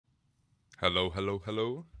Hello, hello,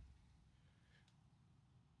 hello.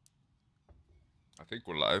 I think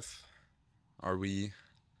we're live. Are we?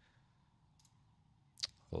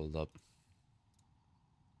 Hold up.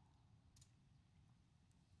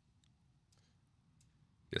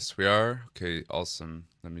 Yes, we are. Okay, awesome.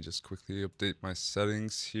 Let me just quickly update my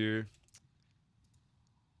settings here.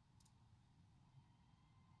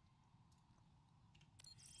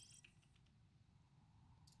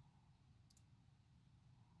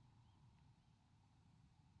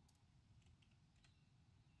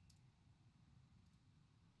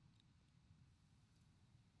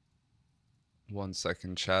 One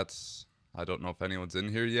second, chat. I don't know if anyone's in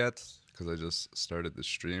here yet because I just started the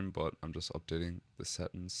stream, but I'm just updating the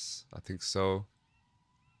settings. I think so.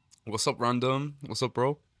 What's up, random? What's up,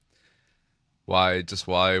 bro? Why? Just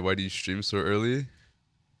why? Why do you stream so early?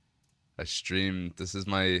 I stream. This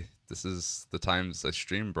is the times I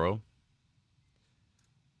stream, bro.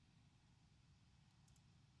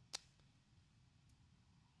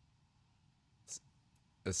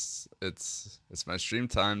 It's my stream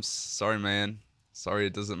times. Sorry, man. Sorry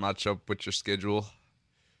it doesn't match up with your schedule.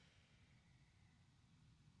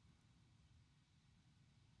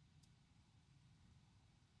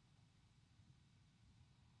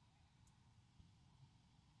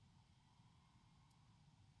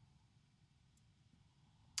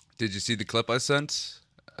 Did you see the clip I sent?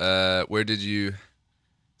 Where did you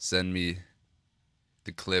send me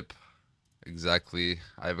the clip exactly?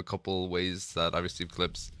 I have a couple ways that I receive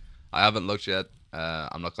clips. I haven't looked yet.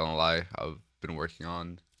 I'm not gonna lie. I've been working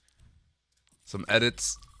on some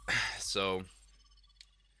edits, so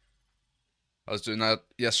I was doing that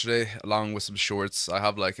yesterday along with some shorts. I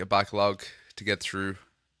have like a backlog to get through.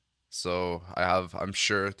 So I'm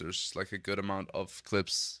sure there's like a good amount of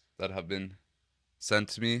clips that have been sent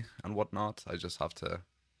to me and whatnot. I just have to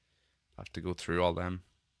go through all them.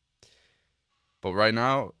 But right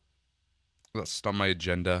now, that's not my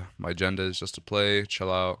agenda. My agenda is just to play,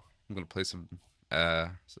 chill out. I'm gonna play some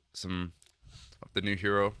of the new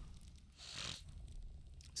hero.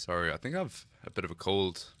 Sorry, I think I have a bit of a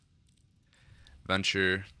cold.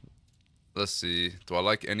 Venture. Let's see. Do I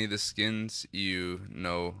like any of the skins? You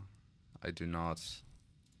no, I do not.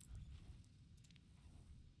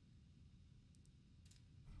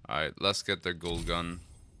 Alright, let's get their gold gun.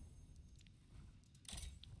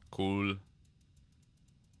 Cool.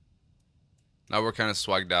 Now we're kind of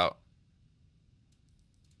swagged out.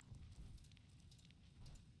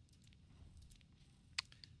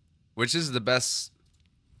 Which is the best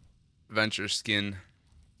Venture skin?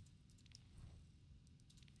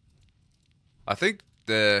 I think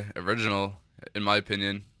the original, in my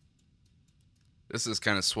opinion. This is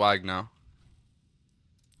kind of swag now.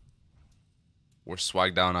 We're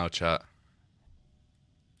swagged down now, chat.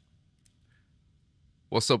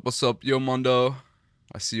 What's up, yo, Mondo?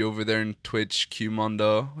 I see you over there in Twitch, Q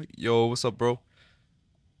Mondo. Yo, what's up, bro?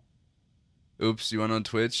 Oops, you went on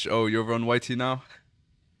Twitch? Oh, you're over on YT now?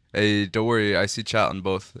 Hey, don't worry, I see chat on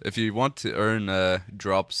both. If you want to earn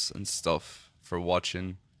drops and stuff for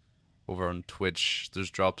watching over on Twitch,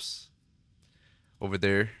 there's drops over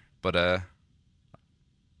there. But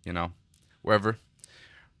you know, wherever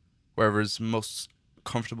wherever's most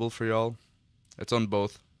comfortable for y'all. It's on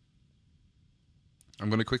both. I'm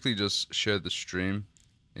gonna quickly just share the stream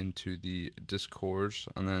into the Discord,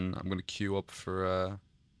 and then I'm gonna queue up for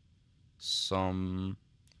some.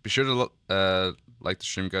 Be sure to like the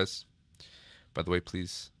stream, guys. By the way,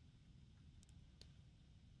 please.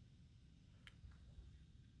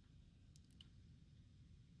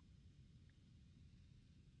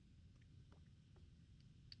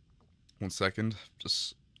 One second,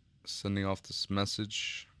 just sending off this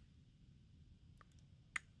message.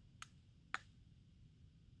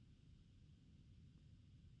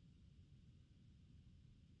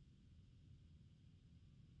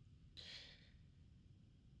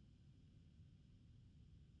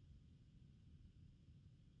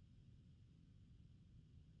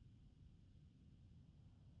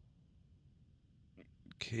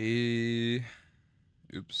 Okay.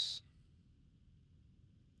 Oops.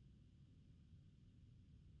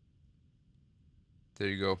 There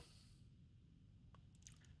you go.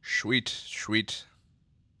 Sweet, sweet.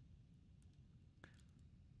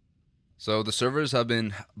 So the servers have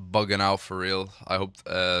been bugging out for real. I hope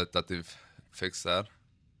that they've fixed that.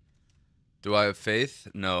 Do I have faith?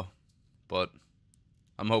 No, but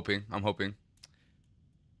I'm hoping. I'm hoping.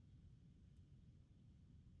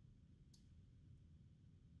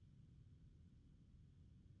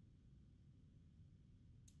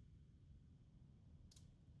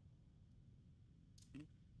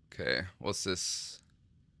 Okay, what's this?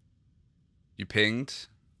 You pinged?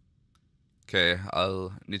 Okay,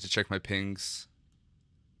 I'll need to check my pings.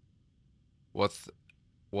 What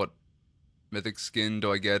mythic skin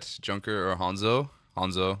do I get? Junker or Hanzo?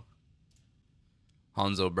 Hanzo.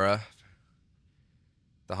 Hanzo, bruh.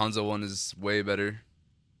 The Hanzo one is way better.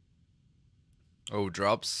 Oh,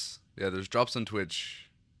 drops? Yeah, there's drops on Twitch.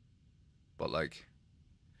 But like,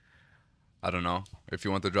 I don't know if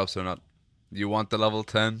you want the drops or not. You want the level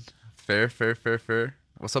 10? Fair, fair, fair, fair.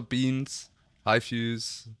 What's up, Beans? Hi,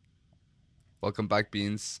 Fuse. Welcome back,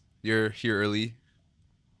 Beans. You're here early.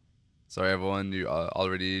 Sorry, everyone. You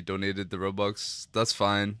already donated the Robux. That's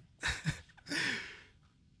fine.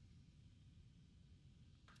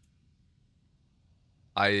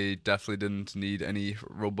 I definitely didn't need any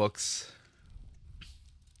Robux.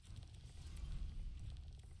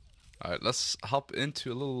 Alright, let's hop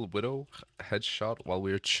into a little Widow headshot while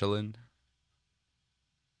we're chilling.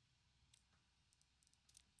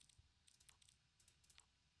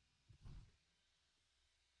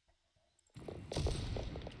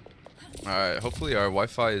 Alright, hopefully our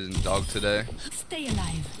Wi-Fi isn't dog today. Stay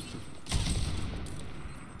alive.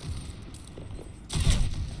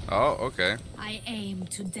 Oh, okay. I aim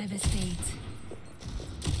to devastate.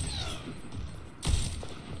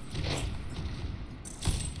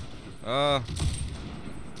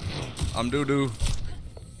 I'm doo-doo.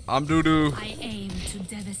 I'm doo-doo. I aim to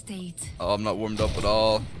devastate. Oh, I'm not warmed up at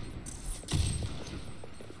all.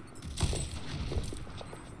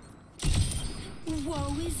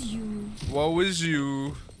 Woe is you. Woe is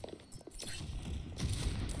you.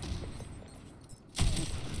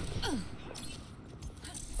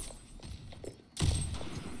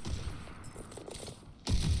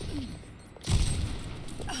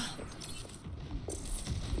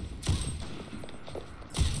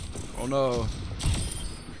 Oh no.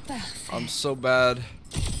 Perfect. I'm so bad.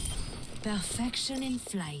 Perfection in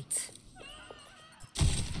flight.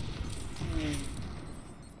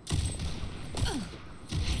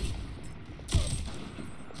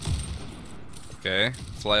 Okay,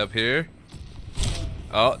 fly up here.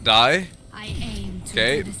 Oh, die. I aim to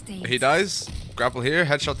Okay, devastate. he dies. Grapple here,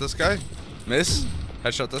 headshot this guy. Miss.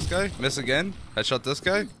 Headshot this guy. Miss again. Headshot this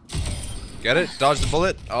guy. Get it. Dodge the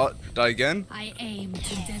bullet. Oh, die again. I aim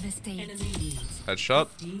to devastate. Headshot.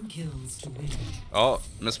 Oh,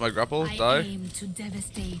 miss my grapple. I Die. aim to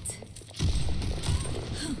devastate.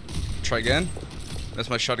 Try again. Miss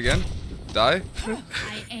my shot again. Die.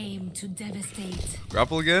 I aim to devastate.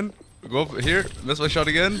 Grapple again. Go up here. Miss my shot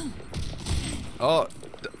again. Oh.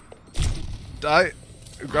 Die.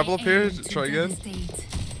 Grapple up here. Try again. Devastate.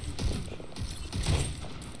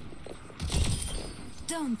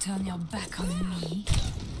 Don't turn your back on me.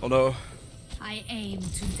 Oh no. I aim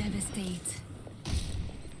to devastate.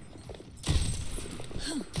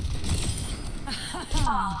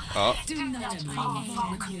 Oh. Do not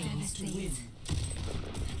aim to devastate.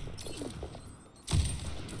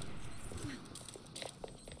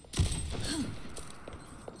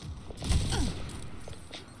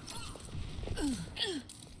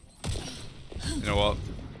 You know what?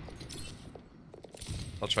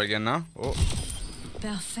 I'll try again now. Oh.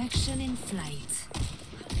 Perfection in flight.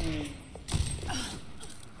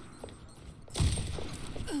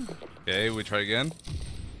 Okay, we try again.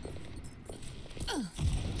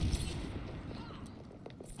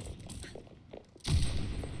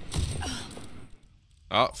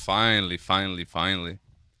 Oh, finally, finally, finally.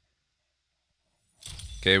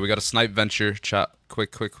 Okay, we got a snipe venture, chat.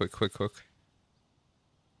 Quick, quick, quick, quick, quick.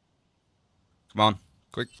 Come on,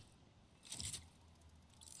 quick.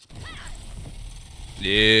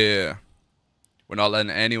 Yeah. We're not letting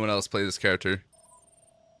anyone else play this character.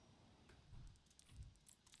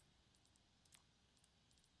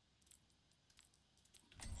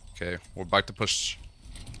 Okay, we're back to push.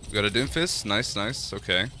 We got a Doomfist. Nice, nice.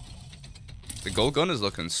 Okay. The gold gun is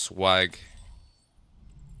looking swag.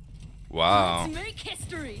 Wow. Let's make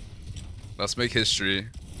history. Let's make history.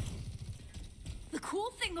 The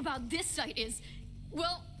cool thing about this site is,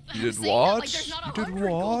 well, You I'm did saying that like what? there's not a You did hardware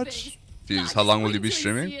gold what? base. Fuse, Nah, how long just will you wait be till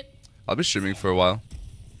streaming? see it. I'll be streaming for a while.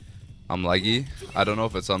 I'm laggy. I don't know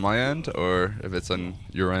if it's on my end or if it's on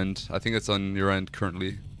your end. I think it's on your end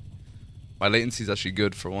currently. My latency is actually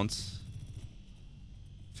good for once.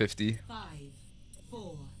 50. 5,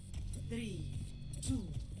 4, 3, 2.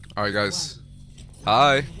 Alright guys.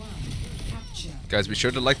 Hi. Capture. Guys, be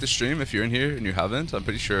sure to like the stream if you're in here and you haven't. I'm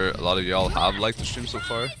pretty sure a lot of y'all have liked the stream so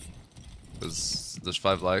far. Because there's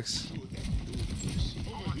 5 likes.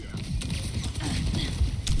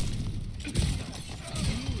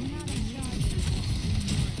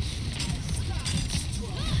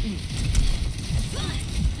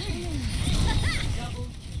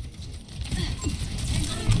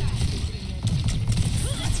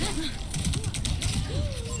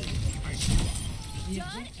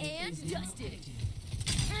 busted.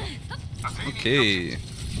 Okay.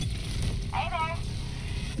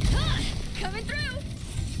 Coming through.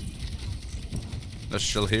 Let's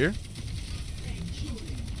chill here.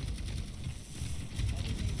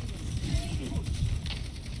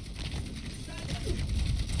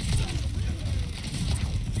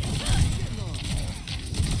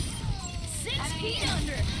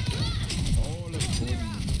 Under.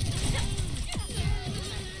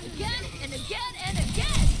 Again and again and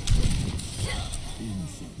again.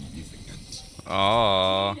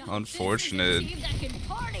 Ah, unfortunate. Team that can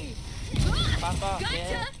party. Pop off,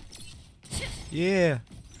 Gotcha. Yeah.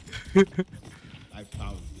 I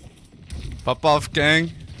found it. Pop off,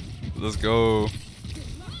 gang. Let's go.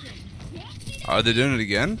 Are they doing it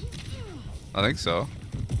again? I think so.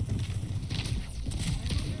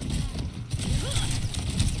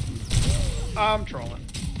 I'm trolling.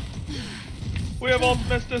 We have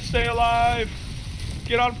ultimates to stay alive.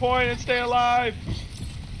 Get on point and stay alive.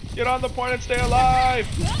 Get on the point and stay alive.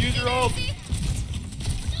 Use your ult.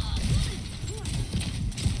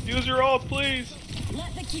 Use your ult, please.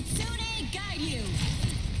 Let the Kitsune guide you.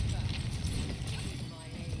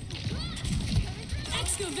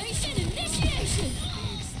 Excavation initiation.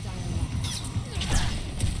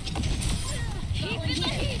 Keeping the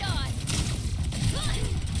heat on.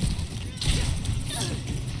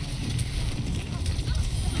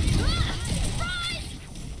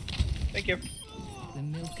 Thank you. The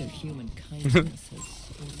milk of human kindness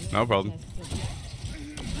has No problem.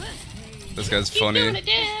 This guy's funny. Doing it,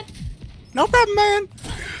 Dad. No problem, man.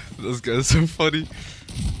 This guy's so funny.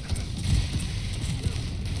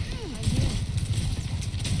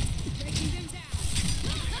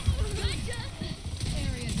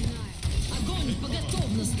 огонь по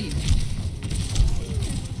готовности.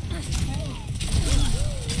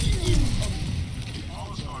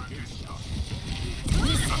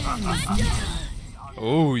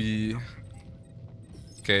 Oh yeah.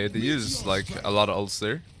 Okay, they use like a lot of ults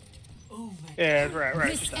there. Yeah, right.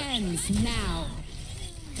 This ends now.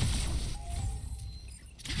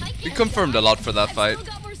 We confirmed a lot for that fight.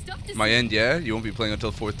 My end, yeah. You won't be playing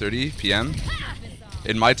until 4:30 p.m.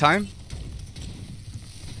 in my time.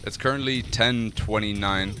 It's currently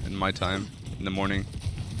 10:29 in my time in the morning.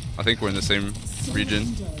 I think we're in the same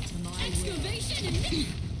region.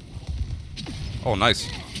 Oh, nice.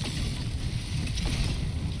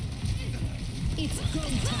 It's go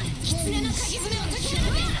time.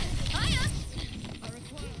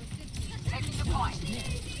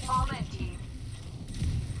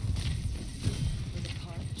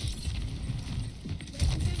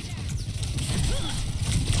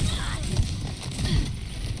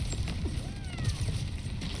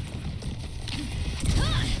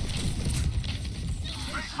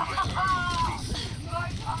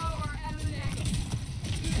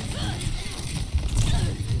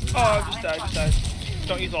 Oh, just died.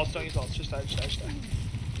 Don't use ults, just die.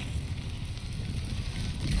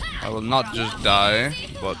 I will not just die,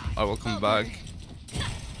 but I will come back.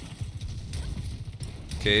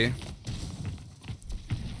 Okay.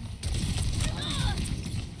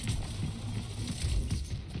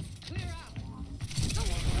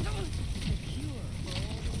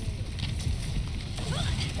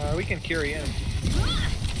 We can carry in.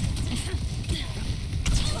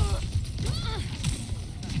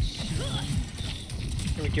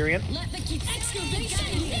 Can we carry in? Let the excavation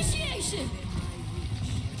initiation.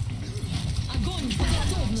 Огонь по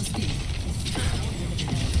готовности.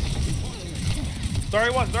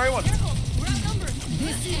 Sorry one. We're outnumbered.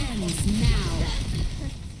 This ends now.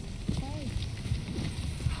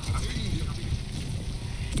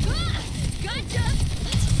 Gotcha.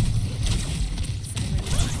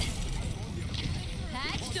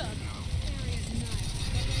 Patched up.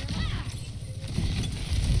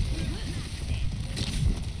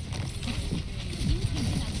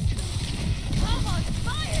 I'm on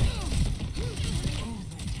fire.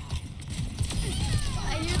 I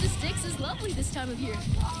hear the Styx is lovely this time of year.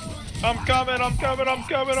 I'm coming.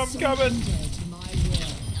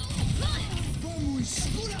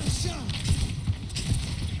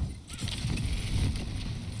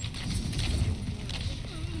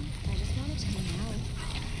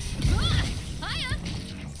 Hiya.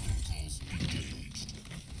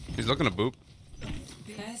 He's looking to boop.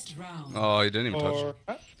 Best round. Oh, he didn't even touch.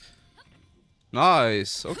 Or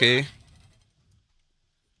Nice. Okay.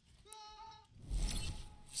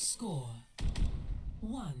 Score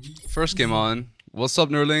 1. First game on. What's up,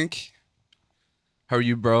 Nerlink? How are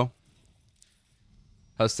you, bro?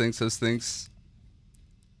 How's things?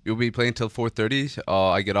 You'll be playing till 4:30?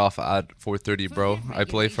 I get off at 4:30, bro. I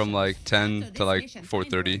play from like 10 to like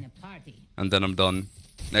 4:30, and then I'm done.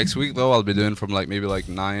 Next week though, I'll be doing from like maybe like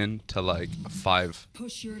 9 to like 5.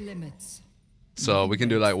 Push your limits. So we can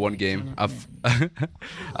do like one game at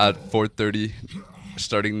 4:30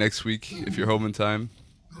 starting next week if you're home in time.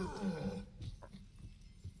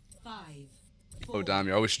 5, Oh damn,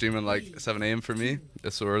 you're always streaming like 7 a.m. for me?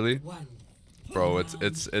 It's so early? 1. Bro,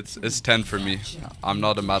 it's 10 for me. I'm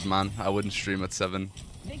not a madman. I wouldn't stream at 7.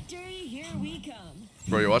 Victory, here we come.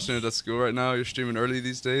 Bro, you're watching it at school right now? You're streaming early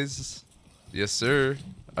these days? Yes, sir.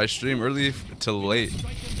 I stream early till late.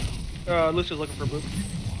 Lucia's looking for boop.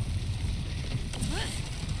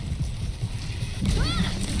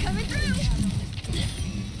 Coming through.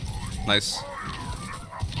 Nice.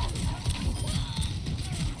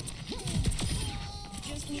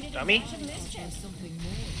 Dummy.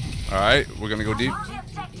 Alright, we're gonna go deep.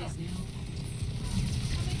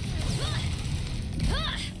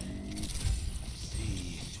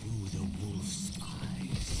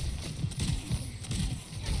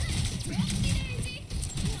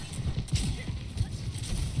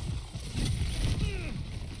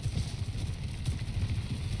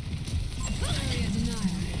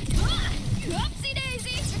 Oopsie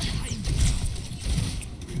daisy.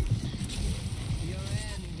 Your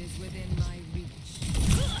end is within my reach.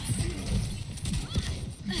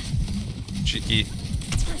 Cheeky.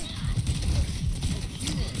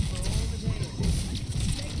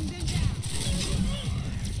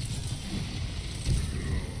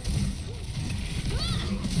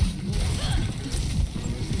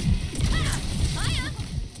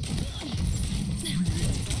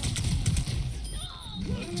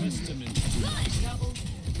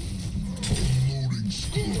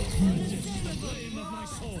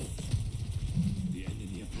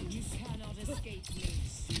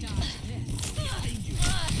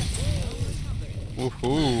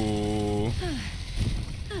 Woohoo.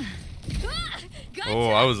 Oh,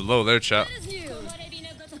 I was low there, chat.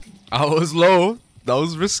 I was low. That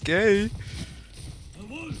was risque. Is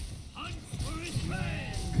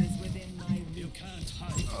within my reach.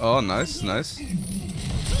 Oh, nice, nice. Keeping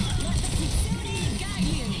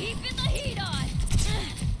the heat on.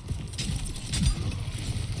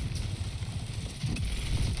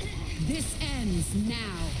 This ends now.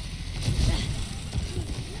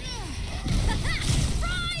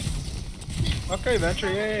 Okay,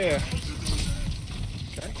 Venture, yeah.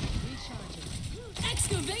 Okay.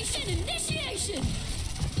 Excavation initiation.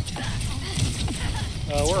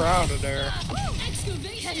 We're out of there.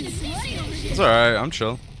 Excavation initiation. It's alright, I'm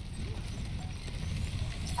chill.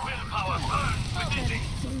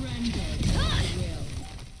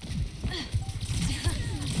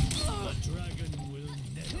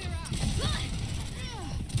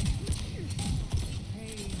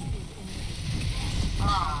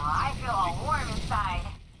 I feel all warm inside.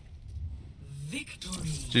 Victory.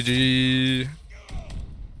 GG.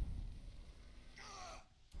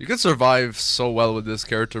 You can survive so well with this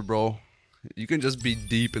character, bro. You can just be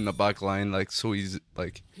deep in the back line, like so easy,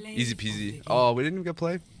 like easy peasy. Oh, we didn't even get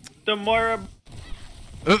play. The Moira.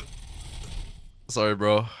 Sorry,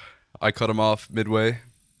 bro. I cut him off midway.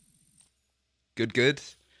 Good, good.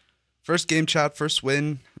 First game, chat. First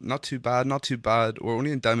win. Not too bad. Not too bad. We're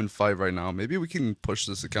only in Diamond 5 right now. Maybe we can push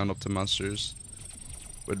this account up to Masters.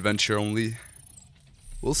 With Venture only.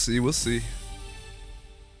 We'll see. We'll see.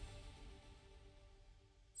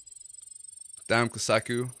 Damn,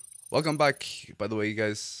 Kosaku. Welcome back, by the way, you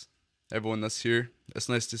guys. Everyone that's here. It's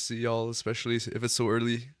nice to see y'all, especially if it's so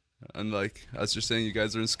early. And like, as you're saying, you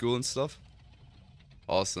guys are in school and stuff.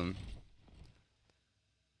 Awesome.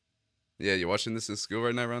 Yeah, you're watching this in school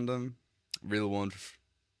right now, Random? Real one.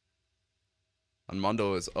 And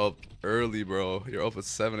Mondo is up early, bro. You're up at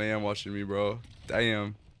 7 a.m. watching me, bro.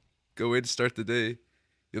 Damn. Good way to start the day.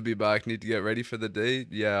 You'll be back. Need to get ready for the day?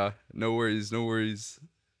 Yeah, no worries, no worries.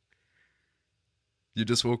 You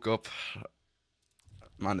just woke up.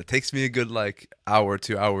 Man, it takes me a good like hour,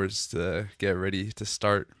 2 hours to get ready to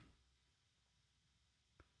start.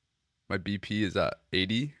 My BP is at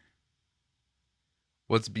 80.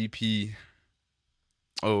 What's BP?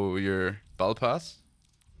 Oh, your battle pass?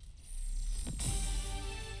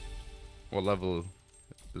 What level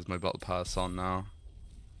is my battle pass on now?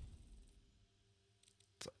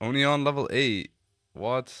 It's only on level 8.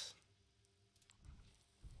 What?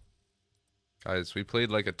 Guys, we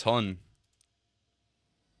played like a ton.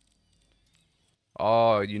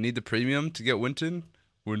 Oh, you need the premium to get Winton?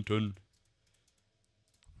 Winton.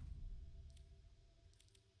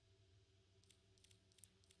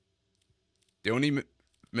 The only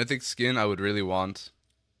mythic skin I would really want.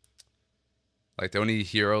 Like the only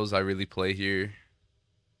heroes I really play here.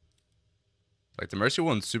 Like the Mercy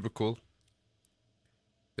one's super cool.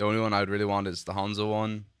 The only one I'd really want is the Hanzo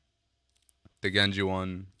one, the Genji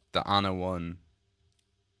one, the Ana one,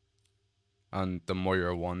 and the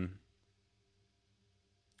Moira one.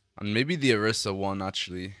 And maybe the Orisa one,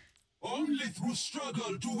 actually. Only through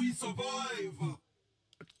struggle do we survive.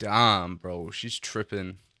 Damn, bro, she's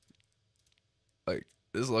tripping. Like,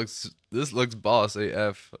 this looks boss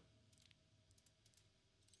AF.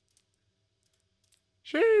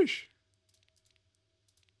 Sheesh.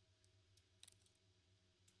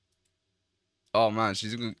 Oh man,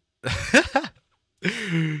 she's even they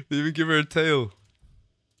even give her a tail.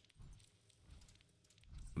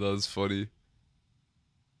 That was funny.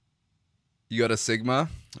 You got a Sigma?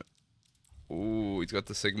 Ooh, he's got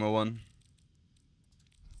the Sigma one.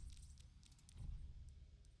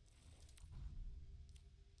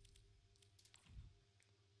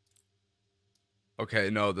 Okay,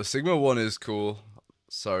 no, the Sigma one is cool.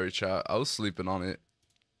 Sorry, chat. I was sleeping on it.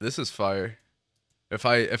 This is fire.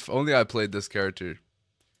 If only I played this character.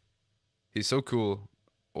 He's so cool.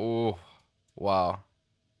 Oh, wow.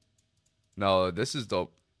 No, this is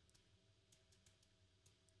dope.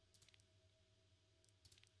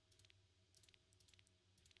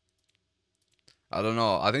 I don't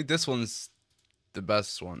know. I think this one's the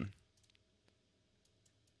best one.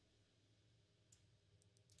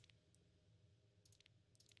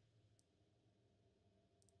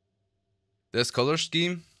 This color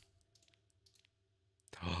scheme.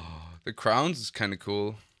 The crowns is kind of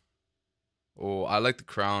cool. Oh, I like the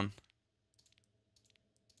crown.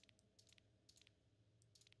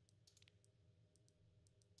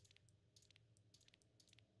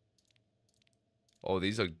 Oh,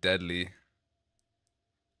 these look deadly.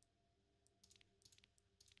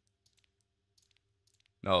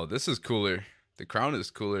 No, this is cooler. The crown is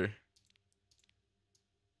cooler.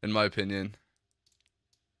 In my opinion.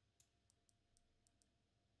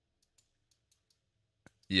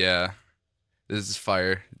 Yeah. This is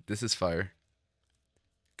fire. This is fire.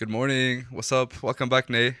 Good morning. What's up? Welcome back,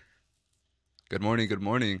 Nay. Good morning. Good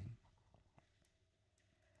morning.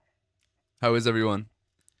 How is everyone?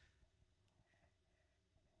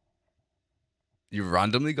 You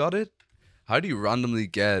randomly got it? How do you randomly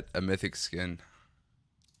get a mythic skin?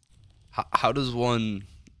 How does one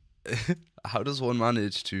how does one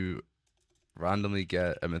manage to randomly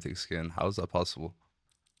get a mythic skin? How is that possible?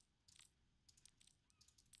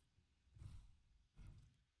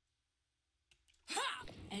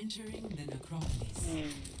 Entering the necropolis.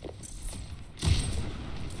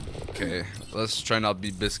 Okay, let's try not be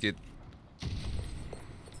biscuit.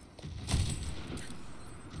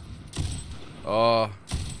 Oh,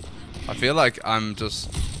 I feel like I'm just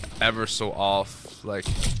ever so off, like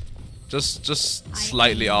just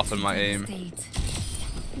slightly off in my aim.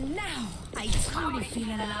 Now I truly feel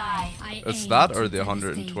alive. It's that or the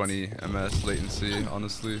 120 ms latency,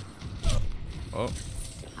 honestly. Oh.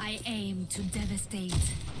 I aim to devastate.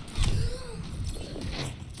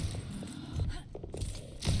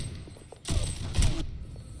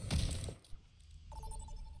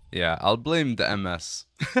 Yeah, I'll blame the MS.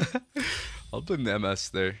 I'll blame the MS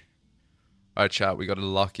there. Alright, chat, we gotta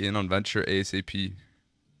lock in on Venture ASAP.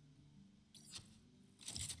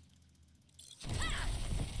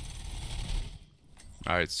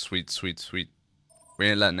 Alright, sweet, sweet, sweet. We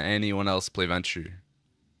ain't letting anyone else play Venture.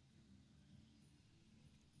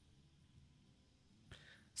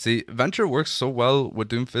 See, Venture works so well with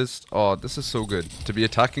Doomfist. Oh, this is so good. To be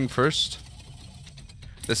attacking first.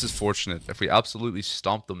 This is fortunate. If we absolutely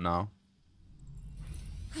stomp them now.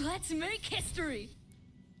 Let's make history.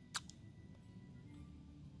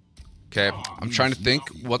 Okay, I'm trying to think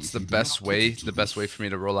what's the best way for me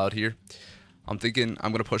to roll out here. I'm thinking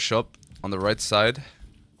I'm gonna push up on the right side,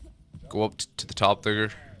 go up to the top there.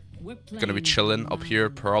 Gonna be chilling up here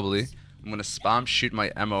probably. I'm gonna spam shoot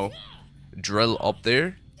my ammo, drill up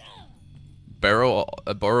there,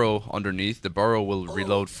 burrow underneath. The burrow will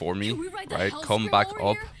reload for me, right? Come back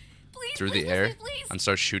up through the air and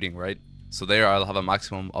start shooting, right? So there I'll have a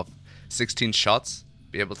maximum of 16 shots,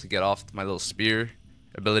 be able to get off my little spear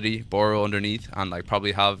ability, burrow underneath, and like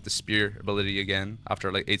probably have the spear ability again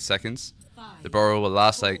after like 8 seconds. The burrow will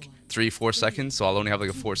last like 3-4 seconds, so I'll only have like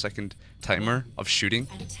a 4-second timer of shooting.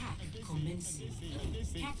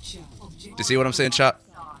 Do you see what I'm saying, chat?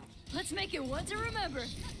 Let's make it one to remember.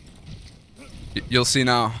 You'll see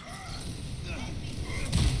now.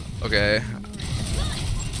 Okay.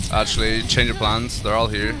 Actually, change your plans. They're all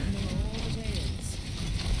here.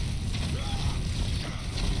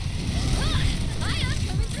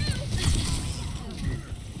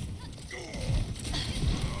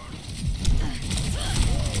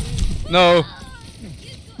 No.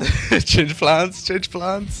 Change plans. Change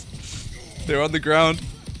plans. They're on the ground.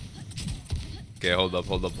 Okay, hold up.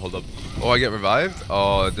 Oh, I get revived?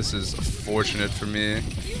 Oh, this is fortunate for me.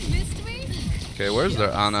 You missed me? Okay, where's their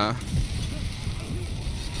Ana?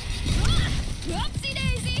 Oopsie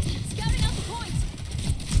daisy! Scouting out the points!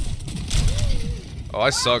 Oh, I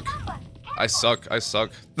suck. I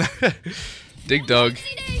suck. Dig dug.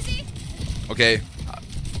 Oopsie daisy! Okay,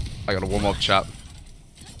 I gotta warm up, chap.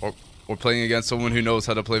 We're playing against someone who knows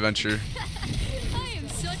how to play Venture. I am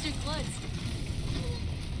such a klutz.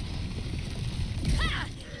 Ha!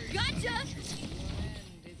 Gotcha!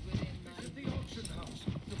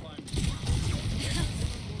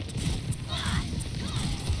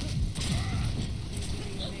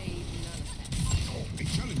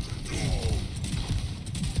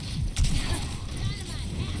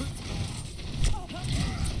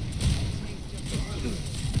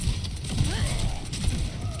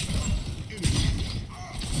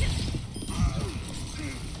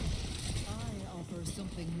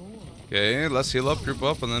 Okay, let's heal up, group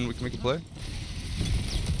up, and then we can make a play.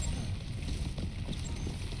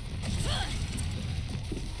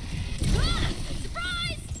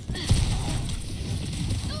 Surprise!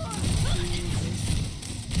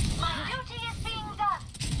 My duty is being done.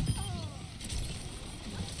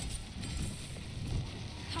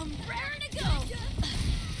 I'm raring to go!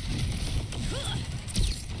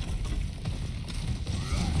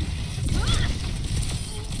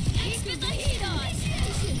 Keep the heat on!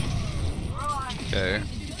 Okay.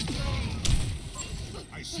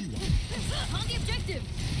 On the objective!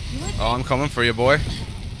 Oh, I'm coming for you, boy.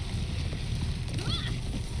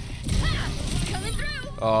 Coming through!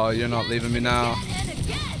 Oh, you're not leaving me now. And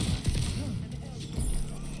again!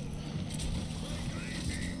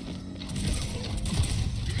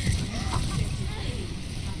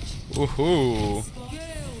 Woohoo.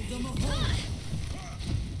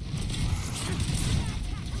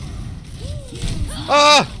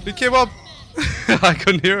 Ah! He came up! I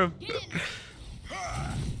couldn't hear him.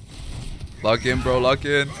 Lock in, bro, lock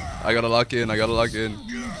in. I gotta lock in.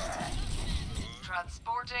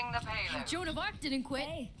 Transporting the payload. Joan of Arc didn't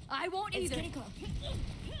quit. I won't either.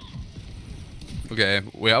 Okay,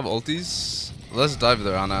 we have ultis. Let's dive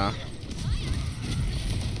there, Ana.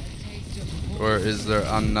 Where is there,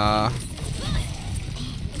 Ana?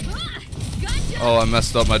 Gotcha! Oh, I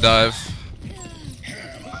messed up my dive.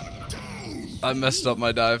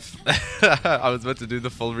 I was meant to do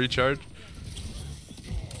the full recharge.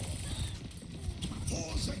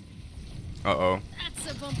 Uh-oh.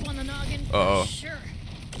 That's a bump on the noggin. for Uh-oh. Sure.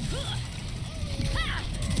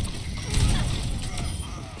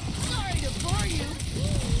 Sorry to bore you.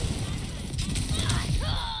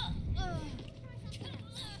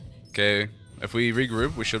 Okay, if we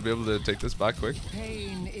regroup, we should be able to take this back quick.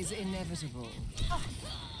 Pain is inevitable.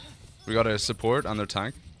 We got a support on their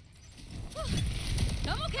tank.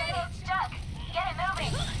 I'm okay. Payload stuck. Get it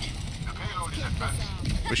moving. The payload is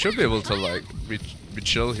advancing. We should be able to, like, be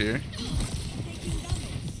chill here.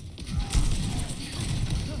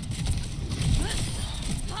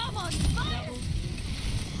 I'm on fire.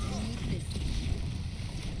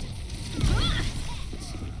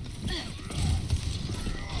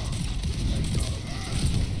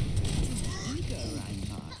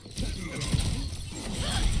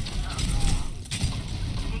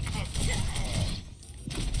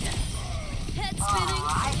 Head spinning.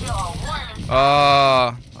 I feel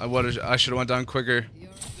a warning. I should have went down quicker.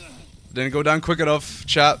 Didn't go down quick enough,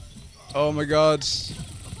 chat. Oh my god.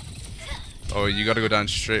 Oh, you gotta go down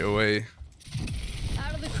straight away.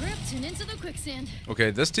 Out of the crypt and into the quicksand.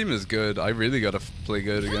 Okay, this team is good. I really gotta play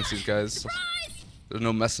good against these guys. Surprise! There's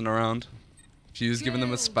no messing around. Fuse giving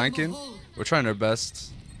them a spanking. We're trying our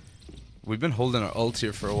best. We've been holding our ult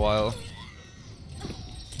here for a while.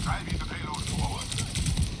 Driving the payload forward.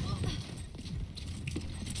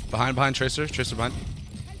 Behind, Tracer behind.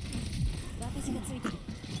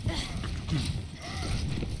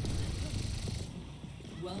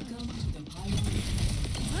 Welcome to the pilot.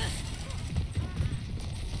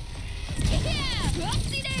 Yeah!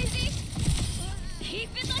 Oopsie daisy!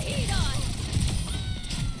 Keeping the heat on!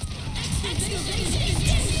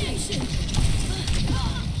 Excavation!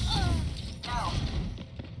 No.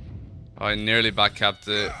 I nearly backcapped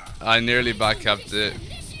it.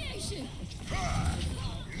 Initiation!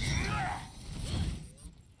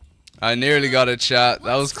 I nearly got it, chat.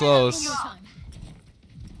 That was Let's try that one close. more time.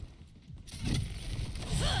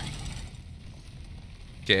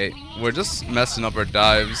 Okay, we're just messing up our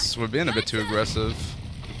dives. We're being a bit too aggressive.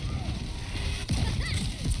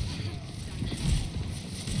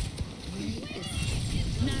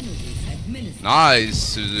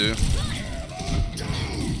 Nice, Suzu.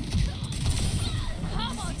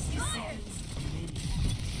 I'm on fire!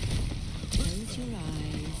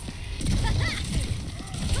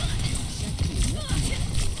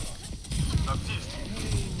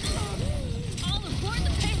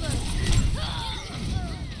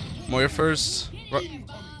 Moira first.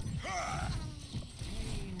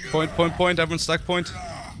 Point, point, point. Everyone stack point.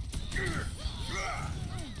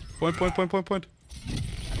 Point, point, point, point, point.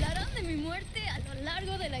 Hablarán de mi muerte a lo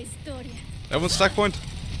largo de la historia. Everyone stack point.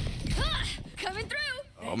 Coming through.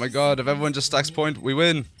 Oh my god, if everyone just stacks point, we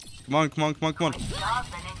win. Come on, come on, come on, come on. Stop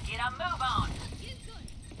and get a move on.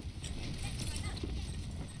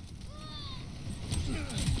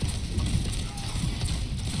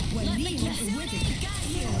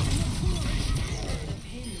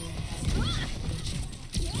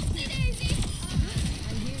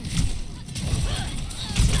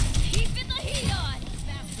 Keeping the heat on.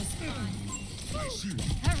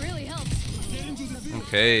 That really helps.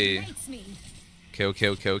 Okay. Makes me.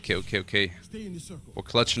 Okay. We're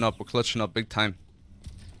clutching up big time.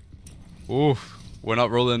 Ooh, we're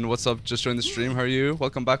not rolling. What's up? Just joined the stream. How are you?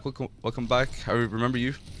 Welcome back. Welcome back. I remember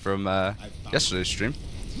you from yesterday's stream.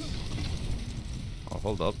 Oh,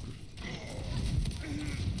 hold up.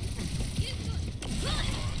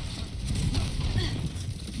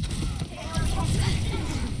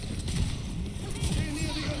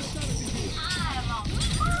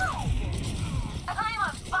 I'm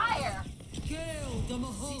on fire.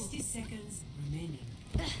 60 seconds remaining.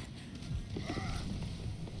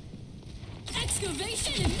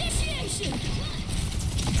 Excavation initiation.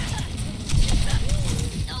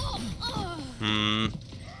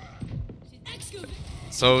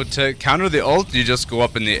 So to counter the ult, you just go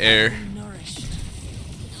up in the air.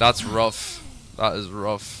 That's rough. That is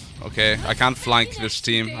rough. Okay, I can't flank this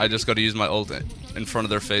team. I just got to use my ult in front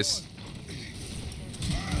of their face.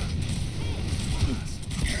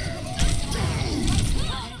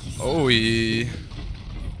 Oh,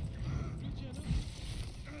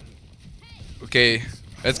 okay.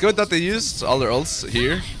 It's good that they used all their ults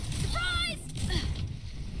here.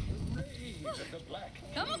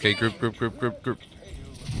 Okay, group.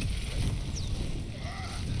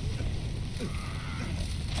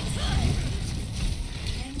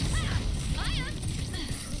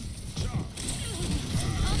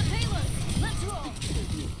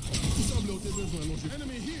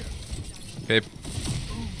 Okay.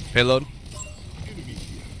 Payload.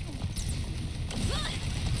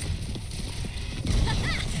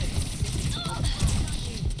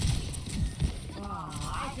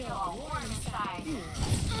 I feel a warm inside.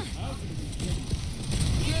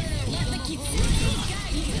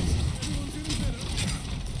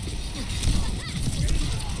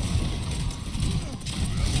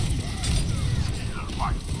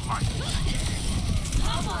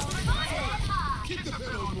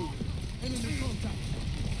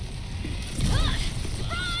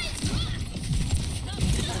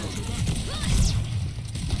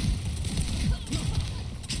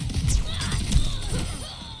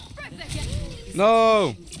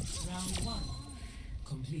 No. Round 1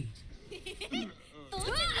 complete.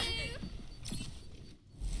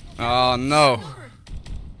 Oh no.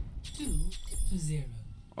 2-0.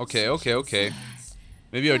 Okay.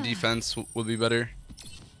 Maybe our defense will be better.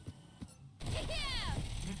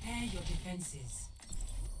 Prepare your defenses.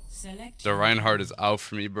 Select The Reinhardt is out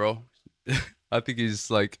for me, bro. I think he's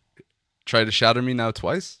like tried to shatter me now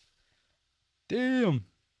twice. Damn.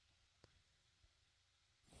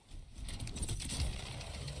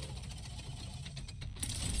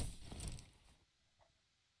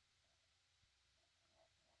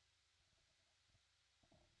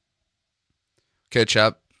 Okay,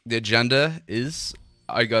 chap. The agenda is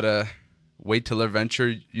I gotta wait till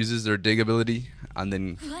Adventure uses their dig ability and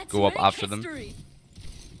then Let's go up make after them. history.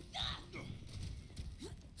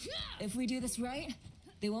 If we do this right,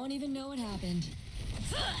 they won't even know what happened.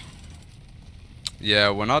 Yeah,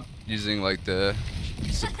 we're not using like the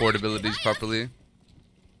support abilities properly.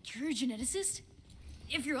 You're a geneticist?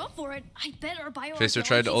 If you're up for it, I bet our bio. Tracer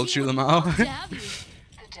tried to ult you them out.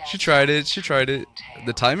 She tried it.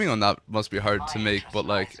 The timing on that must be hard to make, but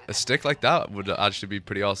like a stick like that would actually be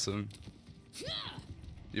pretty awesome.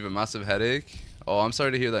 You have a massive headache? Oh, I'm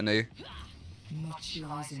sorry to hear that, Nay. much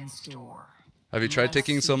lies in store. Have you tried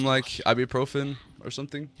taking some like ibuprofen or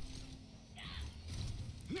something?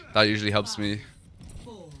 That usually helps me.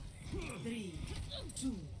 4, 3,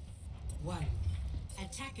 2, 1.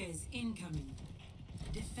 Attackers incoming.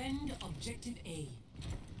 Defend objective A.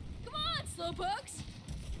 Come on, slowpokes.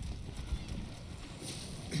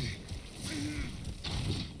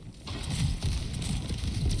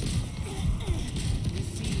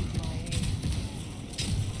 Receive my aid.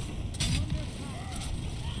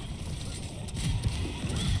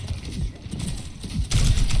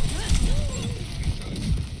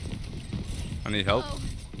 I need help. Oh,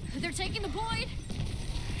 they're taking the point.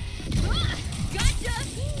 Ah, gotcha.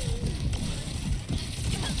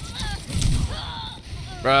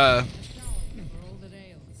 Bruh.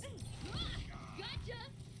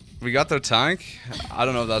 We got their tank. I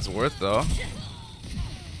don't know if that's worth though.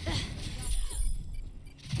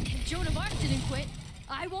 If Joan of Arc didn't quit,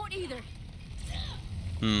 I won't either.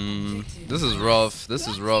 This is rough. This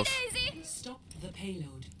is rough. Daisy! Stop the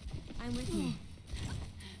payload. I'm with you.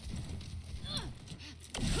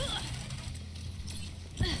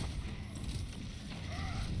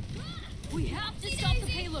 We have to stop the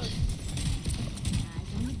payload.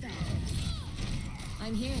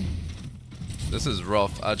 I'm here. This is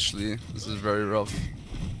rough, actually. This is very rough.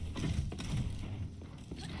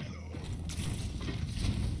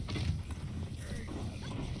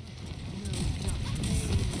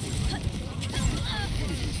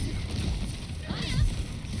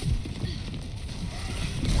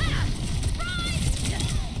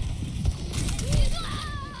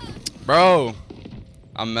 Bro,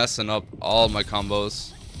 I'm messing up all my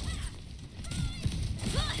combos.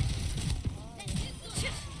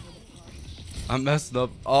 I'm messing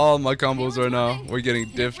up all my combos right now. We're getting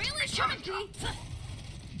diffed. Really shouldn't be.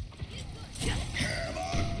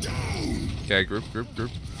 Okay, group. Gotcha.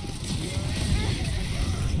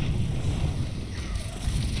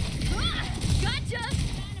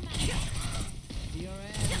 Your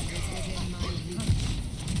end is within my reach.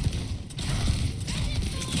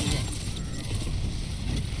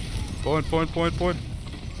 Point.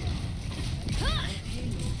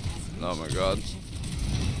 Oh my god.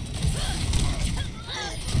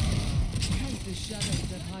 The shadows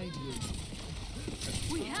that hide you.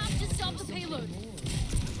 We have to stop the payload.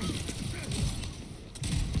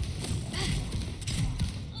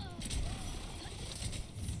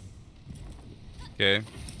 Okay.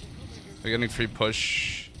 We're getting free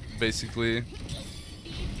push, basically.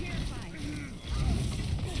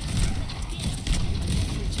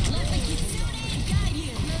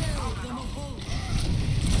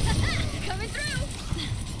 Coming through.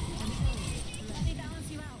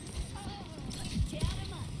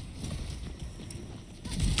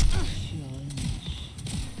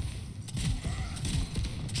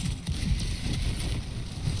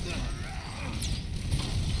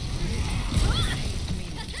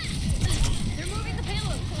 They're moving the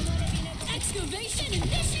payload. Excavation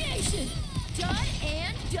initiation. Done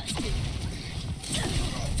and dusted.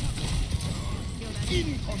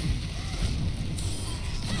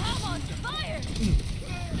 I'm on fire.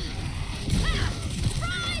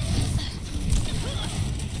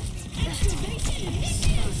 Excavation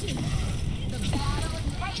initiation. The battle is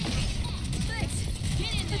raging. Thanks.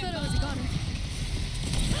 Get in there. I thought I was a goner.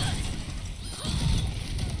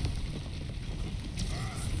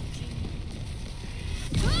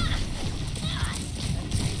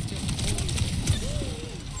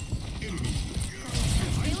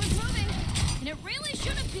 Payload's moving, and it really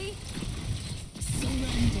shouldn't be.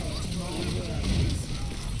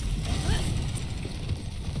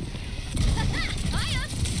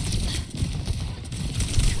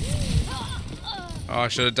 Oh, I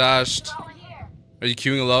should have dashed. Over here. Are you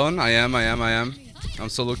queuing alone? I am. I'm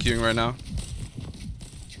solo queuing right now.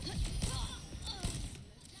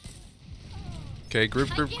 Okay,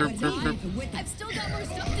 group. I've still got more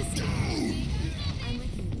stuff to see.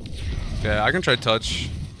 Okay, I can try touch.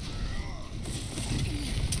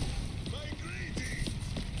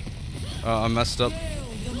 I messed up.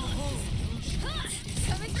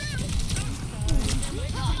 Coming through.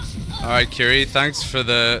 All right, Kiri, thanks for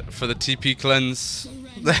the TP cleanse.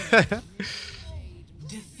 I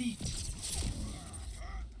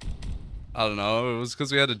don't know. It was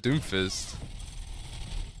because we had a Doomfist.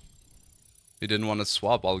 He didn't want to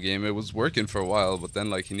swap all game. It was working for a while, but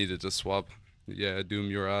then like he needed to swap. Yeah,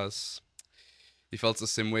 Doom your ass. He felt the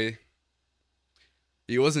same way.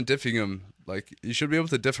 He wasn't diffing him. Like you should be able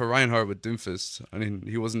to diff a Reinhardt with Doomfist. I mean,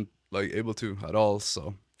 he wasn't like able to at all.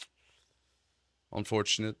 So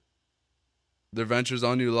unfortunate. Their venture's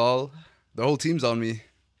on you, lol. The whole team's on me.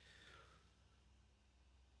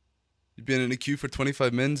 You've been in a queue for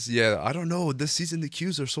 25 minutes? Yeah, I don't know. This season the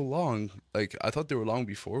queues are so long. Like I thought they were long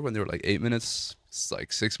before when they were like 8 minutes. It's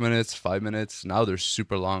like 6 minutes, 5 minutes. Now they're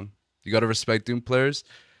super long. You gotta respect Doom players.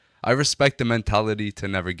 I respect the mentality to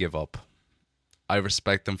never give up. I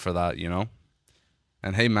respect them for that, you know?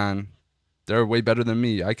 And hey man, they're way better than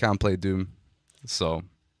me. I can't play Doom. So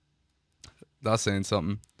that's saying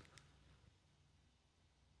something.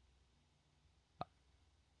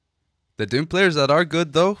 The Doom players that are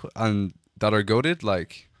good though, and that are goated,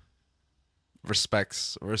 like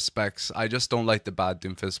respects. I just don't like the bad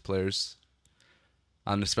Doomfist players.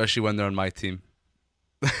 And especially when they're on my team.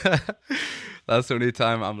 That's the only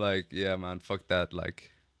time I'm like, yeah man, fuck that.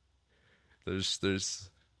 Like there's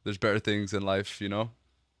better things in life, you know?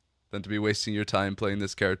 than to be wasting your time playing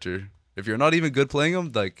this character. If you're not even good playing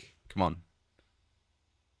him, like, come on.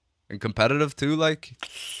 And competitive too, like,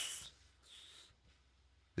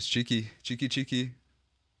 it's cheeky, cheeky, cheeky.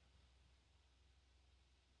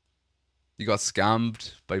 You got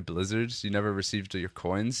scammed by Blizzard. You never received your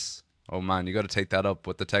coins. Oh man, you got to take that up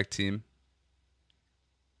with the tech team.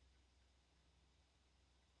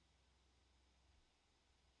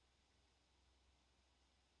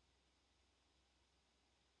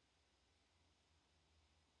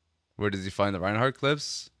 Where does he find the Reinhardt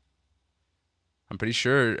clips? I'm pretty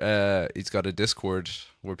sure he's got a Discord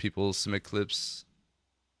where people submit clips.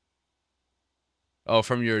 Oh,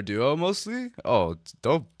 from your duo mostly? Oh, it's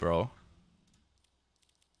dope, bro.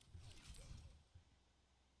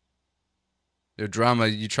 Your drama,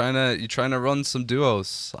 you trying to run some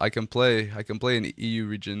duos. I can play in the EU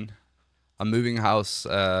region. I'm moving house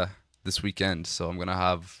this weekend, so I'm gonna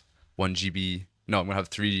have 1 GB. No, I'm gonna have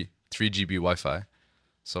 3 GB Wi-Fi.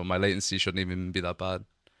 So my latency shouldn't even be that bad.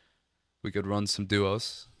 We could run some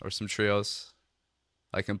duos or some trios.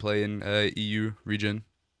 I can play in EU region.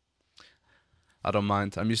 I don't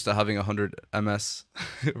mind. I'm used to having 100 MS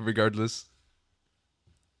regardless.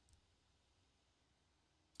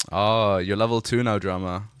 Oh, you're level 2 now,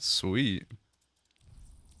 Drama. Sweet.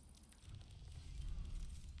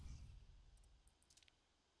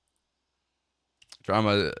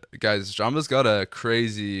 Drama, guys, Drama's got a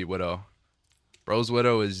crazy Widow. Bro's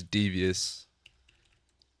Widow is devious.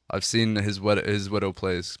 I've seen his Widow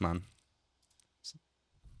plays, man.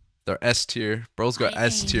 They're S tier. Bro's got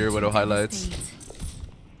S tier Widow highlights.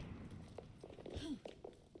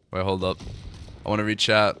 Wait, hold up. I want to read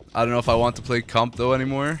chat. I don't know if I want to play comp though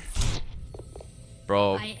anymore.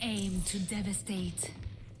 Bro. I aim to devastate.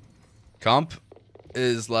 Comp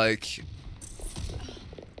is like...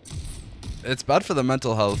 It's bad for the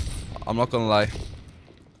mental health. I'm not gonna lie.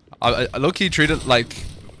 I low-key treat it like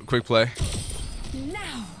quick play.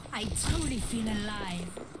 Now I truly feel alive.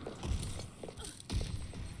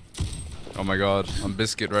 Oh my god, I'm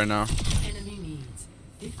biscuit right now. Enemy needs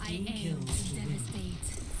I 15 aim kills to to win.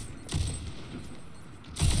 devastate.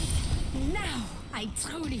 Now I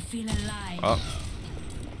truly feel alive. Oh.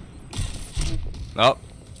 Oh.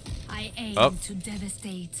 I aim Oh. to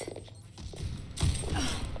devastate.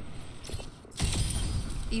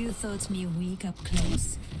 You thought me weak up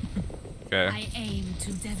close. Okay. I aim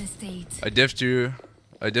to devastate. I diffed you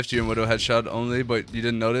in Widow headshot only, but you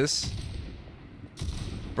didn't notice?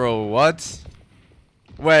 Bro, what?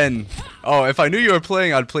 When? Oh, if I knew you were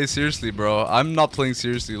playing, I'd play seriously, bro. I'm not playing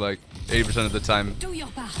seriously like 80% of the time. Do your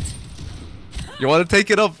part. You want to take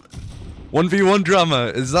it up? 1v1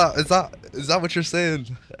 Drama. Is that what you're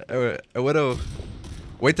saying? Widow.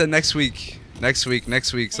 Wait till next week. Next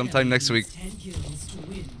week. Sometime next week. 10 kills to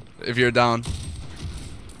win. If you're down.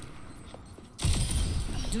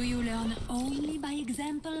 Do you learn only by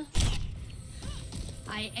example?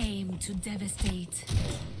 I aim to devastate.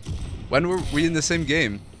 When were we in the same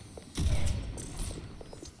game?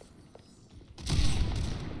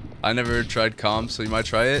 I never tried comp, so you might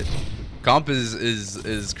try it. Comp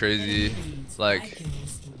is crazy. Like,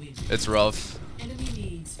 it's rough. Enemy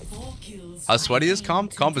needs 4 kills. How sweaty is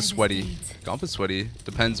comp? Comp is sweaty. Comp is sweaty.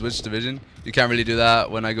 Depends which division. You can't really do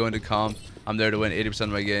that when I go into comp. I'm there to win 80% of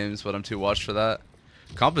my games, but I'm too watched for that.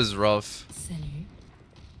 Comp is rough. Salut.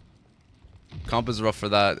 Comp is rough for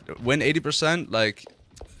that. Win 80%, like,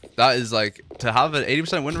 that is like, to have an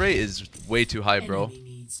 80% win rate is way too high, bro. Enemy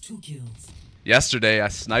needs 2 kills. Yesterday, I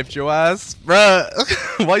sniped your ass.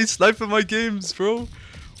 Bruh, why you sniping my games, bro?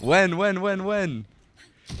 When?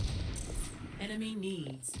 Enemy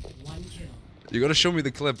needs 1 kill. You gotta show me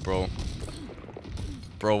the clip, bro.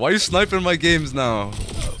 Bro, why you sniping my games now?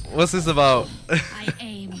 What's this about? I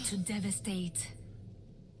aim to devastate.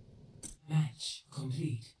 Match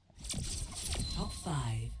complete. Top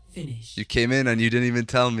 5 finished. You came in and you didn't even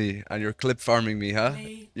tell me, and you're clip farming me, huh?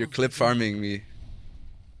 You're clip farming me.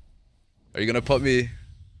 Are you gonna put me?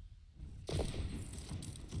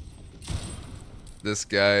 This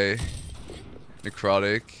guy,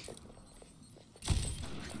 necrotic,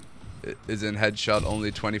 is in headshot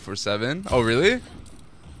only 24/7. Oh, really?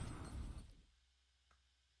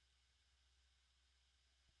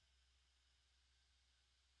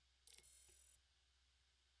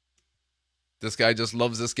 This guy just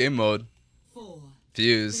loves this game mode. 4.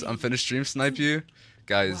 Fuse, I'm finna stream snipe you.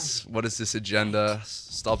 Guys, what is this agenda?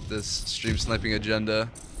 Stop this stream sniping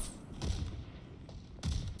agenda.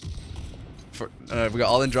 We got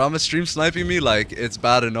all in drama stream sniping me? Like, it's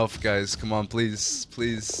bad enough, guys. Come on, please.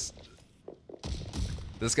 Please.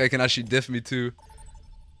 This guy can actually diff me too.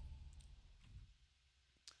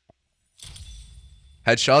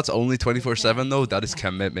 Headshots only 24/7 though. That is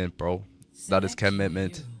commitment, bro. That is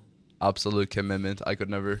commitment. Absolute commitment. I could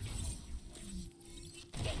never.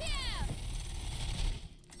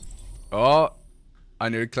 Oh, I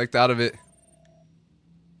nearly clicked out of it.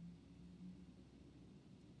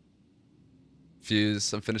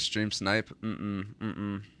 Fuse. I'm finna stream snipe.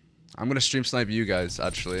 I'm gonna stream snipe you guys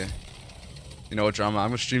actually. You know what, Drama? I'm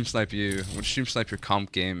gonna stream snipe you. I'm gonna stream snipe your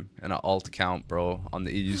comp game and an alt account, bro, on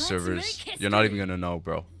the EU servers. You're not even gonna know,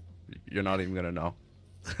 bro. You're not even gonna know.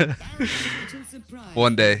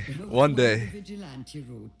 One day. One day.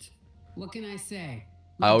 What can I say?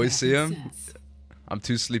 I always see him. I'm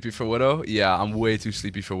too sleepy for Widow. Yeah, I'm way too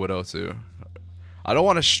sleepy for Widow too. I don't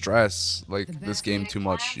want to stress like this game too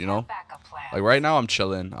much, you know? Like right now I'm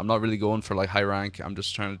chilling. I'm not really going for like high rank. I'm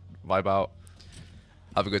just trying to vibe out.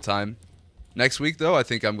 Have a good time. Next week though, I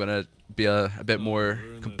think I'm gonna be a bit more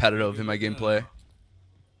competitive in my gameplay.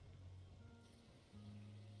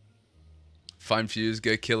 Find Fuse,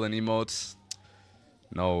 get kill and emotes.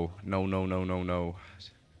 No.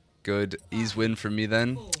 Good. Ease win for me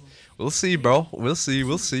then. We'll see, bro. We'll see.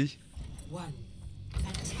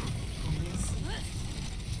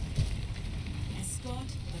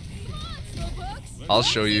 I'll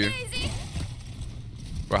show you.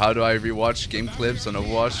 Bro, how do I rewatch game clips on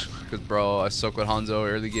Overwatch? Because, bro, I suck with Hanzo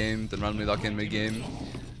early game, then randomly lock in mid game.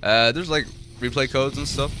 There's like replay codes and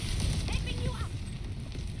stuff.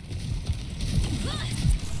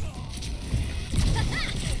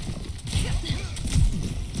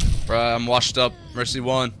 Bro, I'm washed up. Mercy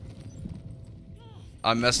 1.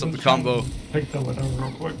 I messed up the combo. Take that Widow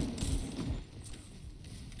real quick.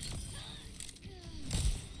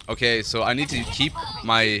 Okay, so I need to keep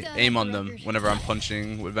my aim on them whenever I'm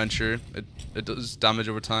punching with Venture. It does damage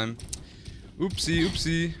over time.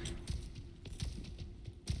 Oopsie.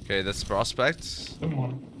 Okay, that's Prospect.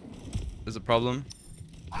 There's a problem.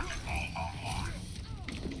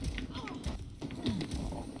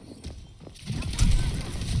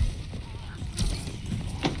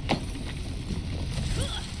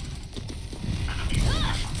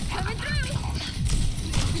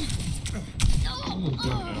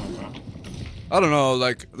 I don't know,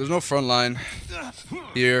 like, there's no front line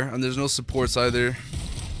here, and there's no supports either.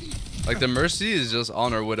 Like, the Mercy is just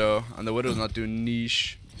on our Widow, and the Widow's not doing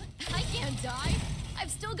niche. I can't die. I've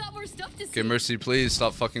still got more stuff to see. Okay, Mercy, please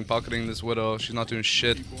stop fucking pocketing this Widow. She's not doing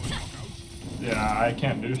shit. Yeah, I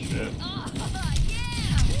can't do shit.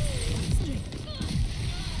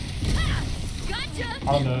 Gotcha.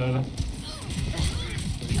 Oh no.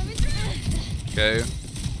 Okay.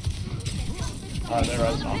 Alright,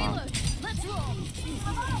 there is on. Let's roll.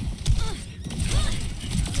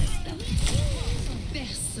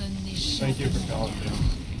 Thank you for calling me.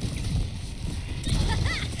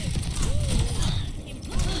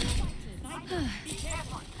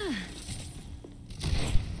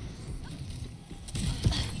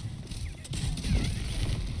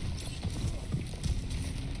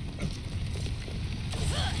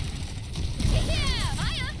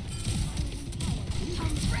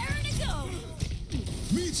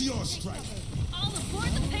 Meteor strike. All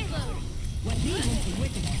aboard the payload.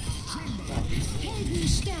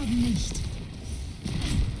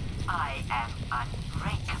 I am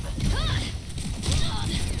unbreakable.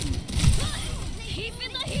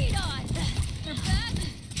 Keeping the heat on. They're back.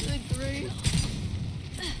 Good grief.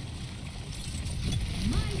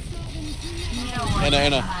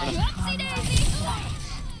 Anna. Whoopsie daisy.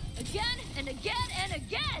 Again and again and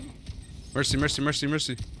again. Mercy. Now,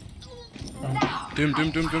 Doom.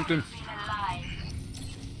 I feel alive.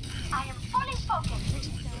 I am fully focused.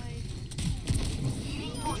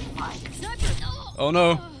 Sniper. Oh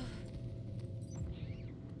no.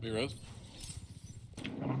 Big res.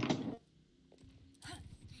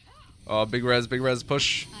 Oh, big res,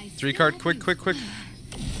 push. 3 card, quick.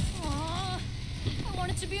 Aw, I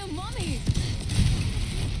wanted to be a mummy.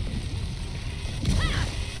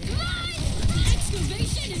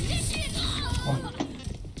 Excavation ignition.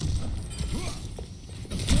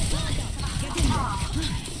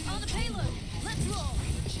 On the payload. Let's roll.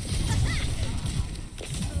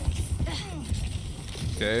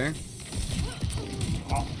 Okay.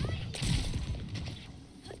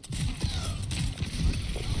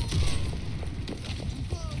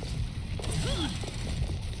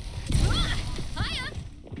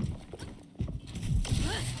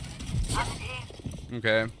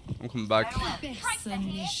 Okay, I'm coming back. Personne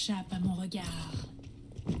n'échappe à mon regard.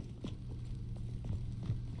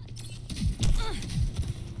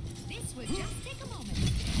 This would just take a moment.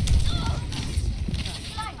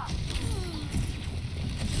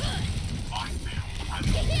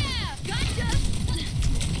 Yeah, gotcha.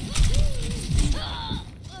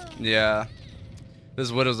 Yeah.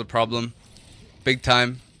 This Widow's a problem. Big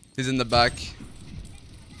time. He's in the back.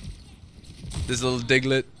 This little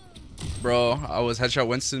Diglett. Bro, I was headshot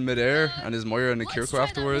Winston midair and his Moira and a Kiriko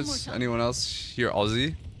afterwards. Anyone else here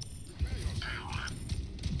Aussie?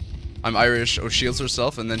 I'm Irish. Oh, shields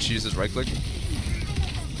herself and then she uses right click.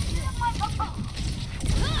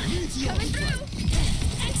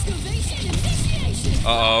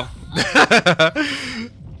 Uh oh.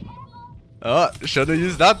 Oh, should have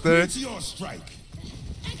used that there.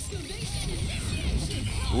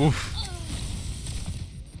 Oof.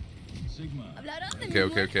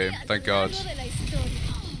 Okay. Thank God.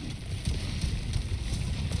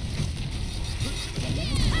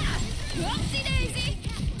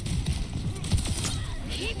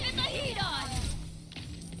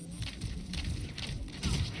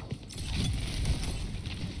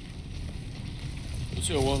 Let's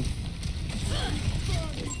go one.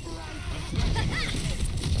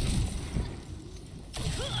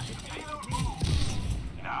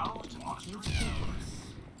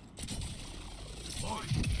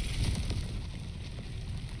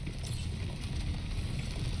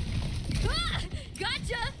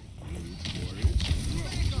 Gotcha!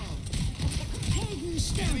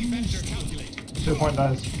 2 point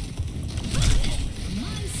dice.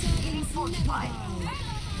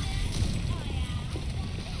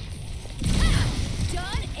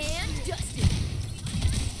 Done and dusted.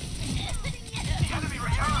 Enemy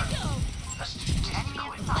return. Let's do 10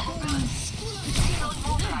 minutes.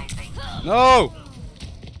 No!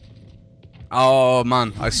 Oh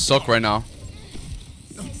man, I suck right now.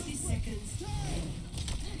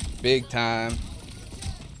 Big time.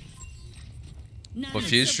 But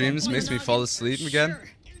few streams makes me fall asleep again.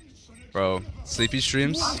 Bro, sleepy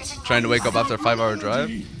streams? Trying to wake up after a 5-hour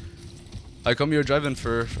drive? How come you were driving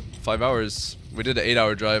for 5 hours? We did an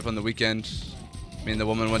 8-hour drive on the weekend. Me and the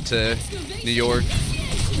woman went to New York.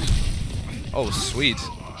 Oh, sweet.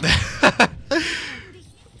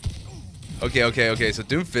 Okay. So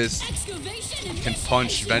Doomfist can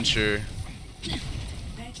punch Venture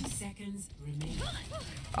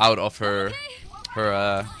out of her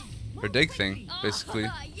dig thing, basically.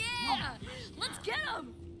 Yeah! Let's get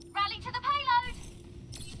him! Rally to the payload.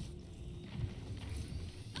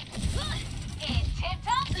 In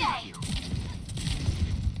tip-top shape.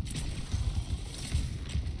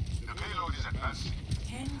 The payload is advancing.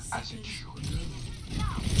 10 seconds. As it should.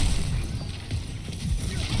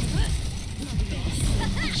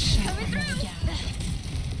 Coming through!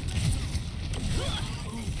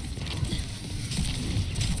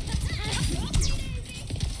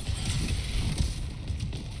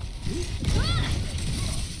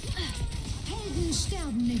 Helden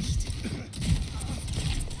sterben nicht.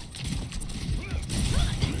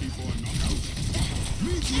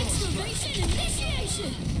 Excavation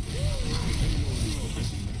initiation!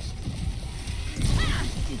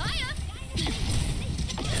 Hiya!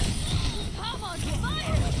 I'm on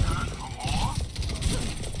fire!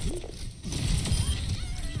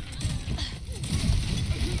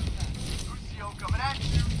 Lucio coming at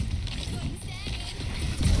you.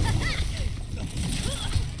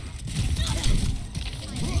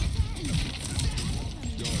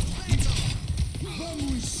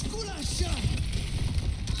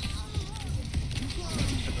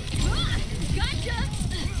 Gotcha!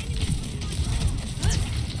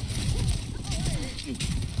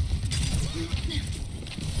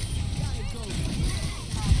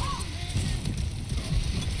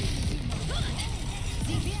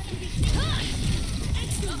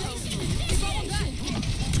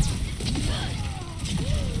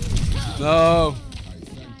 No.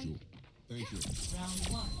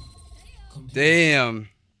 Damn.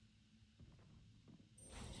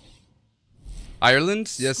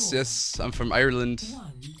 Ireland? Yes. I'm from Ireland.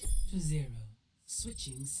 1-0.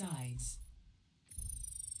 Switching sides.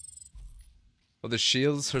 Oh, the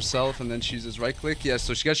shields herself, and then she uses right click. Yeah,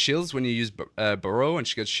 so she gets shields when you use burrow, and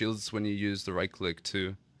she gets shields when you use the right click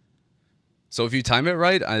too. So if you time it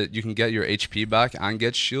right, you can get your HP back and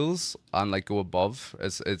get shields and like go above.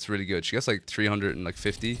 It's really good. She gets like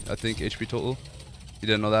 350, I think, HP total. You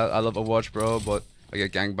didn't know that? I love Overwatch, bro, but I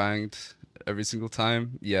get gangbanged every single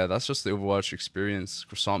time. Yeah, that's just the Overwatch experience.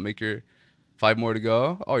 Croissant maker. 5 more to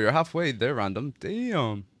go. Oh, you're halfway there, random.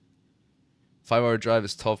 Damn. 5-hour drive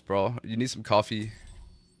is tough, bro. You need some coffee.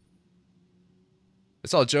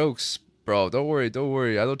 It's all jokes, bro. Don't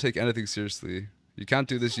worry. I don't take anything seriously. You can't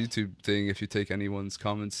do this YouTube thing if you take anyone's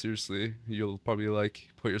comments seriously. You'll probably like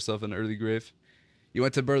put yourself in an early grave. You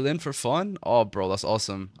went to Berlin for fun? Oh, bro, that's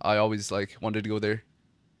awesome. I always like wanted to go there.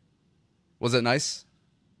 Was it nice?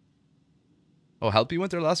 Oh, Helpy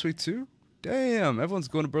went there last week too? Damn, everyone's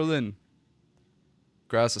going to Berlin.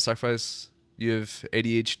 Grass, a sacrifice. You have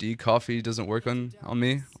ADHD. Coffee doesn't work on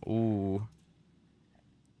me. Ooh.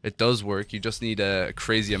 It does work. You just need a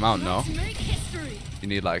crazy amount, no? You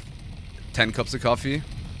need like 10 cups of coffee.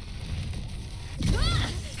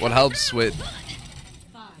 What helps with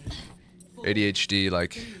ADHD,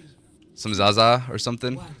 like some Zaza or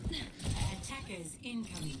something?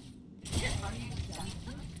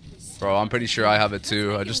 Bro, I'm pretty sure I have it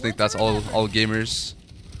too. I just think that's all gamers.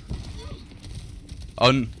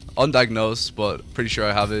 Undiagnosed, but pretty sure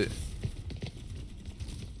I have it.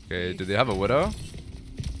 Okay, do they have a widow?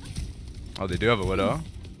 Oh, they do have a widow.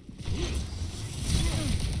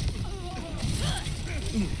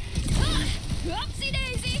 Oopsie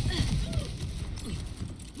daisy.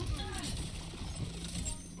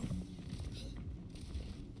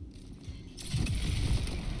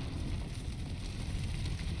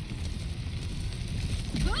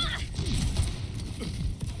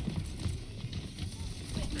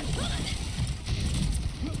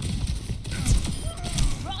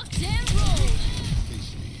 Rock and roll.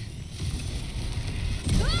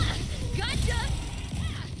 Gotcha.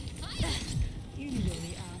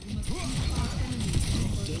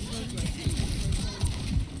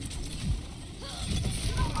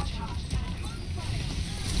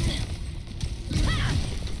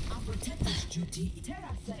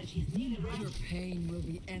 Your pain will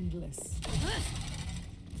be endless.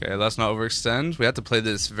 Okay, let's not overextend. We have to play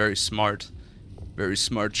this very smart,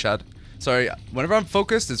 chat. Sorry, whenever I'm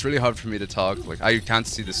focused, it's really hard for me to talk. Like, I can't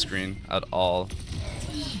see the screen at all.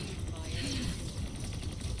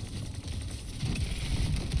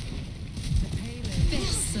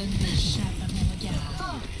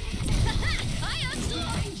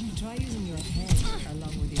 Try using your head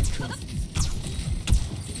along with your fists.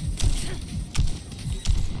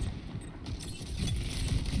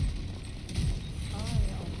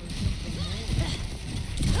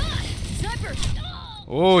 Sniper.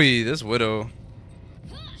 Oi, this widow.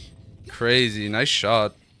 Crazy, nice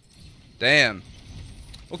shot. Damn.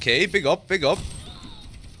 Okay, big up, big up.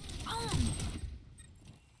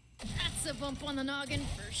 That's a bump on the noggin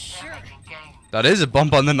for sure. That is a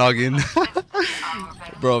bump on the noggin.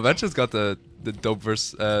 Bro, that just got the dope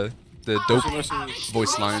the dope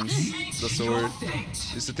voice lines. That's the word.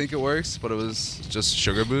 Used to think it works, but it was just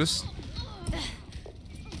sugar boost.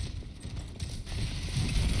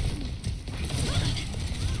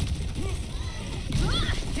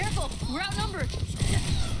 Careful, we're outnumbered.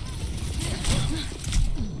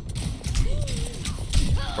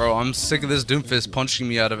 Bro, I'm sick of this Doomfist punching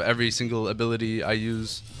me out of every single ability I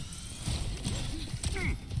use.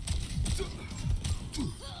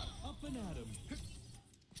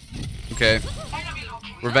 Okay.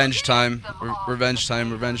 Revenge time. Revenge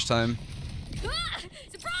time. Revenge time.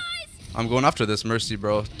 Surprise! I'm going after this Mercy,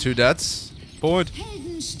 bro. 2 deaths. Point.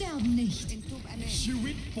 Helden sterben nicht. Surrender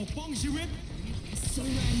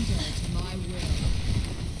to my will.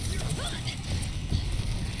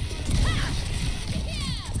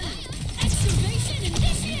 Excavation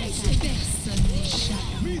initiation.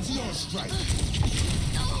 Meteor strike.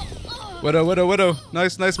 Widow, widow, widow.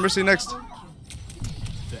 Nice, nice. Mercy next.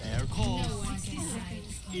 The air calls.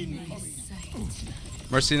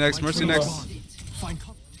 Mercy next, Mercy next. Find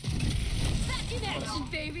cover. Back in action,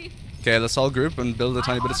 baby. Okay, let's all group and build a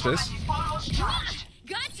tiny bit of space.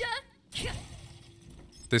 Gotcha.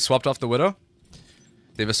 They swapped off the widow.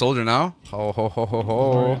 They have a soldier now. Ho ho ho ho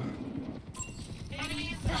ho.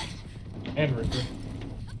 And Reaper.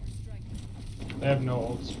 They have no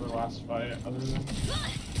ults for last fight other than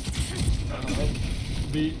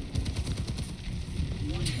beat.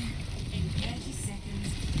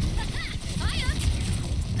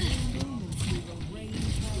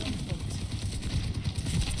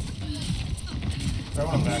 I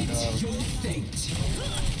want to back up.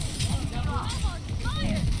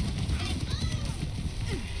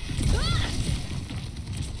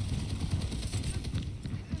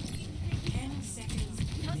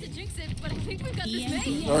 How's it jinx it? But I think we've got this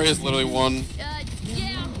made. Zarya's literally one.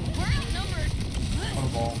 Yeah, we're outnumbered. On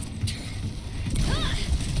the ball.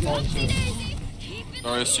 Oopsie daisy. Keep it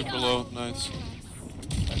Zarya's super low. Nice.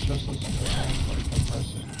 That's just a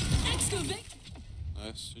person. excavate.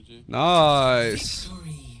 Nice, GG. Nice.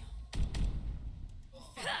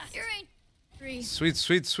 You're in. 3. Sweet,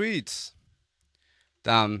 sweet, sweet.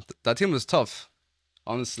 Damn, that team was tough.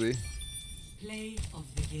 Honestly. Play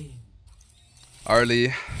of the game.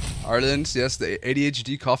 Ireland, yes, the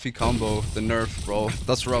ADHD coffee combo, the nerf, bro.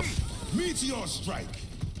 That's rough. Meteor strike.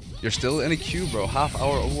 You're still in a queue, bro. Half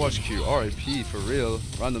hour Overwatch queue. RIP, for real.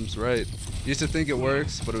 Random's right. Used to think it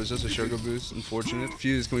works, but it was just a sugar boost. Unfortunate.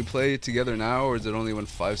 Fuse, can we play together now, or is it only when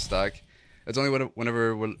 5 stack? It's only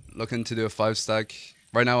whenever we're looking to do a 5 stack.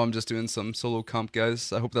 Right now, I'm just doing some solo comp,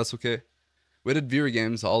 guys. I hope that's okay. We did viewer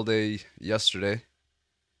games all day yesterday.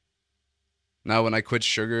 Now, when I quit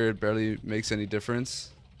sugar, it barely makes any difference.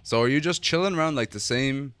 So, are you just chilling around like the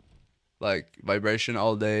same, like vibration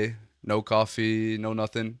all day? No coffee, no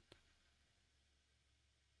nothing.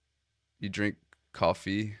 You drink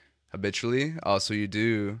coffee habitually? Oh, so you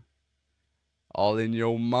do. All in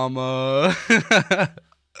your mama.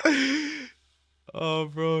 Oh,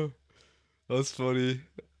 bro. That's funny.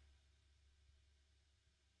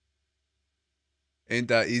 Ain't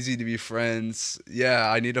that easy to be friends? Yeah,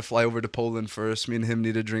 I need to fly over to Poland first. Me and him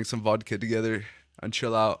need to drink some vodka together and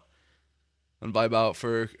chill out and vibe out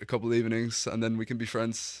for a couple evenings, and then we can be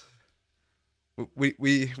friends. We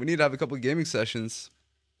need to have a couple gaming sessions,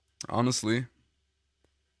 honestly.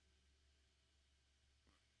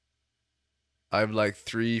 I have like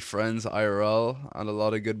 3 friends IRL and a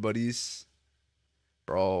lot of good buddies.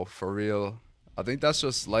 Bro, for real. I think that's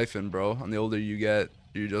just life in, bro. And the older you get,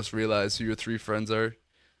 you just realize who your 3 friends are.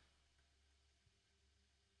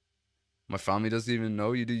 My family doesn't even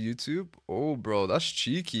know you do YouTube? Oh, bro, that's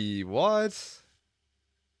cheeky. What?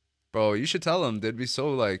 Bro, you should tell them. They'd be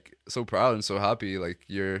so like so proud and so happy. Like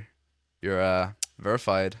you're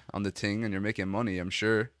verified on the thing and you're making money, I'm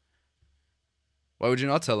sure. Why would you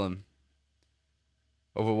not tell them?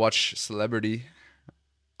 Overwatch celebrity.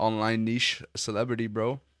 Online niche celebrity,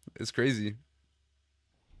 bro. It's crazy.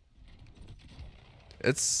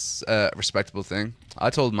 It's a respectable thing. I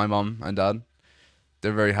told my mom and dad.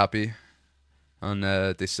 They're very happy. And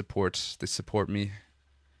they support me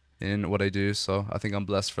in what I do, so I think I'm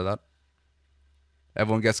blessed for that.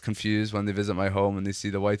 Everyone gets confused when they visit my home and they see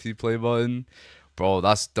the YT play button. Bro,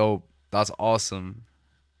 that's dope. That's awesome.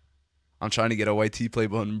 I'm trying to get a YT play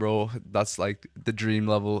button, bro. That's like the dream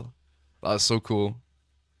level. That's so cool.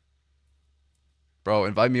 Bro,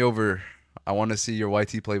 invite me over. I want to see your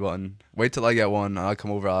YT play button. Wait till I get one. I'll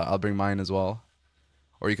come over. I'll bring mine as well.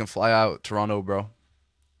 Or you can fly out Toronto, bro.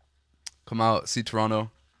 Come out, see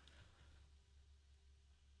Toronto.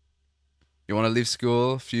 You want to leave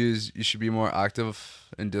school? Fuse, you should be more active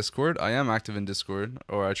in Discord. I am active in Discord,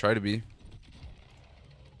 or I try to be.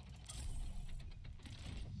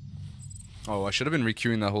 Oh, I should have been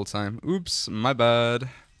requeuing that whole time. Oops, my bad.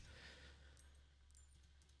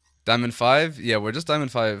 Diamond 5? Yeah, we're just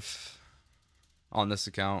Diamond 5 on this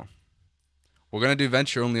account. We're going to do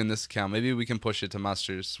Venture only on this account. Maybe we can push it to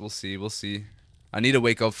Masters. We'll see, we'll see. I need to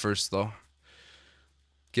wake up first, though.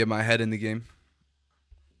 Get my head in the game.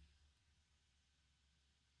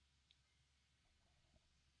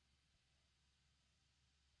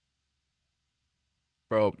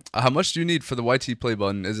 Bro, how much do you need for the YT play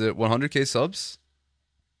button? Is it 100k subs?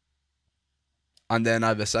 And then I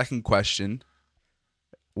have a second question.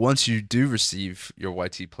 Once you do receive your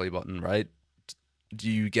YT play button, right? Do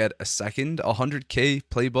you get a second 100k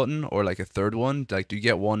play button or like a third one? Like, do you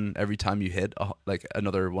get one every time you hit like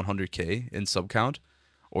another 100k in sub count?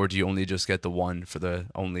 Or do you only just get the one for the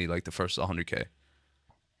only like the first 100k?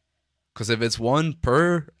 Because if it's one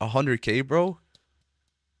per 100k, bro,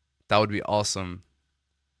 that would be awesome.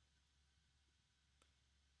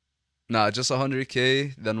 Nah, just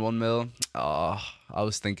 100k, then 1 mil. I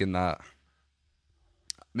was thinking that.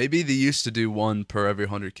 Maybe they used to do one per every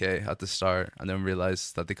 100k at the start and then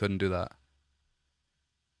realized that they couldn't do that.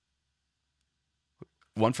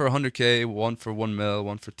 One for 100k, one for 1 mil,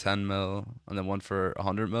 one for 10 mil, and then one for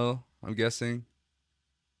 100 mil, I'm guessing.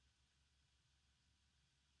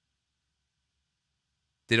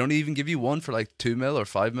 They don't even give you one for like 2 mil or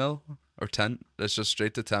 5 mil or 10. That's just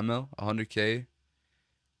straight to 10 mil, 100k.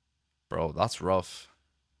 Bro, that's rough.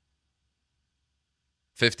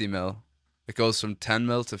 50 mil. It goes from 10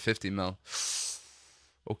 mil to 50 mil.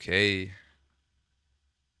 Okay.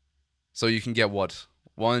 So you can get what?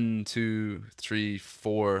 1, 2, 3,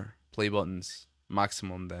 4 play buttons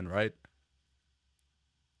maximum then, right?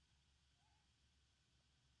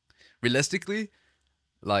 Realistically,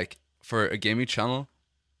 like for a gaming channel,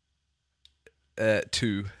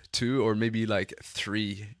 two or maybe like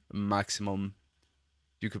 3 maximum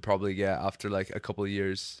you could probably get after like a couple of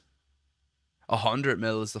years. 100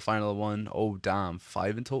 mil is the final one. Oh damn,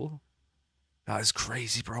 5 in total? That is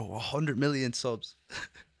crazy, bro. 100 million subs.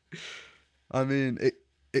 I mean,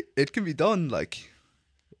 it can be done, like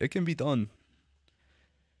it can be done.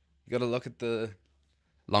 You gotta look at the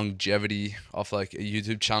longevity of like a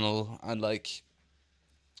YouTube channel and like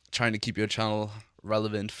trying to keep your channel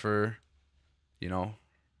relevant for, you know,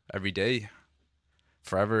 every day,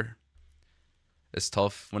 forever. It's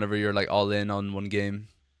tough whenever you're like all in on one game,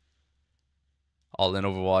 all in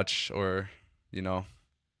Overwatch, or you know,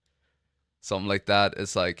 something like that.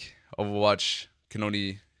 It's like Overwatch can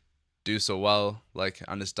only do so well, like,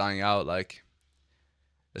 and it's dying out. Like,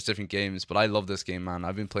 it's different games, but I love this game, man.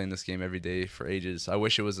 I've been playing this game every day for ages. I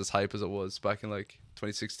wish it was as hype as it was back in like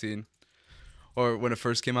 2016, or when it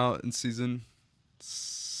first came out in season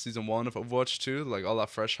 1 of Overwatch 2. Like, all that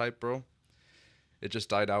fresh hype, bro. It just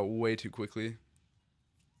died out way too quickly.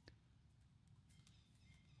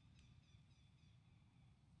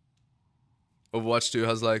 Overwatch 2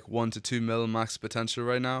 has like 1 to 2 mil max potential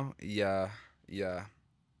right now. Yeah.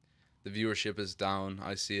 The viewership is down.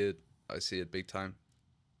 I see it big time.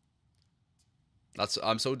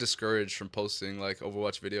 I'm so discouraged from posting like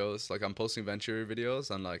Overwatch videos. Like, I'm posting Venture videos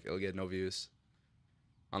and like it'll get no views.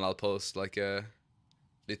 And I'll post like a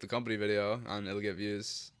Lethal Company video and it'll get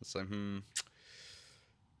views. It's like, And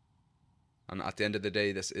at the end of the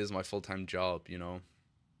day, this is my full-time job, you know.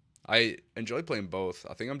 I enjoy playing both.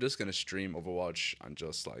 I think I'm just gonna stream Overwatch and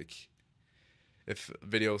just like, if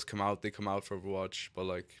videos come out, they come out for Overwatch. But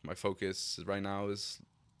like, my focus right now is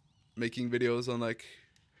making videos on like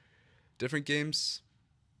different games.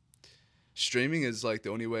 Streaming is like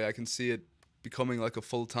the only way I can see it becoming like a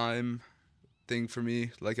full-time thing for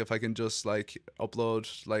me. Like, if I can just like upload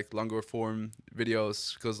like longer form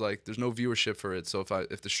videos, because like there's no viewership for it. So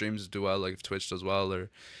if the streams do well, like if Twitch does well or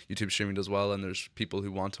YouTube streaming does well, and there's people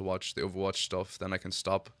who want to watch the Overwatch stuff, then I can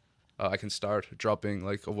start dropping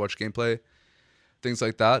like Overwatch gameplay, things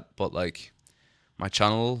like that. But like, my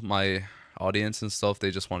channel, my audience and stuff,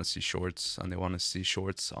 they just want to see shorts, and they want to see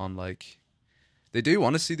shorts on like, they do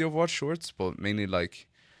want to see the Overwatch shorts, but mainly like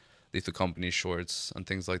Lethal Company shorts and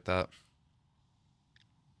things like that.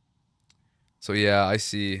 So yeah, I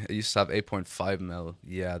see. It used to have 8.5 mil.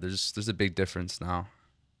 Yeah, there's a big difference now.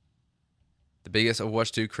 The biggest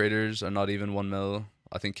Overwatch 2 creators are not even 1 mil.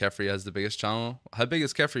 I think Kefri has the biggest channel. How big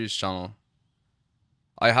is Kefri's channel?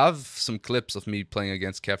 I have some clips of me playing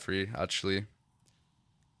against Kefri, actually.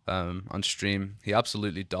 On stream. He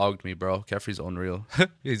absolutely dogged me, bro. Kefri's unreal.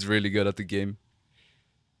 He's really good at the game.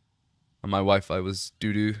 And my Wi-Fi was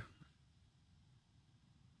doo-doo.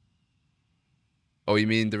 Oh, you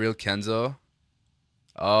mean the real Kenzo?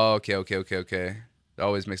 Oh, okay. That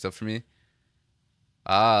always mixed up for me.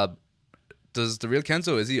 Does the real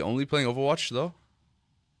Kenzo, is he only playing Overwatch though?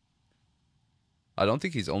 I don't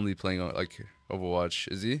think he's only playing like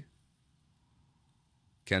Overwatch, is he?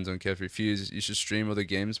 Kenzo and Kefri Fuse, you should stream other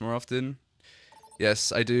games more often.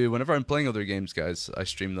 Yes, I do. Whenever I'm playing other games, guys, I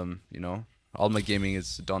stream them, you know. All my gaming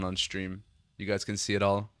is done on stream. You guys can see it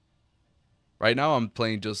all. Right now I'm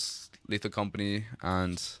playing just Lethal Company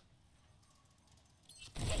and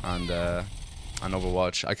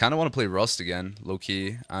Overwatch. I kind of want to play Rust again, low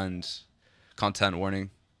key, and Content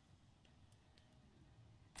Warning.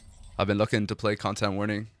 I've been looking to play Content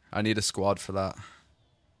Warning. I need a squad for that.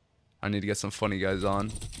 I need to get some funny guys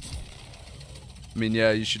on. I mean,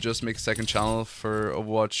 yeah, you should just make a second channel for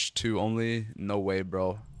Overwatch 2 only. No way,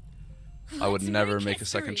 bro. I would never make a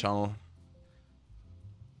second channel.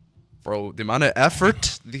 Bro, the amount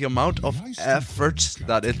of effort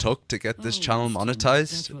that it took to get this channel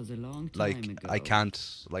monetized, like, I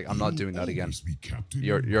can't, like, I'm not doing that again.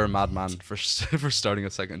 You're a madman for starting a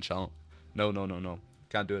second channel. No.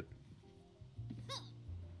 Can't do it.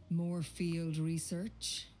 More field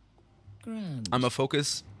research. Grand. I'm gonna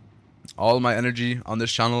focus all my energy on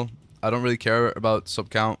this channel. I don't really care about sub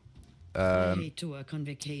count. To work on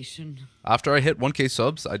vacation. After I hit 1k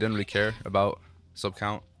subs, I didn't really care about sub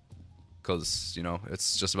count. Because, you know,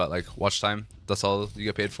 it's just about like watch time. That's all you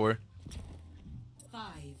get paid for.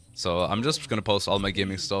 So I'm just gonna post all my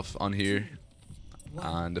gaming stuff on here.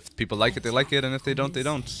 And if people like it, they like it. And if they don't, they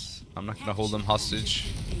don't. I'm not gonna hold them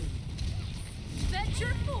hostage.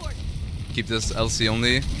 Keep this LC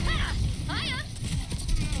only.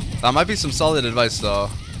 That might be some solid advice though.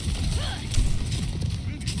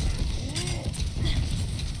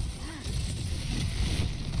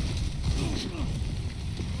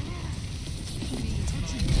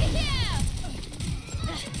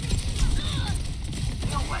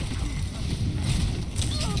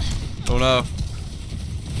 Oh no.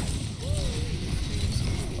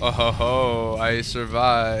 Oh ho ho, I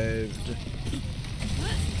survived.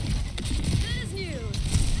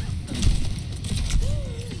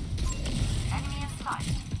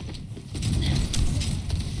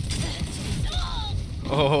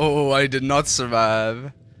 Oh, I did not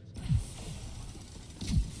survive.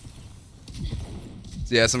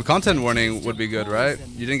 So yeah, some content warning would be good, right?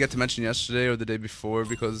 You didn't get to mention yesterday or the day before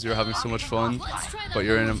because you're having so much fun, but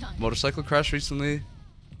you're in a motorcycle crash recently.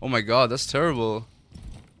 Oh my god, that's terrible.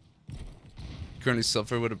 Currently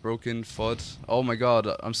suffer with a broken foot. Oh my god,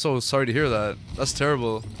 I'm so sorry to hear that. That's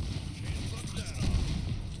terrible.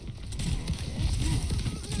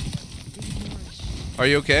 Are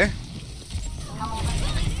you okay?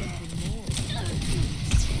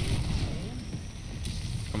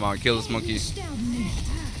 Come on, kill this monkey.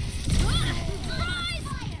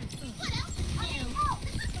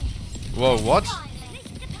 Whoa, what?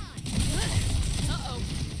 Uh-oh.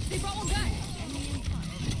 They brought one back.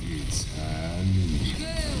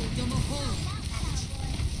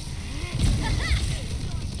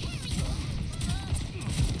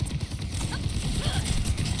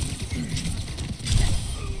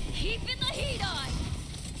 Keeping the heat on.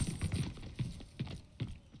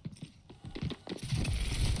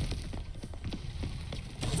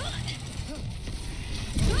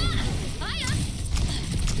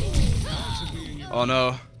 Oh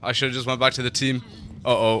no, I should have just went back to the team.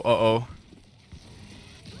 Uh-oh, uh-oh.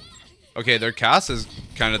 Okay, their cast is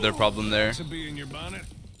kind of their problem there.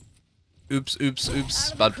 Oops, oops,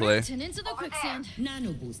 oops. Bad play. And into the quicksand.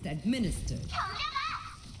 Nano boost administered.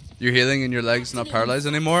 You're healing and your leg's not paralyzed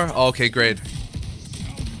anymore? Oh, okay, great.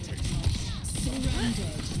 Surrender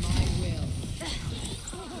to my will.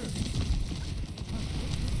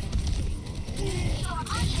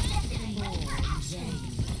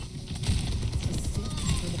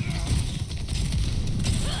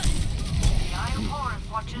 The Iron Forest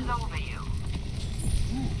watches over you.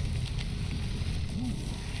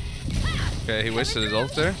 Okay, he wasted his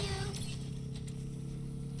ult there.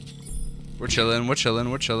 We're chilling, we're chilling,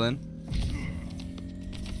 we're chilling.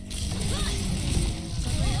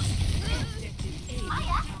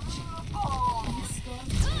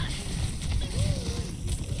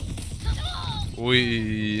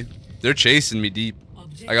 They're chasing me deep.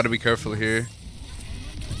 I gotta be careful here.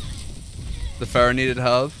 The Pharaoh needed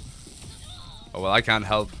help. Oh well, I can't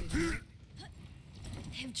help.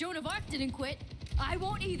 If Joan of Arc didn't quit, I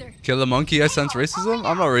won't either. Kill the monkey, I sense racism?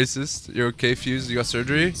 I'm not racist. You're okay, Fuse? You got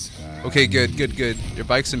surgery? Okay, good, good, good. Your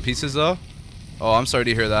bike's in pieces though? Oh, I'm sorry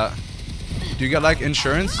to hear that. Do you get like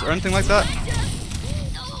insurance or anything like that?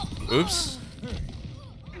 Oops.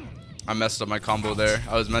 I messed up my combo there.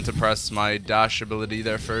 I was meant to press my dash ability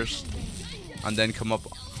there first. And then come up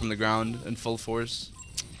from the ground in full force.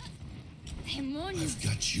 I've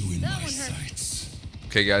got you in my sights.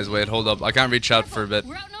 Okay guys, wait, hold up. I can't reach out for a bit.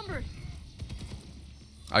 We're outnumbered.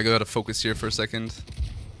 I gotta focus here for a second.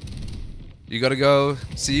 You gotta go.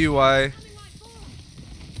 CUI.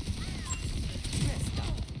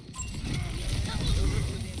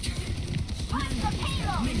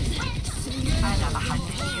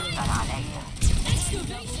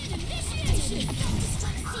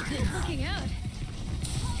 Looking out.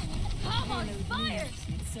 I'm on fire.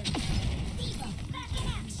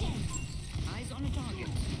 Eyes on a target.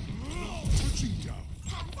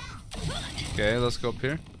 Okay, let's go up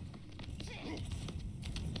here.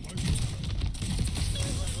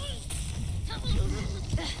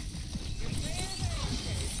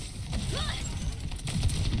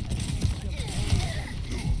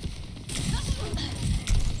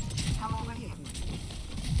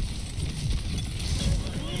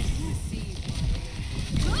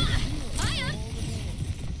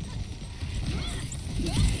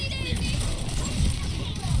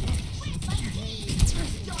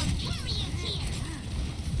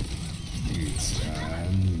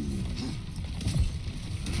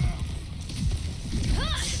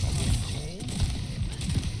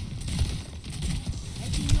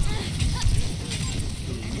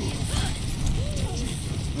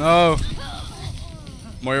 No.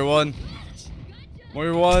 Moira won.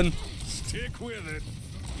 Moira won. Stick with it.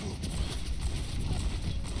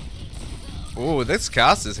 Oh, this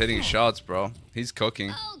cast is hitting shots, bro. He's cooking.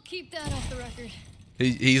 I'll keep that off the record.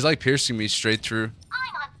 He's like piercing me straight through.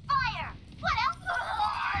 I'm on fire. What else?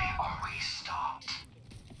 Why are we stopped?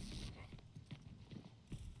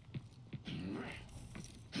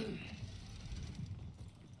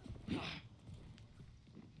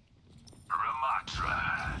 Ramatra,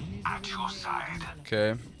 at your side.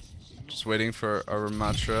 Okay. Just waiting for our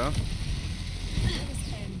Ramatra.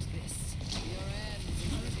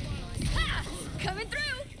 Ha! Coming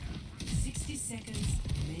through. 60 seconds.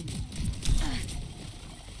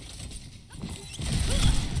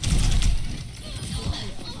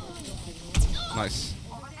 Nice.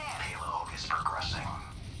 Payload is progressing.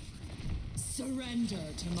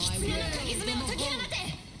 Surrender to my will.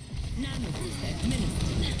 Nano boost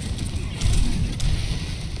administered.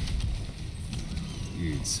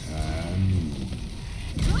 It's time.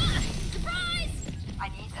 Surprise! I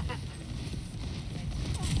need assistance.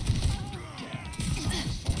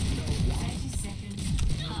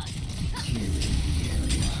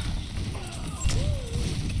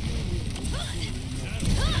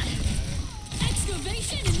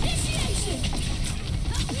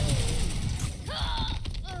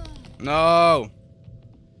 No!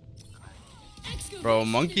 Bro,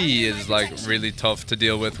 Monkey is like really tough to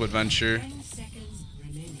deal with Venture.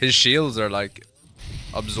 His shields are like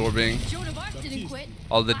absorbing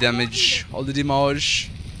all the damage, all the damage.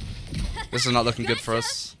 This is not looking good for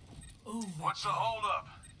us. What's the hold up?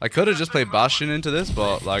 I could have just played Bastion into this,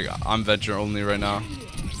 but like I'm Venture only right now.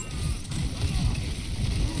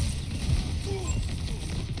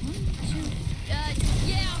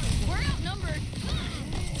 Yeah, we're outnumbered.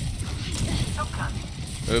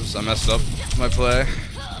 Oops, I messed up my play.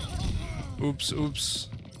 Oops, oops.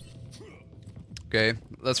 Okay,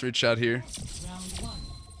 let's read chat here.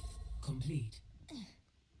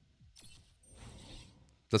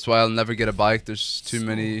 That's why I'll never get a bike. There's too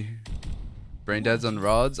many brain deads on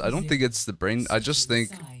rods. I don't think it's the brain. I just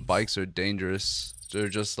think bikes are dangerous. They're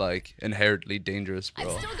just like inherently dangerous, bro.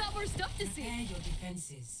 I've still got more stuff to see.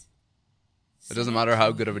 It doesn't matter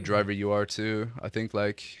how good of a driver you are too. I think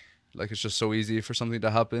like it's just so easy for something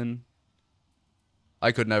to happen.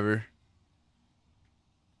 I could never.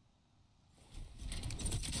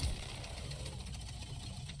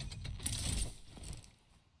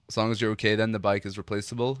 As long as you're okay, then the bike is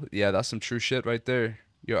replaceable. Yeah, that's some true shit right there.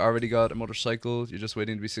 You already got a motorcycle. You're just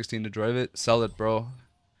waiting to be 16 to drive it. Sell it, bro.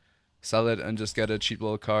 Sell it and just get a cheap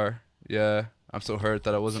little car. Yeah, I'm so hurt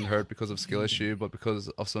that I wasn't hurt because of skill issue, but because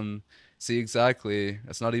of some... See, exactly.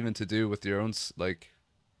 It's not even to do with your own, like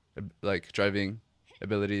driving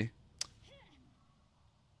ability.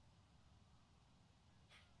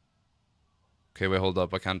 Okay, wait, hold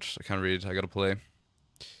up. I can't read. I gotta play.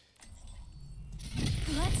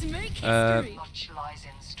 Let's make history.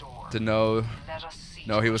 To know.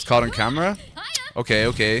 No, he was caught on camera? Okay,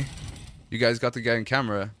 okay. You guys got the guy on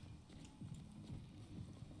camera.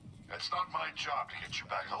 It's not my job to get you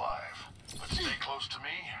back alive, but stay close to me,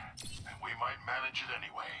 and we might manage it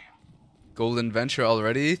anyway. Golden Venture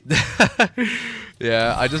already?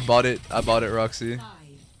 Yeah, I just bought it. I bought it, Roxy.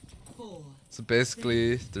 So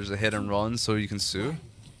basically, there's a hit and run so you can sue.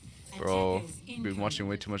 Bro, you've been watching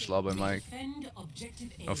way too much Law by Mike.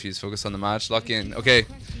 No fuse, focus on the match. Lock in. Okay,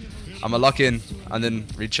 I'ma lock in and then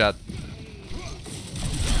read chat.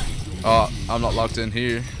 Oh, I'm not locked in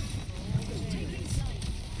here.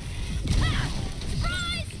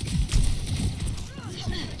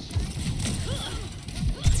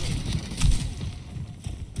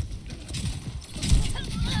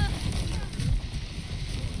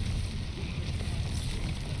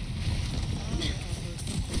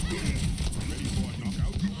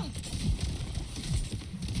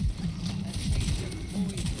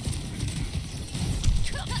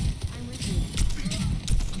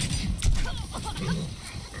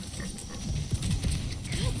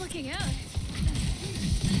 Good looking out.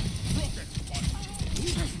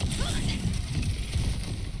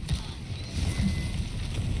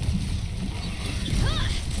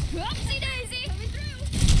 Oopsie daisy. Coming through.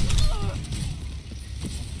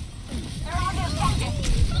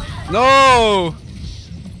 No!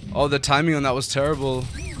 Oh, the timing on that was terrible.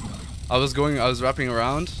 I was wrapping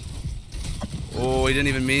around. Oh, he didn't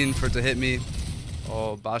even mean for it to hit me.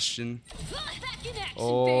 Oh, Bastion. Back in action,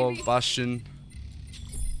 Oh, baby. Bastion.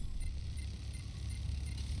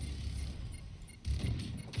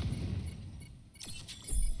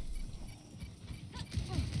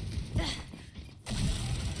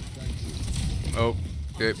 Oh,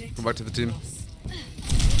 okay, go back to the team.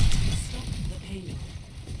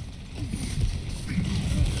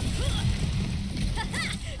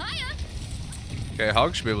 Okay,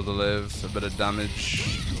 Hog should be able to live. A bit of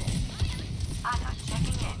damage.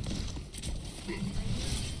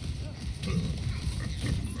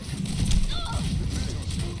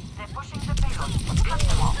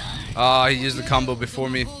 Ah, he used the combo before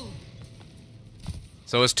me.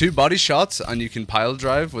 So it's 2 body shots and you can pile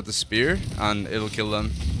drive with the spear and it'll kill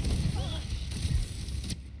them.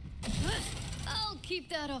 I'll keep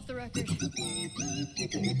that off the record.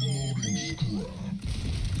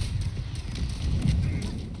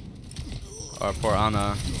 Oh, poor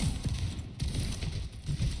Anna.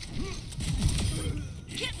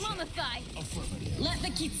 Get mummified. Let the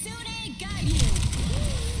Kitsune guide you.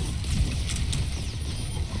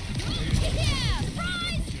 Yeah,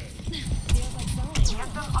 surprise!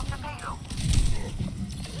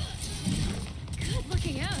 Good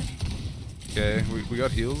looking out. Okay, we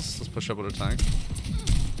got heals. Let's push up with our tank.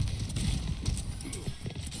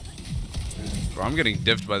 Bro, I'm getting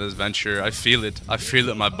diffed by this Venture. I feel it. I feel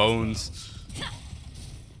it in my bones.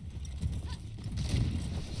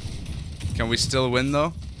 Can we still win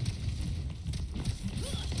though?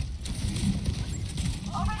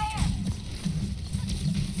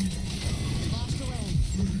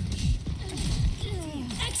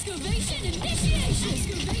 Excavation.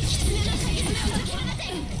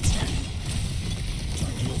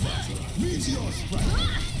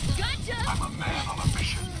 Gotcha! I'm a man on a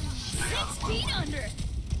mission. 6 feet under!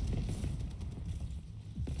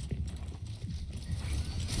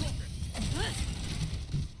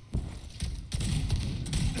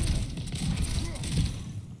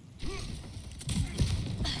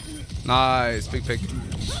 Nice, big pick.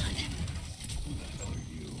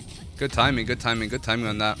 Good timing, good timing, good timing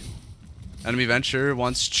on that. Enemy Venture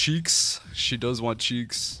wants cheeks. She does want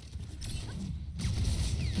cheeks.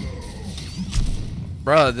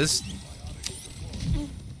 Bruh, this...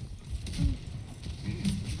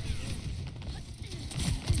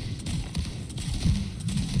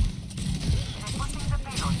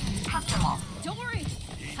 Don't worry,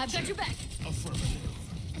 I've got your back.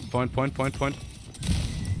 Point, point, point, point.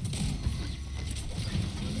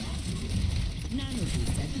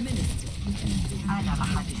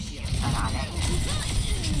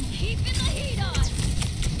 Keeping the heat on.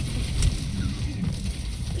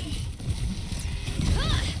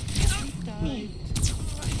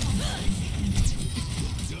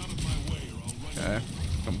 Okay,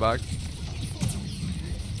 come back.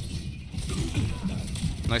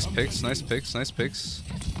 Nice picks, nice picks, nice picks.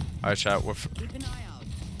 Alright, chat, we're... Keep an eye out.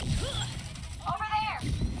 Over there.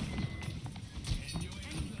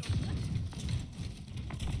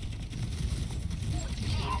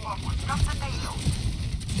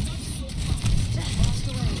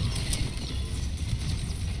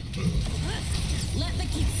 Let the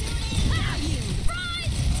kitsune have you.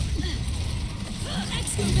 Surprise!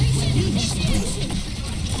 Excavation initiation.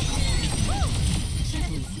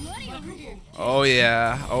 Sweaty over here. Oh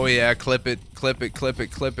yeah, clip it, clip it, clip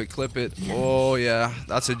it, clip it, clip it. Oh yeah,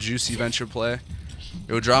 that's a juicy Venture play.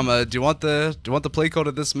 Yo, Drama, do you want the play code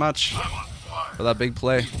of this match for that big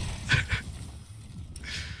play?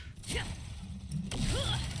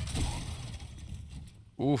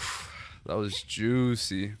 Oof, that was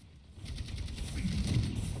juicy.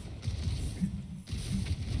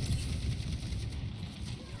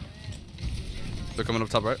 They're coming up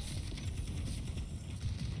top, right?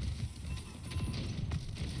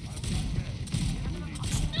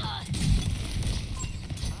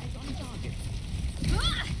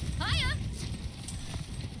 Hiya.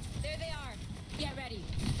 There they are. Get ready.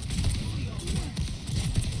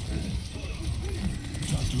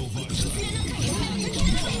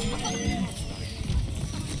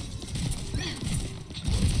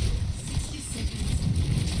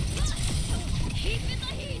 Keeping the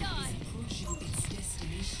heat on.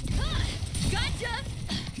 Gotcha.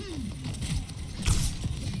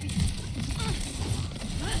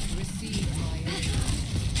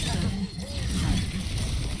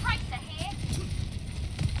 Right ahead.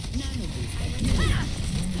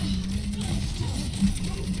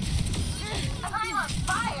 I'm on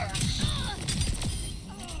fire.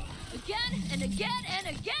 Again and again and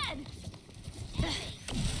again.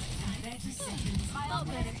 Oh,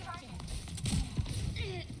 better.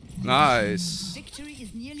 Nice. Victory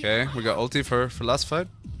is nearly Okay, we got ulti for last fight.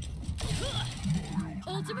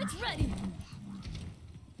 Ultimate's ready.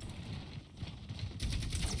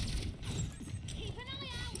 Keep an eye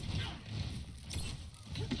out.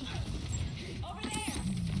 Over there.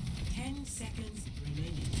 10 seconds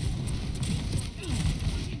remaining.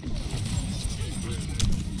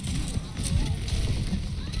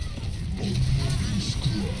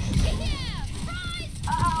 Yeah, rise.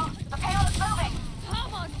 Uh-oh, the payload is moving.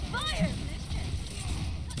 I'm on fire.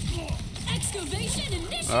 Excavation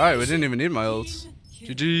initiated. Alright, we didn't even need my ults.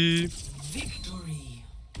 GG. Victory.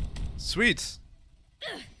 Sweet.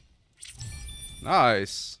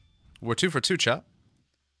 Nice. We're 2 for 2, chat.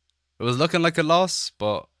 It was looking like a loss,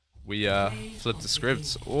 but we flipped the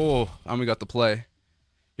script. Oh, and we got the play.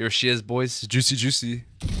 Here she is, boys. Juicy, juicy.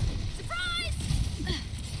 Surprise!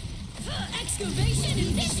 Excavation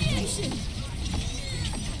initiation.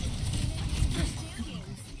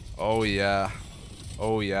 Oh yeah.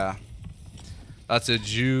 Oh yeah. That's a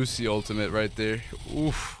juicy ultimate right there.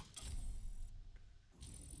 Oof.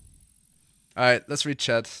 Alright, let's read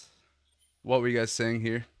chat. What were you guys saying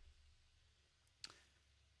here?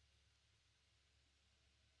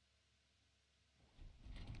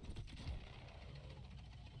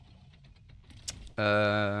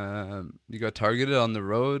 You got targeted on the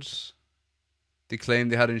road. They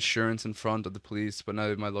claimed they had insurance in front of the police, but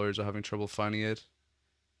now my lawyers are having trouble finding it.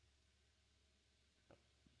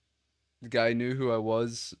 The guy knew who I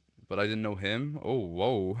was, but I didn't know him. Oh,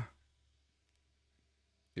 whoa.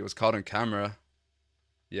 He was caught on camera.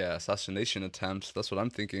 Yeah, assassination attempt. That's what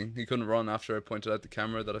I'm thinking. He couldn't run after I pointed out the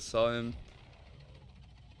camera that I saw him.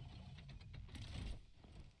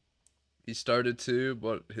 He started to,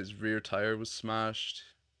 but his rear tire was smashed.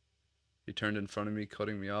 He turned in front of me,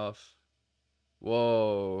 cutting me off.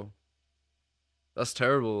 Whoa. That's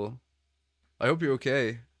terrible. I hope you're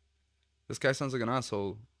okay. This guy sounds like an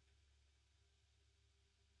asshole.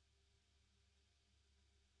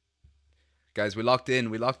 Guys, we locked in,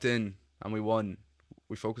 and we won.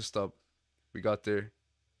 We focused up. We got there.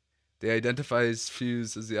 They identify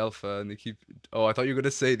Fuse as the alpha, and they keep... Oh, I thought you were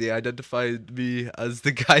gonna say they identified me as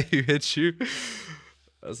the guy who hit you.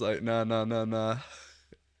 I was like, nah.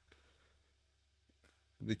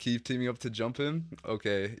 They keep teaming up to jump him?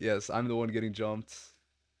 Okay, yes, I'm the one getting jumped.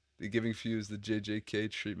 They're giving Fuse the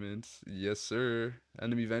JJK treatment. Yes, sir.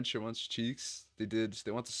 Enemy Venture wants cheeks. They did.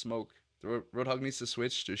 They want to smoke. The Roadhog needs to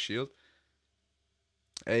switch to shield.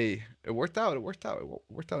 Hey, it worked out. It worked out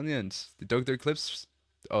in the end. They dug their clips.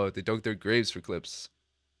 Oh, they dug their graves for clips.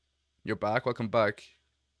 You're back. Welcome back.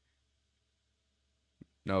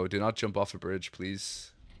 No, do not jump off a bridge,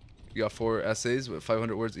 please. You got 4 essays with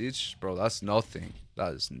 500 words each? Bro, that's nothing.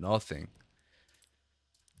 That is nothing.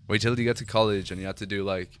 Wait till you get to college and you have to do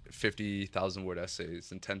like 50,000 word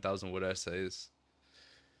essays and 10,000 word essays.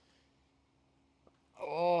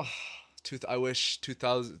 Oh, I wish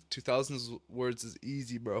 2,000 words is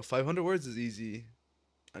easy, bro. 500 words is easy.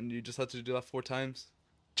 And you just have to do that 4 times.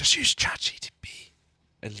 Just use ChatGPT.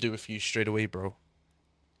 It'll do it for you straight away, bro.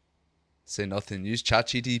 Say nothing. Use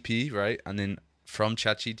ChatGPT, right? And then from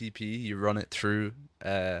ChatGPT, you run it through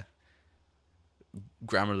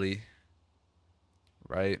Grammarly,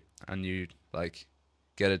 right? And you like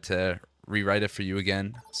get it to rewrite it for you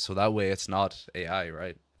again. So that way it's not AI,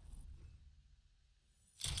 right?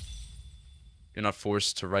 You're not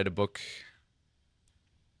forced to write a book.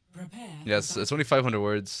 Yes, it's only 500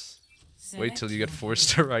 words. Wait till you get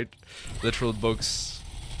forced to write literal books.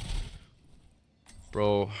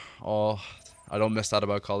 Bro, oh, I don't miss that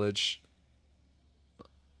about college.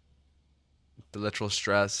 The literal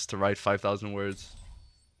stress to write 5,000 words.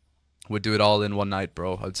 Would do it all in one night,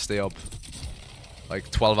 bro. I'd stay up like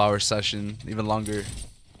 12-hour session, even longer.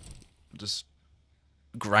 Just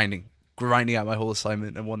grinding out my whole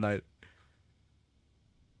assignment in one night.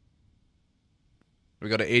 We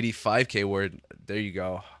got an 85k word. There you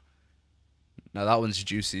go. Now that one's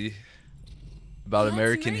juicy. About Let's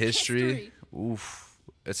American make history. Oof.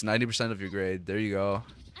 It's 90% of your grade. There you go.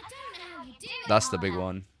 That's the big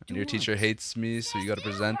one. And your teacher hates me, so you gotta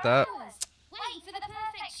present that.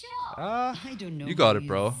 I don't know You got how it,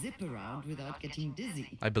 bro. Zip around without getting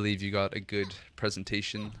dizzy. I believe you got a good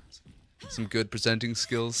presentation. Some good presenting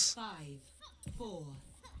skills. 5, 4,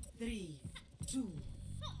 3, 2,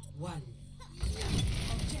 1.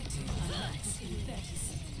 Objective unlocked in 30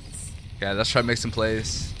 seconds. Yeah, let's try to make some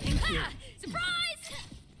plays. Surprise!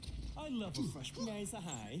 I love a fresh nice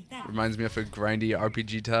high. Reminds me of a grindy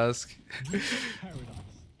RPG task. Paradise.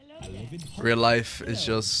 I live in Real life is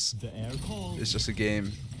just the air calls. it's just a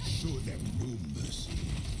game. Show them no mercy.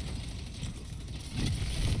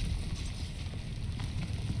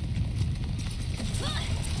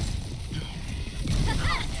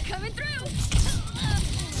 Coming through!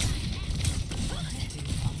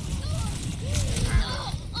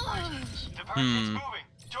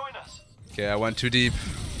 Join us. Okay, I went too deep.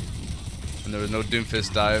 And there was no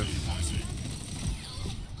Doomfist dive.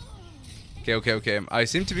 Okay. I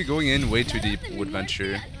seem to be going in way too deep with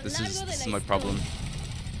Venture. This is my problem.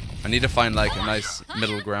 I need to find like a nice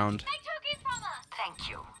middle ground. Thank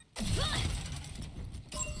you.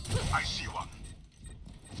 I see one.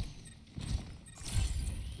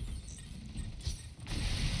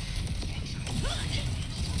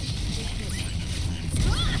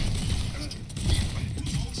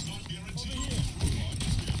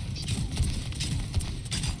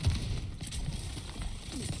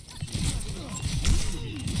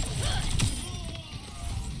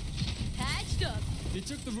 Patched up. They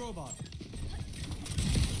took the robot.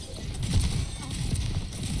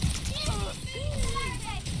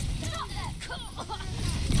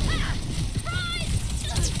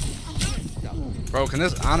 Bro, can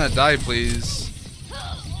this Ana die, please?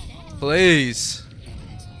 Please.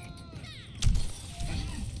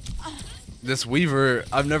 This Weaver,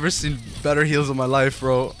 I've never seen better heals in my life,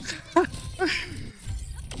 bro. I'll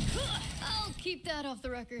keep that off the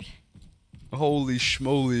record. Holy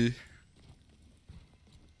schmoly.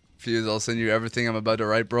 Fuse, I'll send you everything I'm about to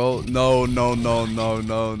write, bro. No. Do not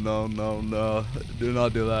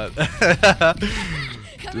do that.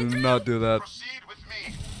 Do not do that.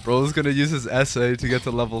 Bro's gonna use his essay to get to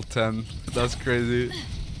level 10. That's crazy.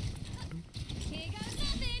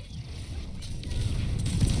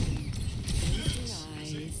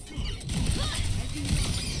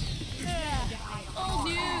 Old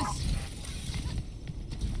news.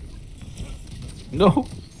 No.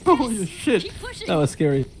 Oh shit. Keep pushing. That was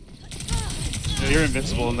scary. Yeah, you're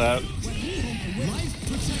invincible in that.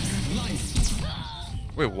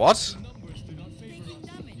 Wait, what?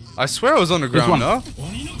 I swear I was on the ground, no?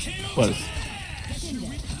 What?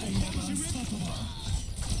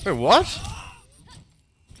 Wait, what?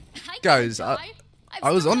 Guys, I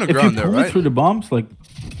was on the If ground you there, pull me right? through the bombs, like,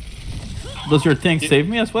 does your tank save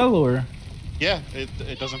me as well, or? Yeah,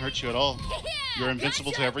 it doesn't hurt you at all. You're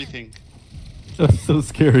invincible to everything. That's so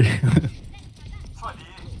scary.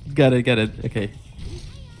 Got it. Okay.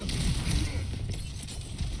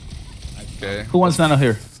 Okay. Who wants nano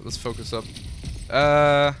here? Let's focus up.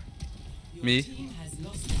 Me.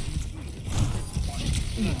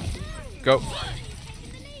 Go.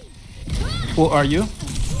 Who are you?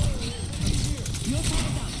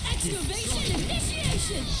 Excavation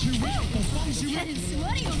initiation. Getting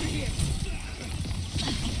sweaty over here.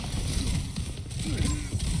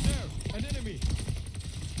 An enemy.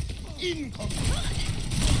 Incoming.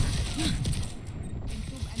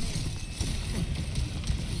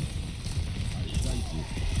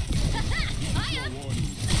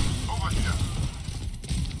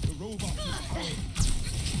 The robot is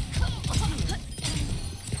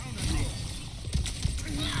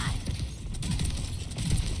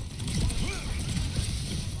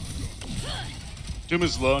Doom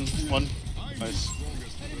is lone. One. Nice.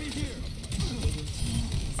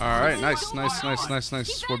 Alright, nice.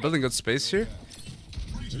 We're building good space here.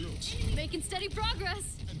 Making steady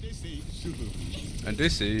progress. And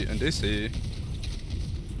DC.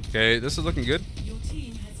 Okay, this is looking good.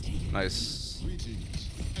 Nice.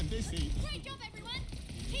 Great job, everyone.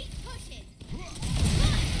 Keep pushing.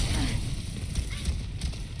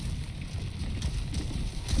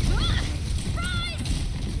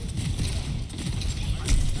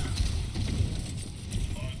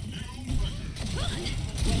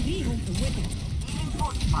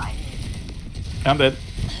 I'm dead.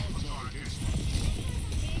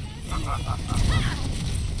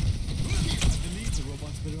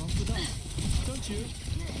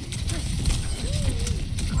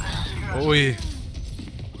 Oi.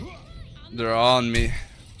 They're on me.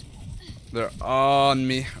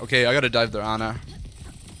 Okay, I gotta dive their Ana.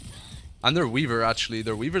 And their Weaver, actually.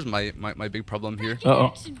 Their Weaver's my big problem here.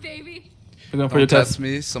 Uh-oh. Baby. We're going for Don't your test test.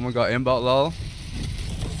 me. Someone got aimbot, lol.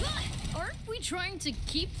 Aren't we trying to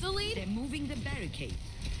keep the lead? They're moving the barricade.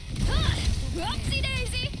 Oopsie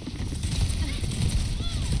daisy.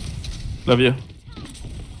 Love you.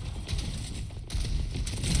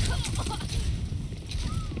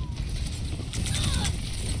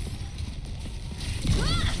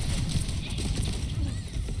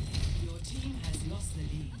 Your team has lost the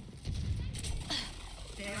lead.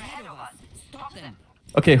 They're ahead of us. Stop them.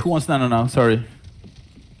 Okay, who wants nano now? Sorry.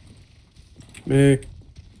 Me.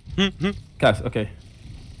 Guys, okay.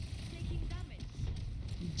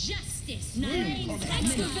 Justice.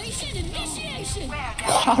 Excavation initiation.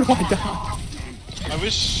 How do I die? I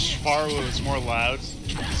wish Faru was more loud.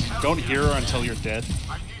 You don't hear her until you're dead.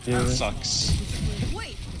 Yeah. That sucks.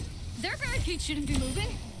 Wait, their barricade shouldn't be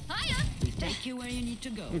moving. Hiya. We take you where you need to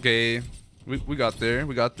go. Okay. We got there.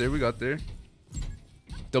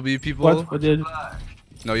 W people. What did?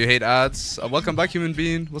 No, you hate ads. Welcome back, human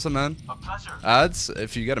being. What's up, man? A pleasure. Ads?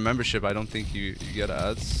 If you get a membership, I don't think you get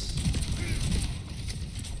ads.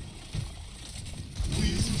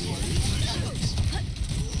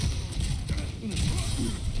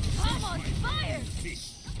 I'm on fire.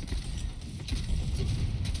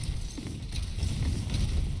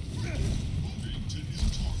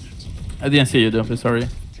 I didn't see you, Dumpy, sorry.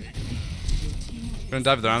 Gonna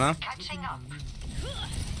dive there, Ana.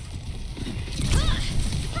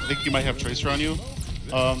 I think you might have Tracer on you.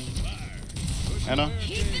 Anna?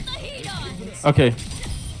 Keeping the heat on. Okay.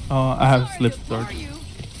 I have slip sword.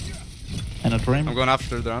 And a frame. I'm going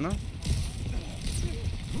after the Ana.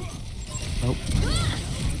 Nope.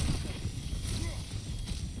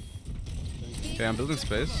 Okay, I'm building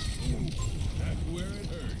space.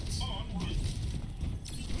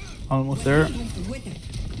 Almost there.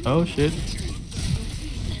 Oh shit.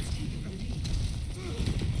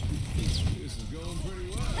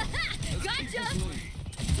 Gotcha.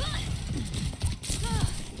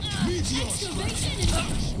 Excavation.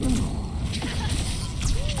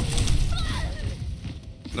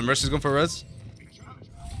 The Mercy's going for res.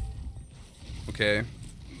 Okay.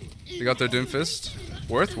 They got their Doomfist.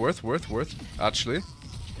 Worth. Actually.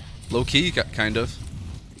 Low key, kind of.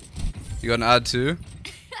 You got an ad too?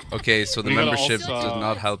 Okay, so the You gotta membership also, does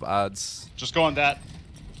not help ads. Just go on that.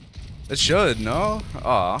 It should, no?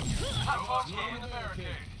 Aw.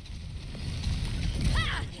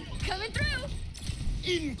 Coming through.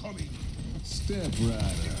 incoming. Step right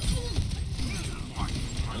up.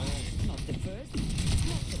 Not the first,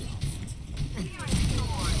 not the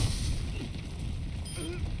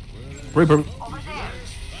last. Reaper.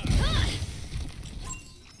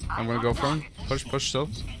 I'm gonna go for him. Push, push still.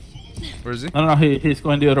 Where is he? No, he's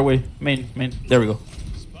going the other way. Main. There we go.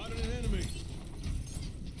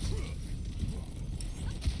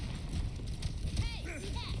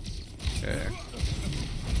 Okay.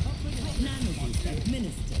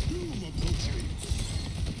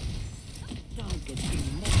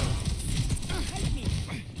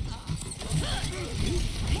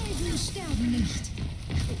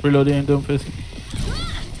 Reloading Doomfist.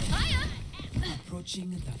 Approaching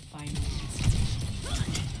the final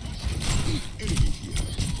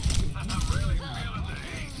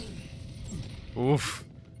Oof.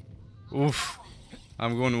 Oof.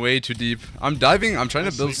 I'm going way too deep. I'm diving. I'm trying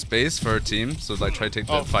to build space for our team, so I try to take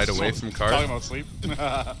the fight away from Talking Card. about sleep.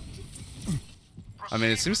 I mean,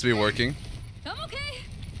 it seems to be working. I'm okay.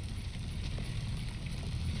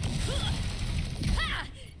 Ha!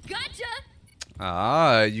 Gotcha.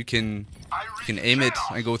 Ah, you can aim it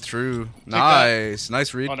and go through. Nice,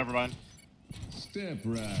 nice read. Oh, never mind. Step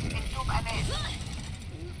right up.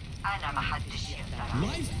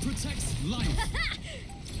 Life protects life.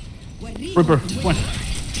 Reaper. One.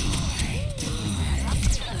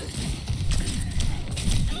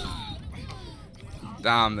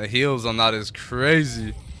 Damn, the heals on that is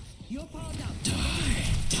crazy.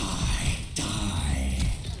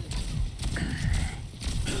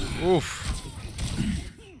 Oof.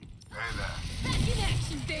 Back in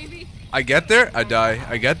action, baby. I get there, I die.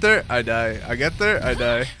 I get there, I die. I get there, I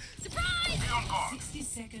die. 60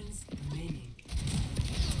 seconds remaining.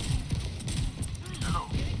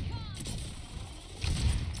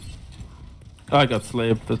 I got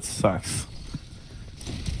slaved. That sucks.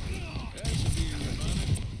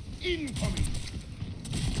 Incoming.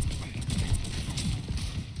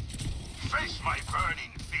 Face my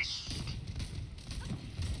burning fist.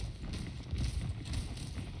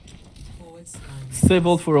 Forwards and Save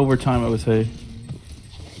ult for overtime, I would say.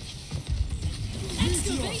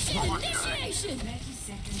 Excavation initiation. 30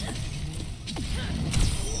 seconds.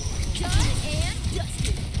 Done and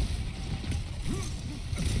dusted.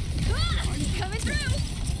 Ah, coming through.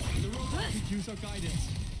 Use our guidance.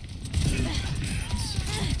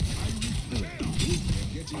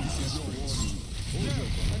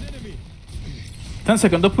 10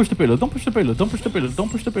 seconds. Don't push the payload. Don't push the payload. Don't push the payload. Don't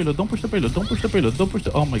push the payload. Don't push the payload. Don't push the payload. Don't push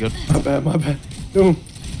the. Oh my god. My bad. No.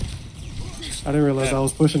 I didn't realize I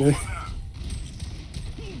was pushing it.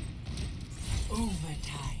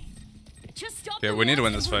 Overtime. Just stop. Yeah, the we need to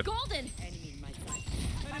win walls this and fight. we're golden. Enemy in my sight.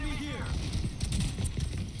 Enemy here.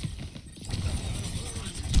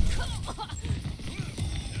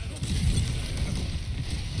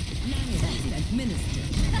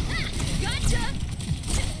 Gotcha.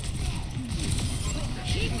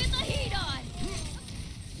 Keeping the heat on.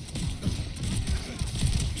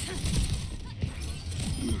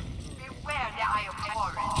 Beware the eye of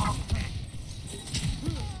Horus.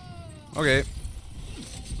 Okay.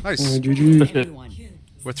 Nice. GG.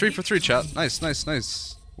 We're 3 for 3, chat. Nice, nice,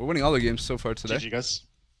 nice. We're winning all the games so far today. GG, guys.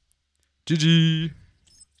 GG.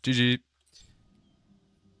 GG.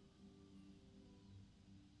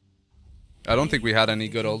 I don't think we had any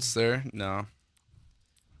good ults there. No.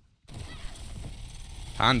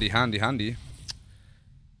 Handy, handy, handy.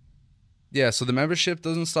 Yeah, so the membership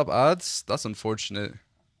doesn't stop ads? That's unfortunate.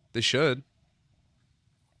 They should.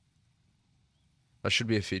 That should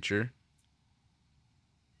be a feature.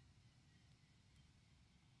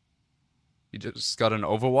 You just got an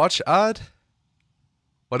Overwatch ad?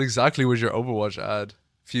 What exactly was your Overwatch ad?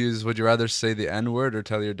 Fuse, would you rather say the N-word or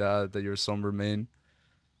tell your dad that you're a somber main?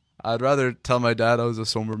 I'd rather tell my dad I was a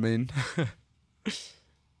somber main.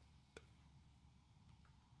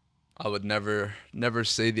 I would never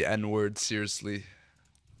say the N-word seriously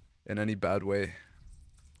in any bad way.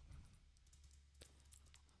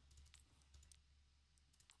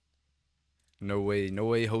 No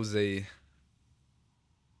way, Jose.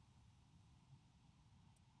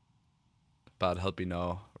 Bad help you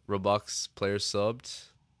know. Roblox player subbed.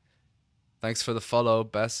 Thanks for the follow,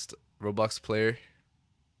 best Roblox player.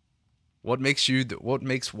 What makes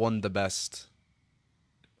one the best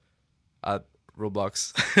at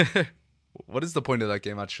Roblox? What is the point of that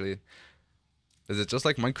game actually? Is it just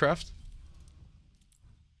like Minecraft?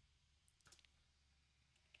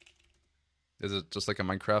 Is it just like a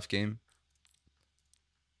Minecraft game?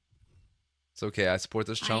 It's okay, I support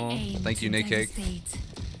this channel. Thank you, Nay Cake.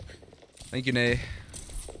 Thank you, Nay.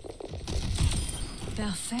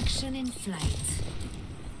 Perfection in flight.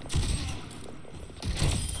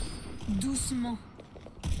 Doucement.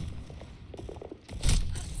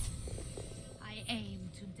 I aim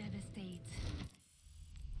to devastate.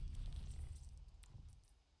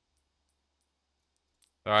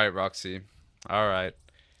 All right, Roxy. All right.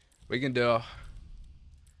 We can do.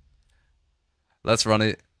 Let's run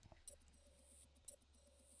it.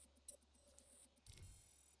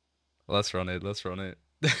 Let's run it. Let's run it.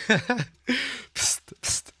 Psst,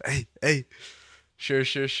 psst. Hey, hey. Sure,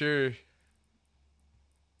 sure, sure.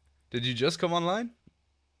 Did you just come online?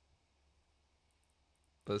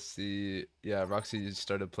 Let's see. Yeah, Roxy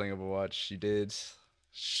started playing Overwatch. She did.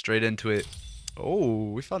 Straight into it.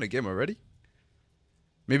 Oh, we found a game already?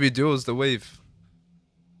 Maybe duo's the wave.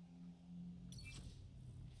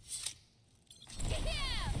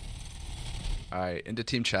 Alright, into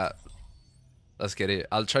team chat. Let's get it.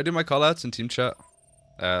 I'll try to do my callouts in team chat.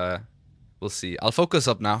 We'll see. I'll focus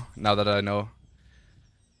up now that I know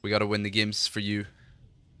we gotta win the games for you.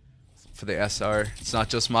 For the SR. It's not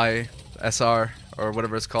just my SR or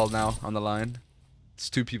whatever it's called now on the line. It's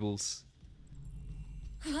two people's.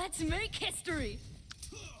 Let's make history.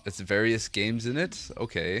 It's various games in it.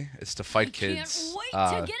 Okay, it's to fight kids.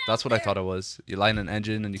 Get That's what I thought it was. You line an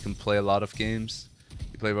engine and you can play a lot of games.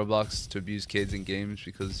 You play Roblox to abuse kids in games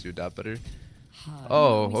because you're that better.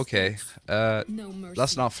 Oh, okay.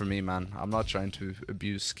 That's not for me, man. I'm not trying to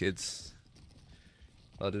abuse kids.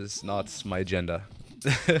 That is not my agenda.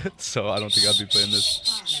 So I don't think I'll be playing this.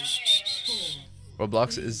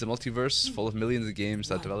 Roblox is the multiverse full of millions of games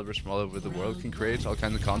that developers from all over the world can create all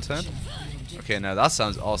kinds of content. Okay, now that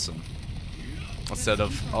sounds awesome. Instead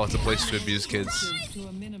of, oh, it's a place to abuse kids.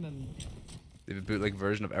 They have a bootleg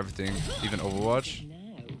version of everything, even Overwatch.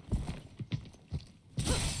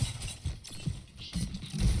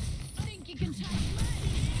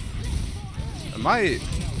 Am I...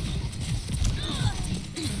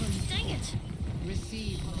 Dang it.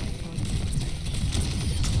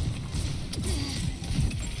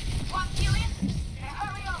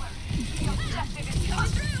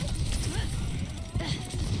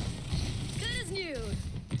 Good as new.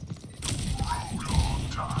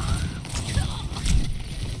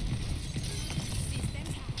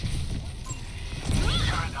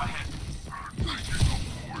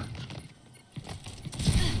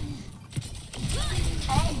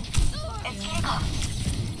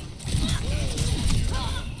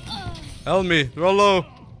 Help me, roll low.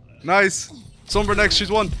 Nice. Sombra next,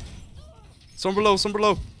 she's one. Sombra low, Sombra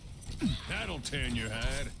low. That'll tan your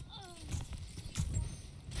hide.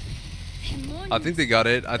 I think they got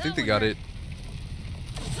it. I think they got it.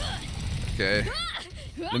 Okay.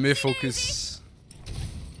 Let me focus.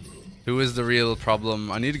 Who is the real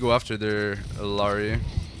problem? I need to go after their Larry.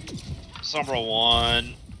 Sombra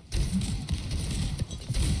 1.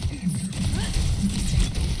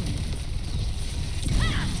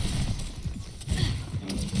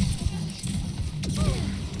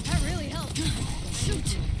 That really helped.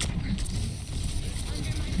 Shoot.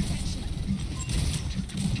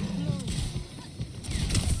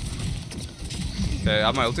 Okay, I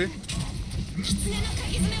have my ulti.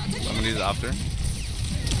 I'm gonna use it after.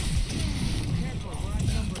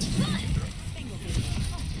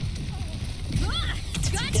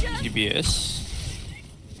 DBS.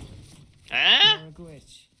 Huh?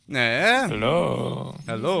 Yeah. Hello.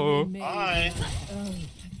 Hello. Hi.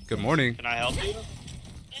 Good morning. Can I help you?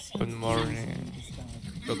 Good morning.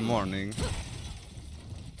 Good morning.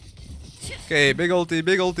 Okay, big ulti,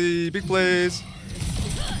 big plays.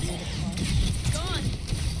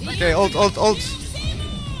 Okay, ult. Watch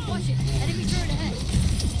it. Enemy turret ahead.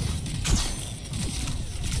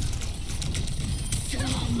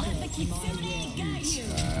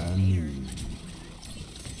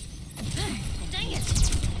 Dang it.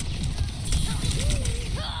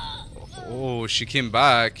 Oh, she came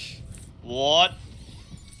back. What?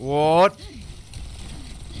 What?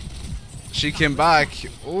 She came back.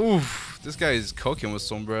 Oof, this guy is cooking with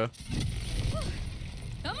Sombra.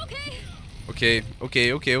 I'm okay.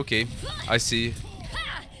 Okay. I see.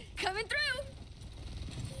 Coming through.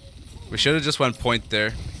 We should have just went point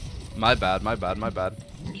there. My bad. Okay.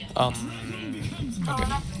 On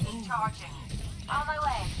my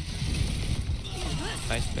way.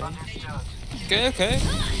 Nice play. Okay.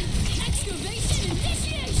 Excavation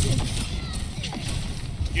initiation.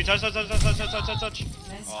 You touch.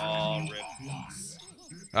 Oh, rip.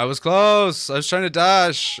 I was close. I was trying to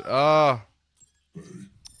dash. Oh.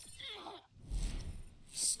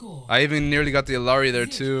 I even nearly got the Alari there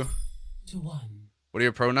too. What are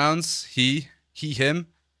your pronouns? He, him?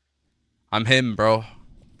 I'm him, bro.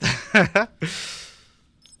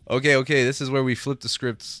 Okay, this is where we flip the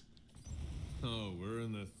scripts. Oh, we're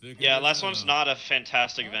in the Yeah, last one's not a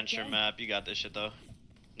fantastic venture map. You got this shit though.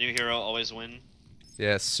 New hero always win.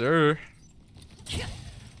 Yes, sir.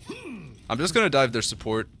 I'm just gonna dive their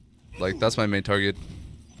support. Like, that's my main target.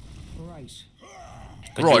 Right.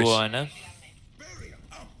 Right.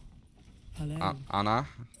 Hello. Anna?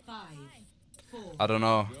 I don't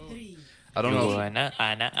know. I don't know.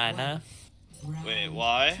 Anna. Wait,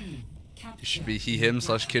 why? You should be he, him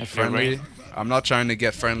 / kid friendly. I'm not trying to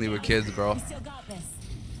get friendly with kids, bro.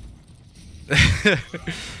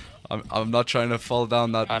 I'm not trying to fall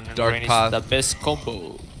down that dark path. The best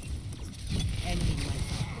combo.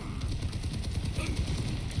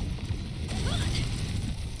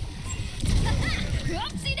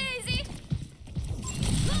 Oopsie daisy!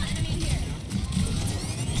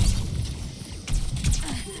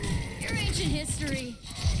 Your ancient history.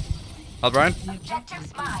 Brian?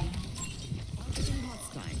 Objective's mine.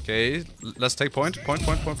 Okay, let's take point. Point.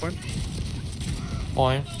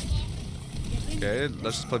 Point. Okay,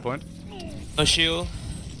 let's just play point. No shield.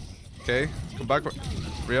 Okay, come back,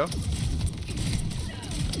 Rio.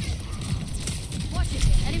 Watch it.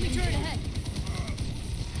 Enemy turret ahead.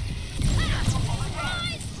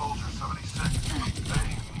 Soldier 76.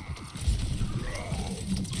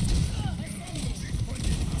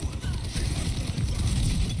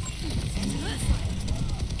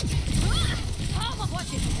 Oh,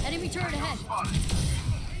 watch it. Enemy turret ahead.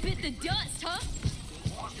 Bit the dust, huh?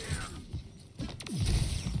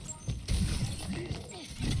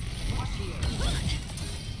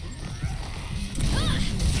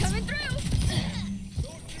 Coming through.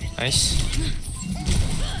 Nice.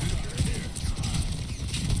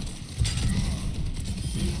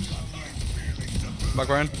 Back,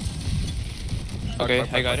 Ryan. Okay,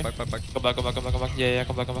 back, I got back, it. back, back. Go back. Yeah,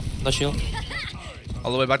 come back. No shield.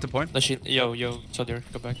 All the way back to point. No shield. Yo, soldier,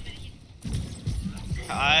 go back.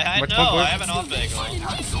 I Much know, fun, boy. I have an off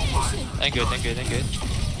angle. Thank good.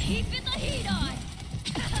 Keeping the heat on.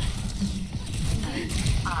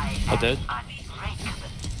 Oh, dead.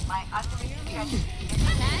 My unreal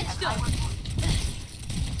Patched up.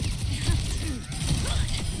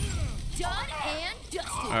 Done and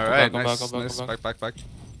dusted. All right, Go back, nice, go back, nice. go back. Back.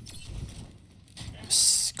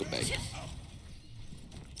 Go back.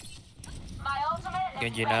 My ultimate is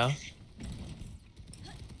Genji now.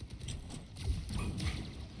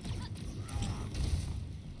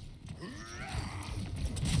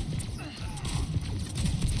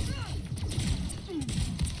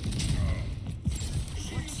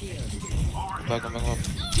 Back.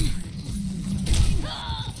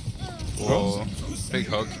 Whoa, big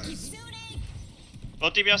hug.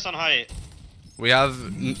 Both DBS on height. We have.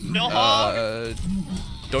 No hog.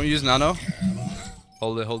 Don't use nano.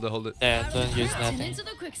 Hold it. Yeah, don't use nothing. Into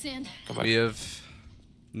the quicksand. Come back. We have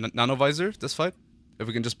nano visor this fight. If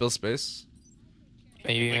we can just build space.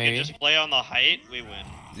 Maybe. We can just play on the height, we win.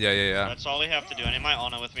 Yeah. That's all we have to do. I need my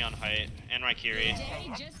Ana with me on height. And my Kiri.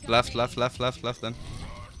 Left then.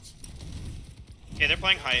 Okay, they're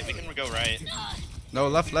playing height. We can go right. No,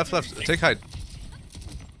 left. Take height.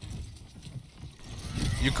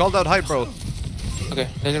 You called out height, bro. Okay,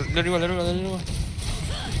 let it go.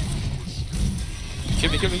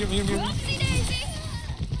 Kill me. Oopsie daisy.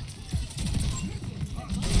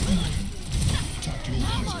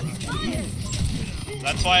 I'm on fire.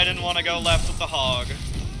 That's why I didn't want to go left with the hog.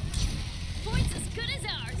 Points as good as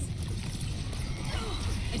ours.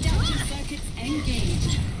 Adaptive circuits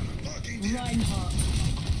engaged. Reinhardt.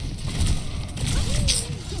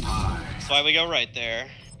 That's why we go right there.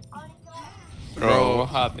 Bro, what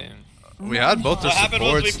happened? We had both the What happened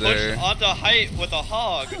was we supports pushed there. onto height with a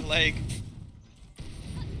hog. Like,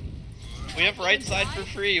 we have right side for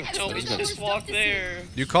free. Why don't we just walk there?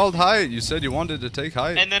 You called height. You said you wanted to take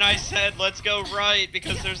height. And then I said, let's go right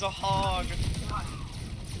because there's a hog.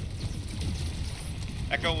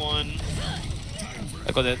 Echo 1.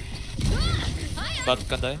 Echo dead. But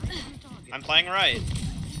can die. I'm playing right.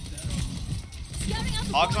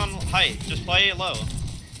 Hog's on height. Just play it low.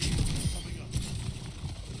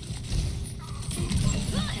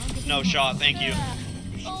 No shot. Thank you.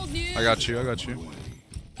 Old news. I got you.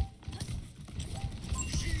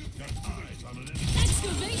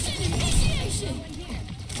 Excavation initiation.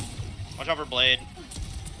 Watch out for Blade.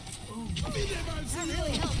 That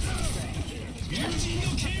really helps.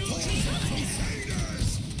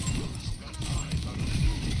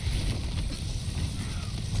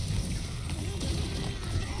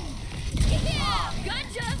 Yeah,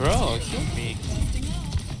 gotcha. Bro, kill me.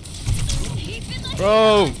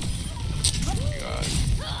 Bro. God.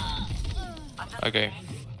 Okay.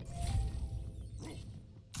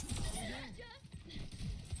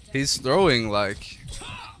 He's throwing like.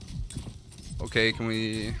 Okay, can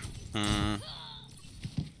we...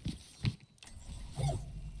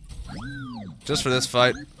 Just for this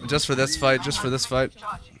fight. Just for this fight. Just for this fight.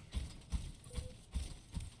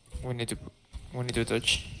 We need to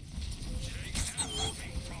touch.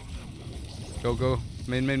 Go, go.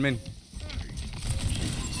 Main, main, main.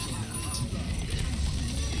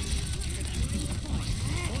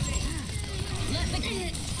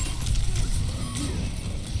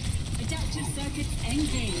 Adaptive circuits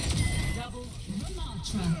engaged. Double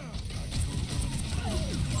mantra.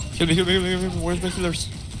 Heal me, heal me, heal me, heal me. Where's my healers?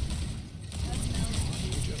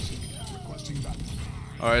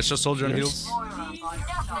 Alright, it's just soldier and heals.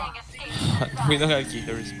 We don't have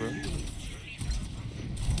healers, bro.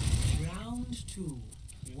 Round 2,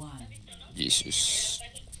 1. Jesus.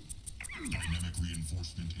 Dynamic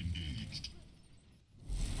reinforcement engaged.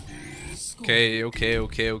 Okay, okay,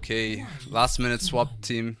 okay, okay. Last minute swap,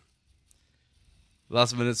 team.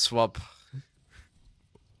 Last minute swap.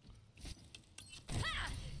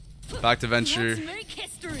 Back to Venture.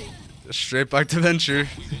 Straight back to Venture.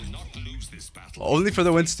 Only for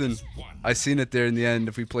the Winston. I seen it there in the end.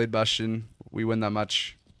 If we played Bastion, we win that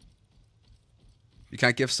match. You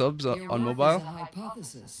can't give subs on mobile?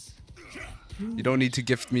 You don't need to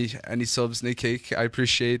gift me any subs, Nick Cake. I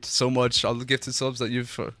appreciate so much all the gifted subs that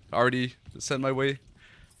you've already sent my way.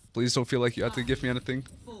 Please don't feel like you have to gift me anything.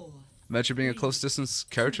 Venture being a close distance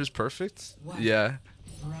character is perfect. Yeah.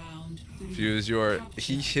 Fuse, you're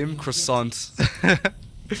he, him, croissant.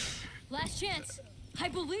 Last chance. I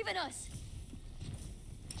believe in us.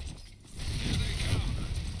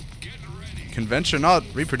 Convention not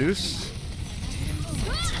reproduce.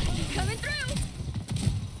 Coming through.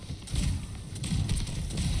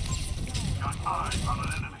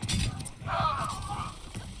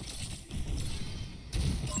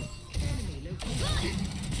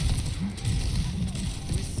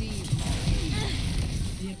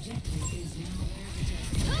 The objective is now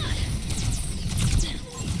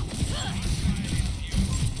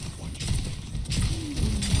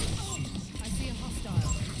I see a hostile.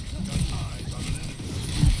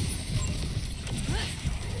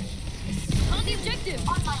 On the objective.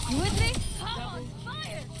 You with me? I'm on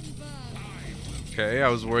fire. Okay, I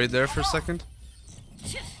was worried there for a second.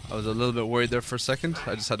 I was a little bit worried there for a second.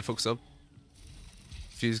 I just had to focus up.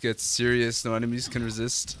 Fuse gets serious, no enemies can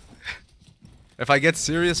resist. If I get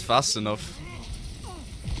serious fast enough.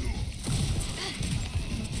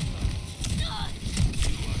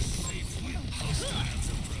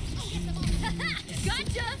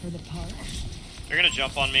 Gotcha. They're gonna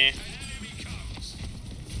jump on me.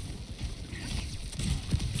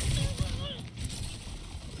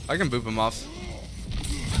 I can boop him off.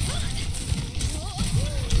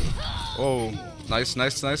 Oh, nice,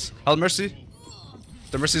 nice, nice. Hell, Mercy.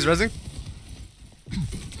 The Mercy's rezzing.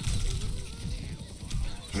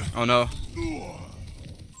 Oh no.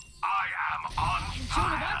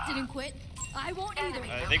 Joan of Arc didn't quit. I won't either.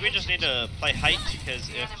 I think we just need to play height because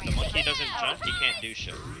if the monkey doesn't jump, he can't do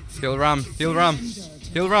shit. Heal Ram, heal Ram,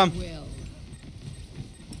 heal Ram.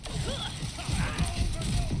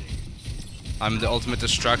 I'm the ultimate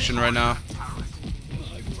distraction right now.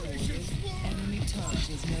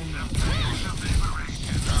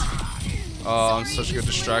 Oh, I'm such a good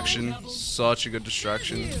distraction. Such a good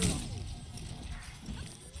distraction.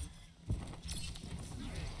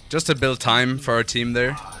 Just to build time for our team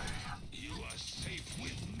there.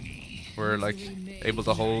 We're like able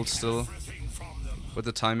to hold still with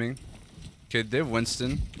the timing. Okay, they have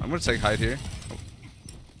Winston. I'm gonna take height here.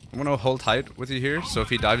 I'm gonna hold height with you here, so if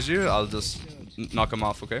he dives you, I'll just knock him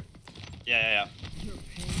off, okay? Yeah.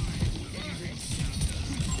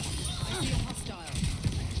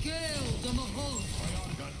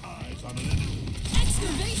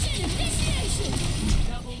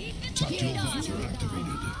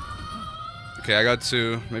 Okay, I got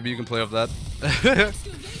two. Maybe you can play off that.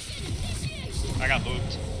 I got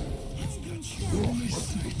booped.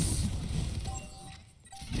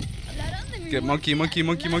 Get monkey, monkey,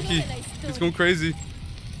 monkey, monkey. He's going crazy.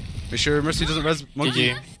 Make sure Mercy doesn't res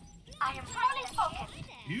monkey.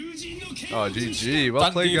 Oh, GG.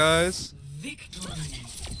 Well played, guys.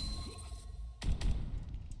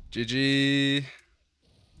 GG.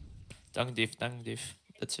 Dang diff, dang diff.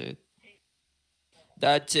 That's it.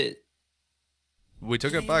 That's it. We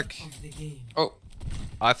took it back. Oh.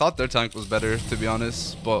 I thought their tank was better, to be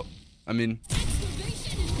honest, but I mean.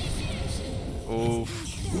 Oh.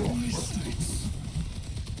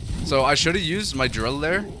 So I should have used my drill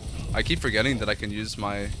there. I keep forgetting that I can use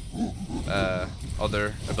my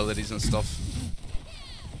other abilities and stuff.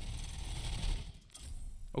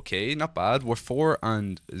 Okay, not bad. We're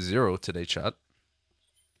 4-0 today, chat.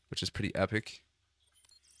 which is pretty epic.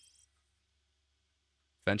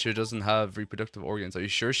 Venture doesn't have reproductive organs. Are you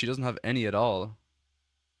sure she doesn't have any at all?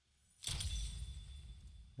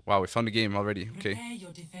 Wow, we found the game already. Okay. Prepare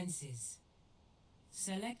your defenses.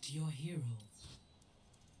 Select your hero.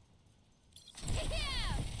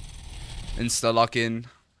 Insta lock in.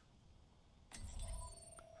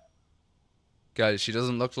 Guys, she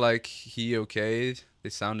doesn't look like he, okay? They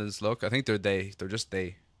sound as look. I think they're they. They're just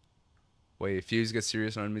they. Wait, fuse gets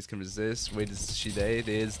serious when enemies can resist. Wait, is she they?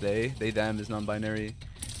 They is they. They them is non-binary.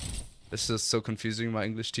 This is so confusing. My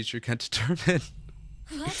English teacher can't determine.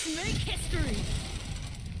 Let's make history.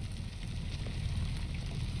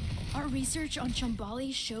 Our research on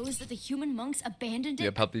Chambali shows that the human monks abandoned it.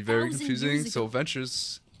 Yeah, probably very 1,000 confusing. years So ago.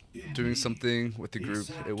 Venture's doing something with the group.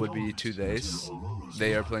 It would be 2 days.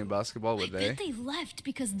 They are playing basketball, would they? Bet they left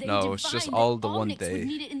because they No, it's just divined all that the one Omnics would day.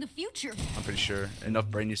 need it in the future. I'm pretty sure. Enough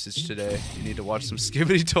brain usage today. You need to watch some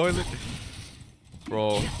Skibbity Toilet.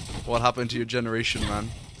 Bro, what happened to your generation, man?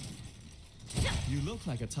 You look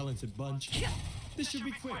like a talented bunch. This should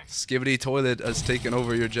be quick. Skibbity Toilet has taken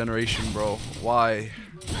over your generation, bro. Why?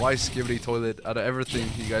 Why Skibbity Toilet? Out of everything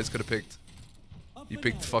you guys could have picked, you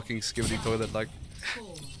picked fucking Skibbity Toilet, like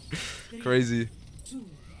crazy. 2,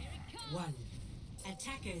 1.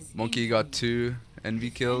 Attackers. Monkey got 2 envy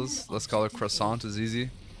kills. Let's call her Croissant is easy.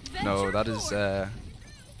 No, that is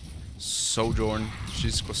Sojourn.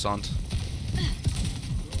 She's Croissant.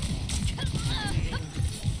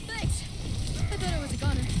 Thanks. I thought I was a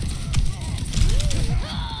goner.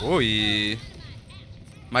 Oi.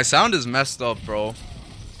 My sound is messed up, bro.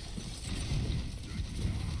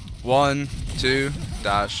 1, 2,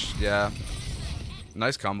 dash. Yeah.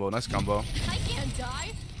 Nice combo, nice combo. I can't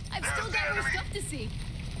die. I've still got more stuff to see.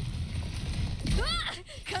 Ah,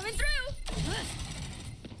 coming through.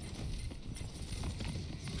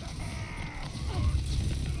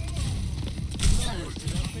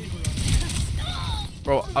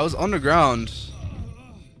 Bro, I was underground.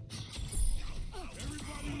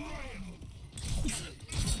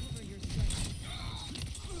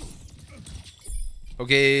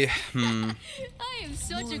 Okay, I am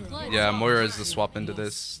such a klutz. Yeah, Moira is the swap into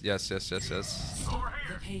this. Yes, yes, yes, yes.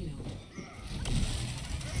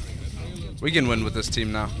 We can win with this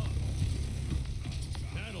team now.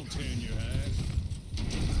 That'll turn your head.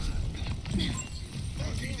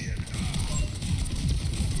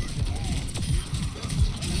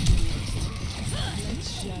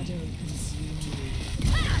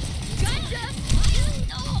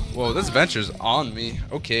 Whoa, this Venture's on me.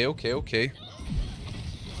 Okay, okay, okay.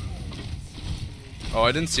 Oh,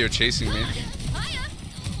 I didn't see her chasing me.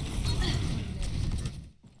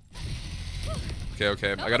 Okay,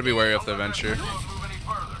 okay. I gotta be wary of the Venture.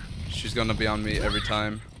 She's gonna be on me every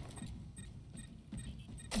time.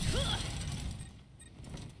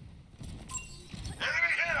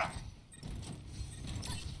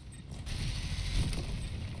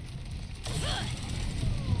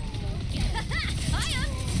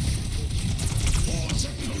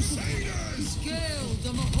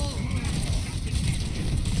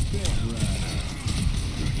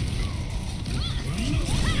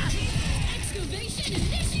 Excavation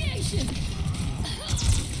initiation.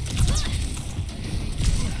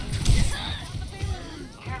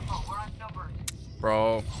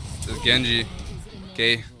 Bro, this is Genji.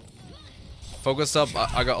 Okay. Focus up.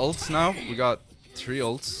 I got ults now. We got 3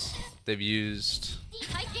 ults. They've used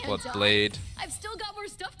I can't what, die. Blade. I've still got more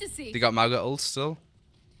stuff to see. They got Maga ults still.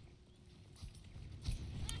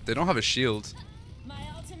 They don't have a shield. My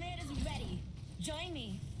ultimate is ready. Join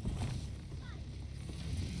me.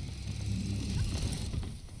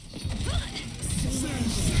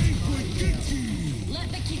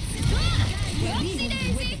 Let me keep. Whoopsie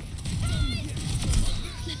daisy.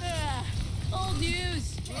 Old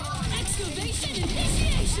news. Excavation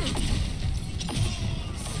initiation.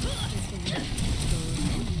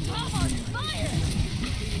 I'm on fire.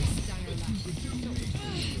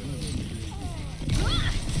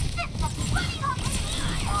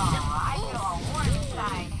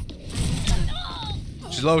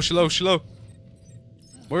 She's low, she's low, she's low.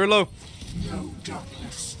 We're low.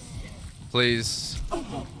 Please.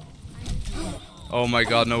 Oh my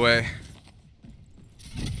god, no way.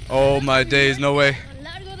 Oh my days, no way.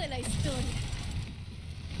 Largo de la historia.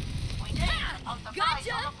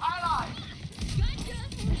 Gotcha.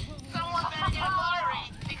 Someone better get Larry,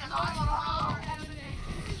 because I'm on a roll.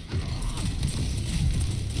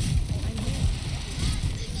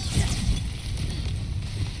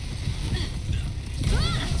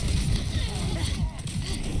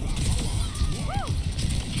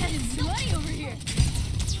 Getting sweaty over here.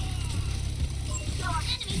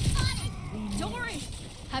 Don't worry,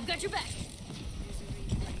 I've got your back.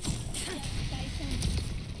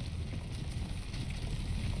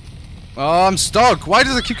 Oh, I'm stuck. Why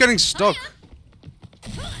does it keep getting stuck?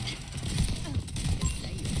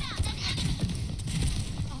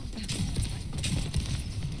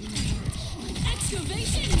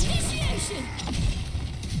 Excavation initiation.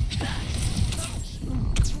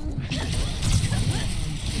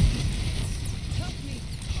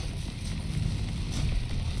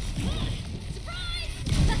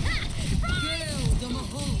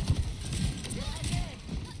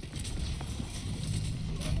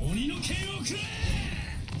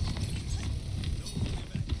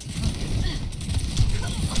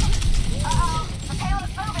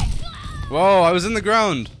 Whoa, I was in the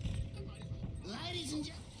ground.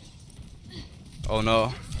 Oh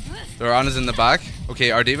no. Their Ana's in the back.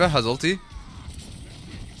 Okay, our D.Va has ulti.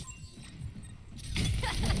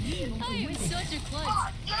 Oh, you're such a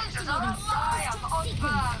klutz.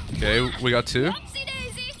 Okay, we got 2.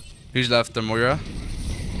 Who's left? The Moira.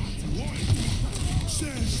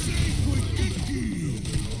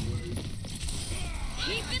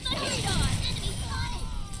 Keeping the heat on.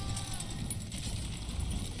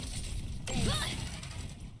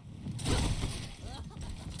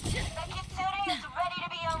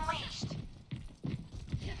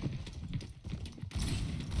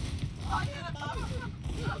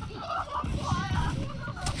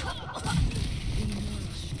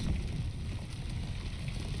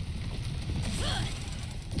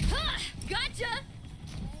 Gotcha.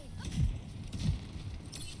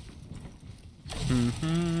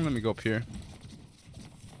 Let me go up here.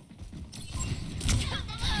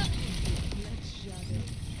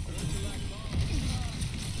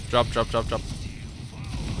 Drop, drop, drop, drop.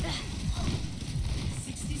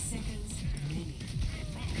 60 seconds remaining.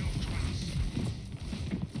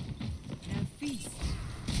 Now feast.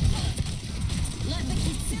 Let the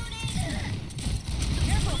kitsune in.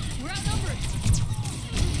 Careful, we're outnumbered.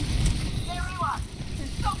 There you are.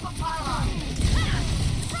 Stop the pylon.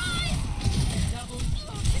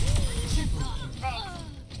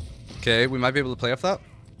 Okay, we might be able to play off that.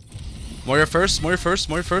 Moira first, Moira first,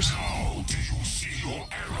 Moira first.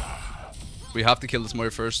 We have to kill this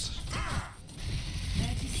Moira first.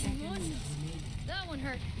 That one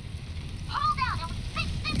hurt. Hold out and we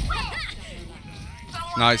fix this win.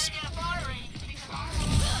 Nice.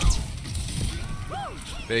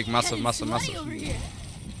 Big, massive, massive, massive.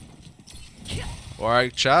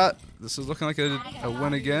 Alright, chat. This is looking like a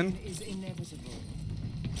win again. Is inevitable.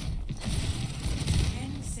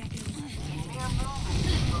 10 seconds.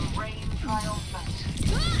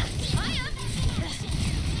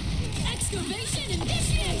 Excavation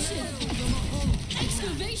initiation.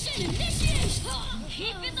 Excavation initiation.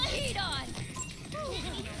 Keeping the heat on.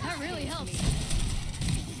 That really helps.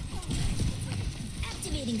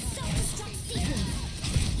 Activating self-destruct sequence.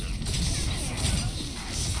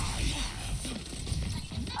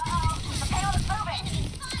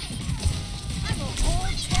 I'm a whole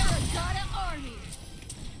terracotta army.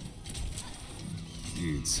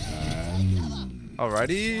 It's high noon.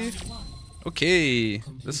 Alrighty. Okay.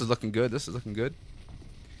 This is looking good. This is looking good.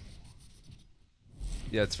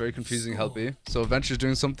 Yeah, it's very confusing, Helpy. So Adventure's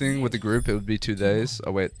doing something with the group. It would be 2 days.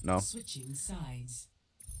 Oh, wait. No. Switching sides.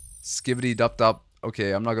 Skibbity dup dup.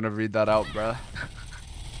 Okay, I'm not gonna read that out, bruh.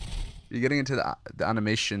 You're getting into the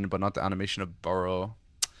animation, but not the animation of Burrow.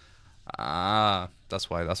 Ah, that's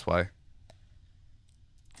why, that's why.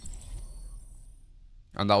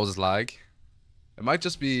 And that was lag. It might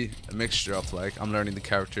just be a mixture of like, I'm learning the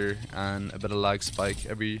character and a bit of lag spike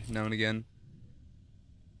every now and again.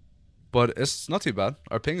 But it's not too bad.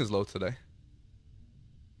 Our ping is low today.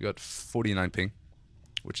 We got 49 ping,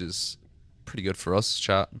 which is pretty good for us,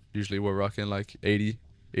 chat. Usually we're rocking like 80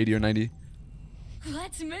 or 90.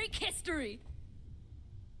 Let's make history.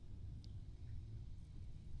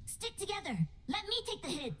 Stick together. Let me take the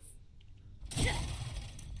hits.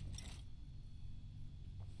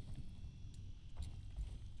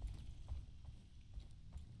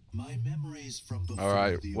 My memories from before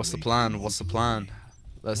Alright, what's the plan? What's the plan?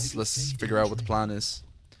 Let's figure out what the plan is.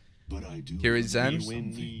 Here is Zen. We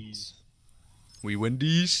win these. We win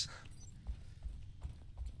these.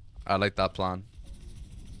 I like that plan.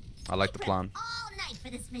 I like the plan. All night for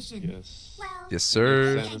this mission. Yes. Well, Yes,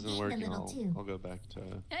 sir. If that isn't working, I'll go back to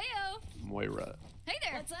Heyo. Moira. Hey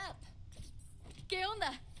there. What's up? ¿Qué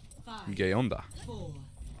onda? 5, ¿Qué onda? 4,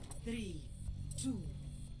 3, 2,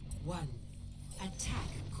 1. Attack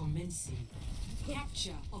commencing.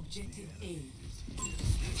 Capture objective A.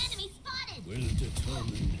 enemy spotted. Will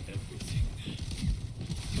determine everything.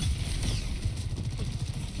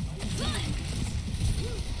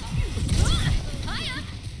 Hiya.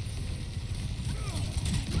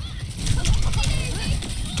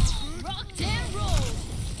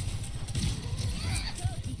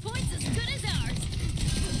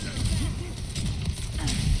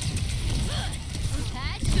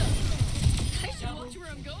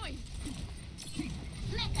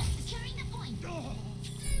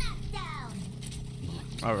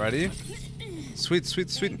 Alrighty. Sweet, sweet,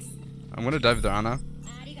 sweet. I'm gonna dive the Ana.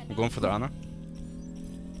 I'm going for the Ana.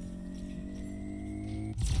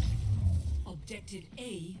 Objective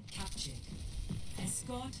A captured.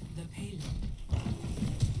 Escort the payload.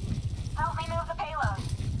 Help me move the payload.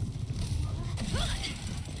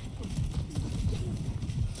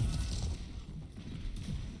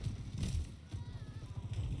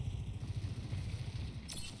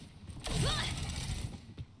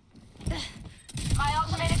 My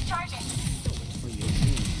ultimate is charging.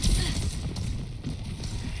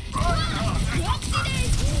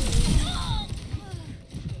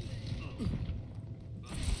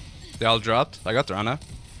 They all dropped. I got their Ana.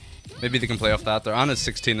 Maybe they can play off that. Their Ana's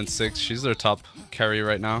 16 and 6. She's their top carry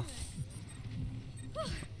right now.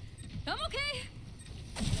 I'm okay.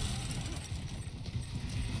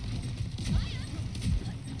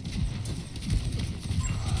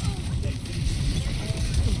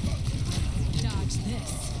 Dodge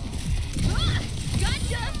this.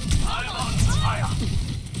 Gotcha. I'm on fire.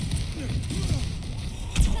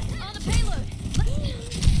 On the payload.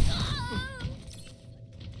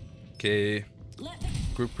 Okay.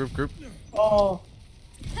 Group. Oh.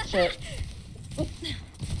 Shit.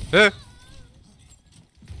 Eh.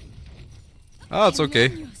 Oh, it's okay.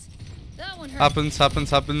 That one hurt. Happens. I'm going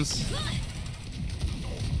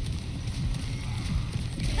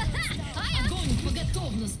for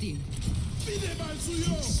готовности.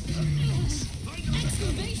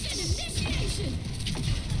 Excavation initiation.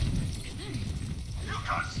 You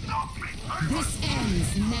can't stop me. This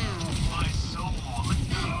ends now. My soul.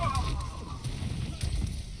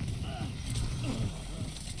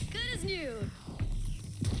 Good as new.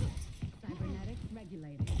 Cybernetics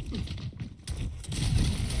regulated.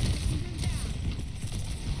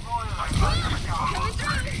 Coming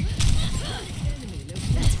through.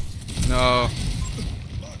 No.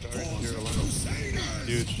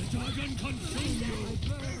 Huge.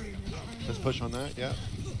 Let's push on that, yeah.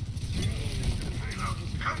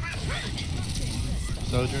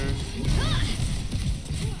 Sojourn.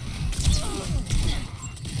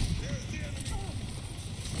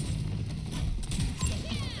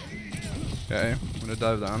 Okay, I'm gonna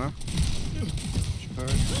dive the Ana.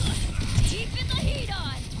 Keeping the heat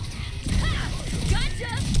on. Gotcha.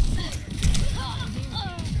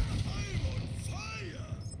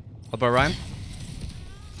 How about Ryan?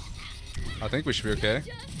 I think we should be okay.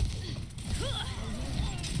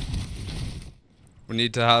 We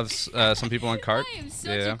need to have some people on cart. I am such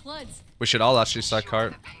Yeah. a klutz. We should all actually start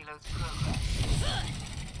cart.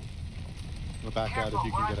 We'll back out if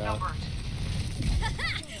you can get out.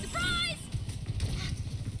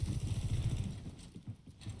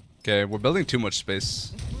 Okay, we're building too much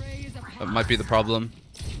space. That might be the problem.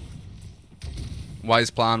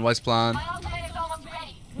 Wise plan, wise plan. My ultimate is almost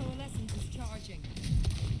ready. Coalescence is charging.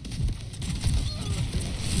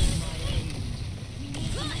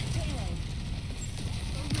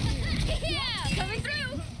 Yeah, coming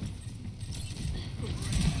through.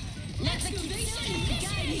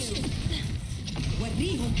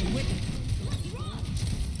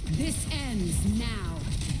 This ends now.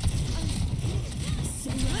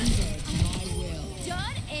 Surrender to my will.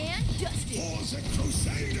 Done and dusted. For the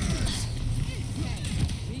Crusaders!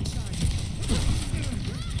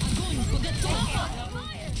 I'm going for the top.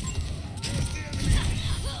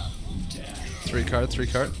 Three cart.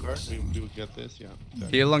 We would get this, yeah. Okay.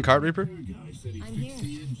 Heal on cart, Reaper. I'm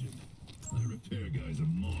here. The repair guy's a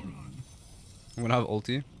moron. I'm gonna have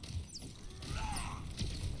ulti.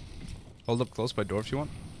 Hold up close by door if you want.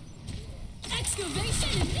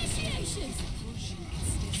 Excavation initiation.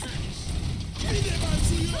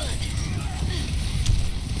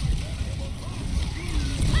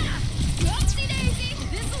 Whoopsie daisy.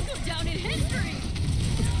 This will go down in history.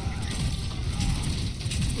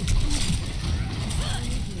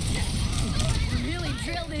 Really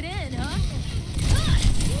drilled it in, huh?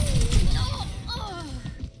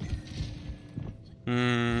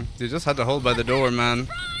 You just had to hold by the door, man.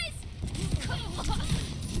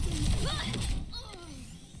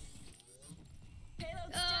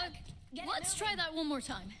 Let's try that one more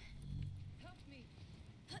time.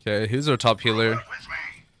 Okay, who's our top healer?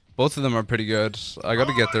 Both of them are pretty good. I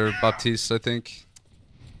gotta get their Baptiste, I think.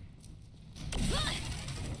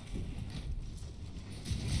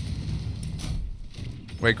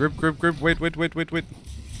 Wait, group. Wait.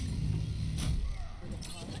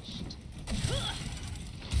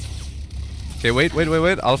 Okay,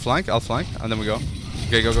 wait. I'll flank, and then we go.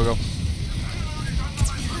 Okay, go.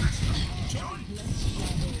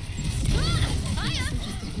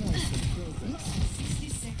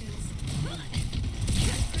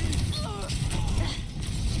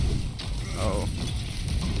 Oh,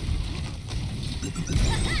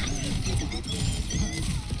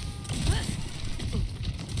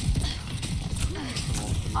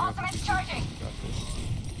 Ultimate's charging.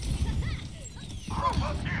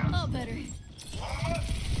 Oh, better.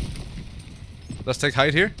 Let's take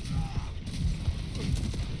height here.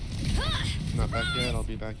 Not back yet. I'll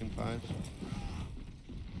be back in 5.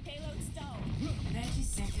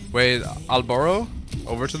 Wait, I'll borrow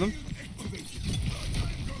over to them.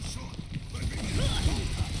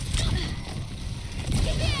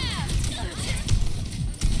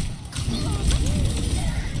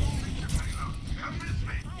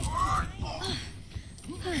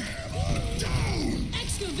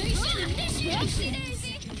 Excavation initiation.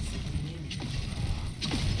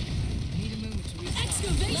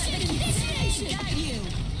 Excavation initiation. Got you.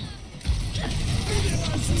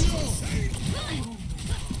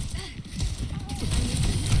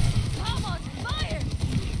 Come on, fire.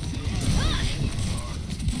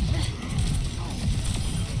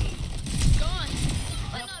 Gone,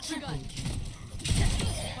 but not forgotten.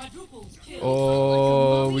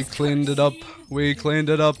 Oh, we cleaned it up. We cleaned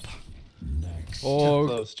it up. Oh,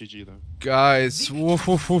 close, GG though. Guys, woof,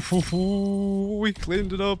 woof, woof, woof, woof. We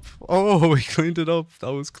cleaned it up. Oh, we cleaned it up.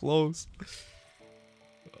 That was close.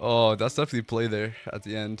 Oh, that's definitely play there at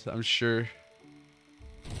the end, I'm sure.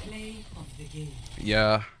 Play of the game.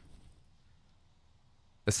 Yeah.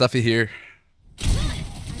 It's definitely here.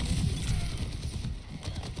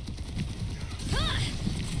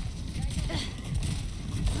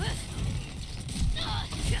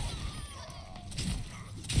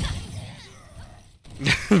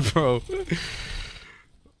 Bro,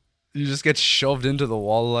 you just get shoved into the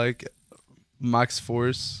wall like max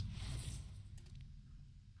force.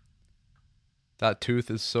 That tooth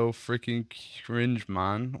is so freaking cringe,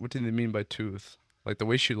 man. What do they mean by tooth? Like the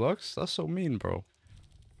way she looks? That's so mean, bro.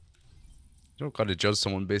 You don't gotta judge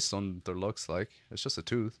someone based on their looks, like. It's just a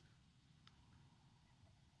tooth.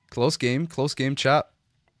 Close game, chat.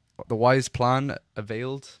 The wise plan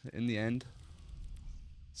availed in the end.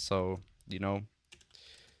 So, you know,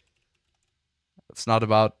 it's not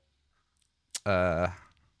about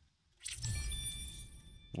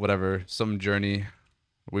whatever, some journey.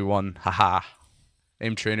 We won. Haha.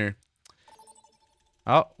 Aim trainer.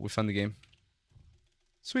 Oh, we found the game.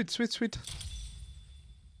 Sweet, sweet, sweet.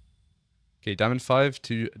 Okay, diamond 5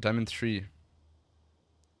 to diamond 3.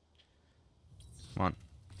 Come on.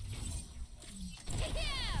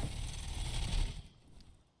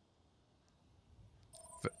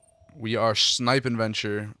 We are sniping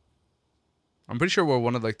venture. I'm pretty sure we're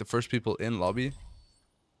one of like the first people in lobby.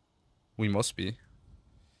 We must be.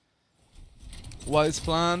 Wise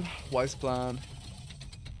plan. Wise plan.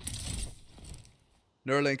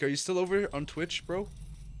 Neuralink, are you still over on Twitch, bro?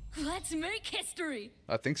 Let's make history.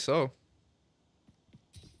 I think so.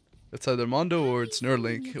 It's either Mondo or it's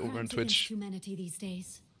Neuralink over on Twitch. Humanity these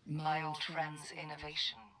days. My old friend's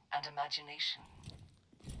innovation and imagination.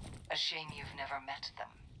 A shame you've never met them.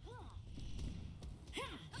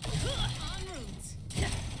 En route.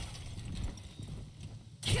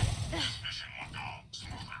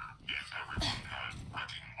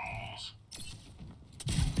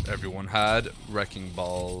 Everyone had wrecking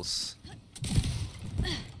balls.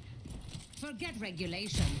 Forget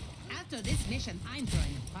regulation. After this mission, I'm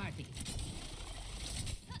throwing a party.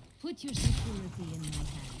 Put your security in my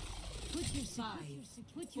hand. Put your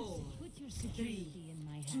security in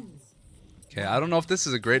my hands. Okay, I don't know if this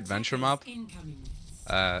is a great venture map.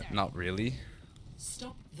 Not really.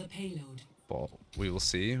 Stop the payload. But we will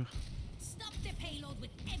see. Stop the payload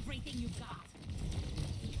with everything you've got.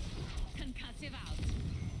 Concussive out.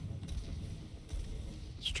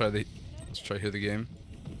 Let's try here the game.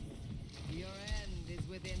 Your end is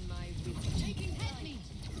within my reach. Taking heavy.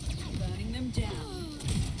 Burning them down.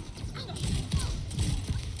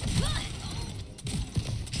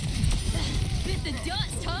 Bit the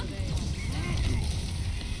dust, huh?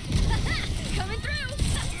 Coming through.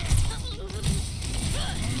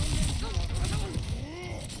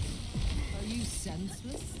 Are you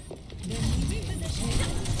senseless?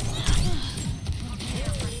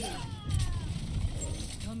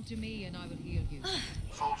 Come to me and I will heal you.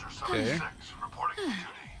 Soldier Okay. 76 reporting to duty.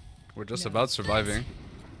 We're just about surviving.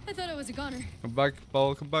 I thought I was a goner. Come back,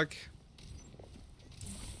 ball, come back.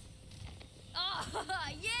 Oh,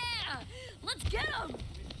 yeah! Let's get him!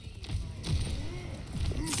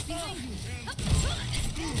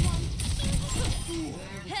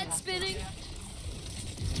 Head spinning.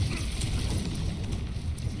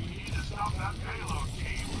 We need to stop that payload,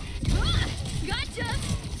 team. Gotcha!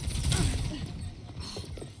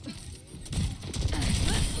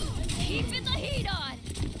 Keeping the heat on.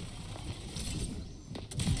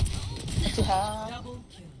 That's a Yeah.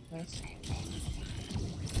 Nice.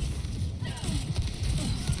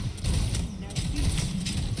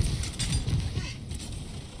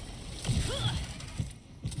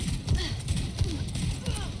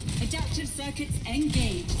 Adaptive circuits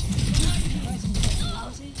engaged.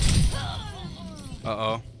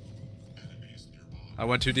 Uh-oh. I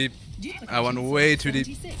went too deep. I went way too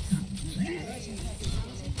deep.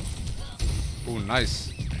 Oh,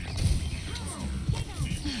 nice.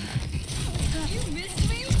 You missed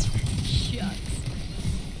me? Shucks.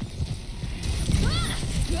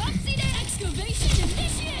 Oxidate excavation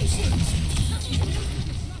initiation!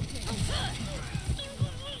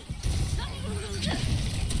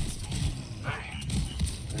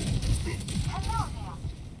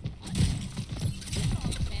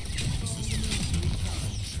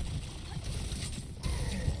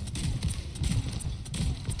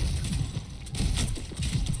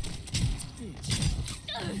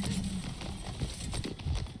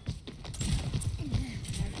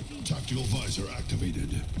 Tactical visor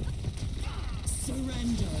activated.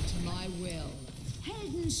 Surrender to my will.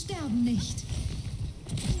 Helden sterben nicht.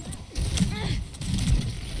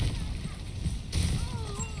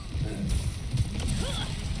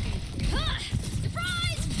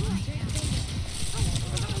 Surprise!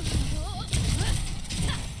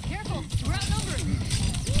 Careful, we're outnumbered.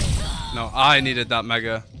 No, I needed that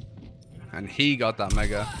mega. And he got that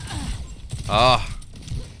mega. Ah.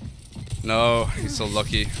 No, he's so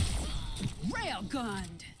lucky.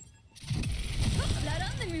 Railgunned.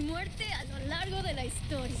 Hablarán de mi muerte a lo largo de la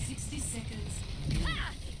historia. 60 seconds.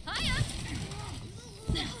 Ah, hiya!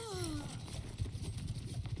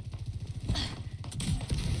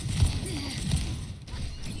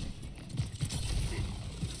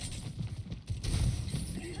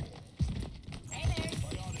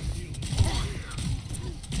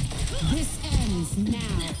 This ends now.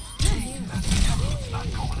 Not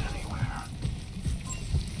going anywhere.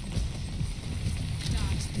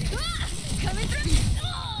 Coming through!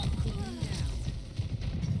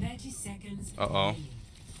 30 seconds. Uh-oh.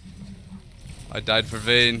 I died for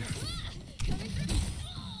Vayne.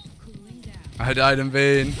 I died in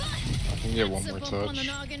vain. I can get one more That's a bump on the touch.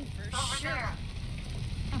 noggin for sure.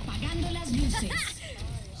 Apagando las luces.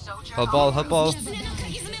 Help ball, help ball.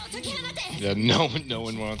 Yeah, no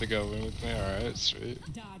one wanted to go in with me. Alright, sweet.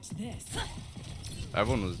 Dodge this.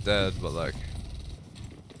 Everyone was dead, but like...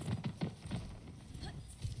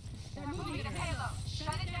 They're moving the payload.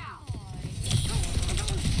 Shut it down.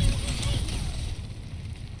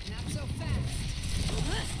 Not so fast.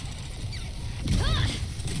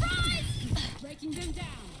 Surprise! Breaking them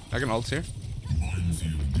down. I can ult here.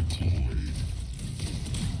 Minefield deployed.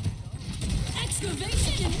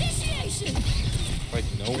 Excavation initiation! Like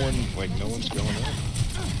no one's going in.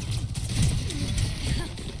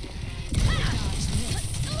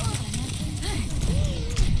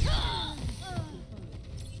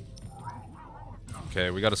 Okay,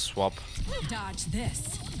 we gotta swap. Dodge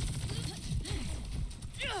this.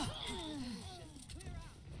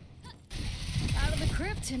 Out of the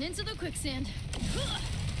crypt and into the quicksand.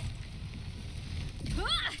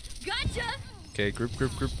 Gotcha! Okay, group.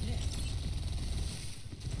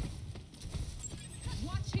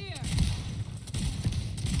 Watch here.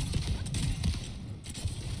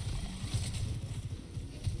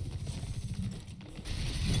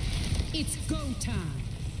 It's go time.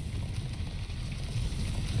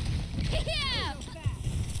 Yeah!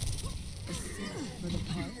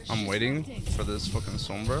 I'm waiting for this fucking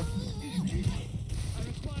Sombra.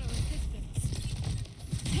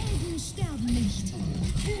 Helden sterben nicht.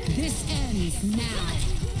 This ends now.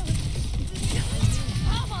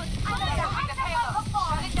 Almost! Moving the payload.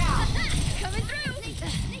 Shut it down. Coming through!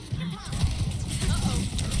 Uh-oh.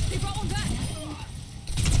 They brought one back!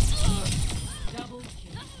 Double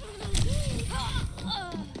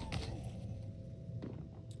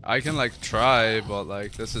I can like try, but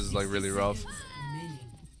like this is like really rough.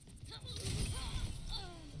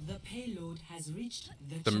 The payload has reached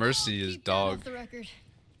The Mercy is dog. Off the record.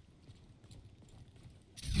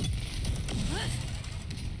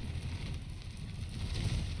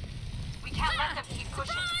 We can't let them keep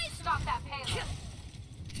pushing. Stop that payload.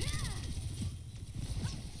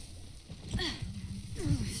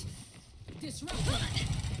 Disrupt.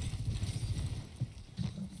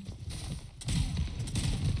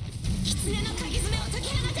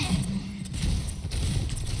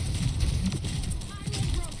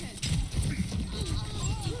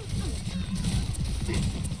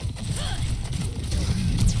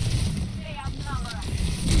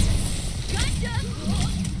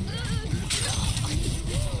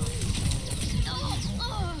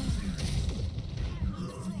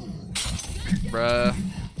 Bruh.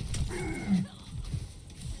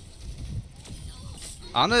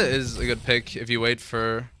 Ana is a good pick if you wait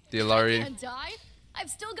for the Ilari. Can't die. I've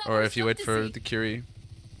still got Or more if you stuff wait to for see. the Curie.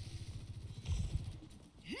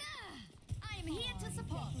 I'm here to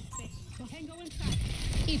support.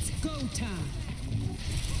 It's go time.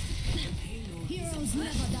 Heroes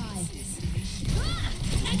never die.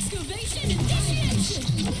 Excavation initiation.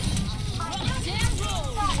 Damn roll.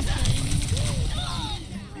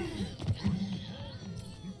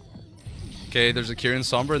 Okay, there's a Curie and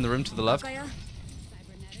Sombra in the room to the left. Out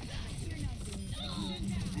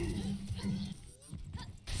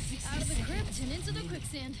of the crypt and into the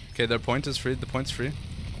quicksand. Okay, their point is free. The point's free.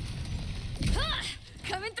 Ha!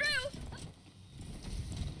 Coming through.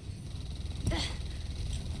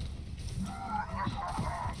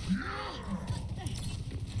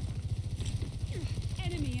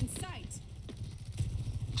 Enemy in sight.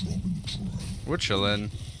 We're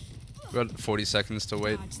chilling. We got 40 seconds to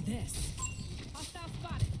wait. Watch this. Hostile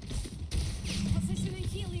spotted. Positioning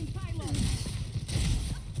healing pylon.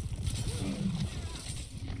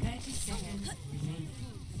 30 seconds remaining.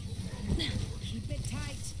 Keep it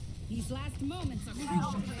tight. These last moments are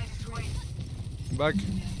crucial. Back.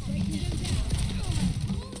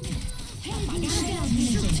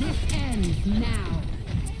 End now.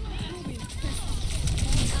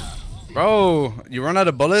 Bro, you run out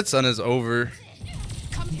of bullets and it's over.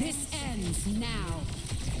 This ends now.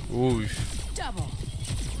 Ooh. Double.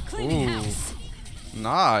 Cleaning Ooh. house.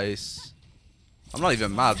 Nice. I'm not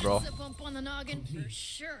even mad, bro. That's a bump on the noggin for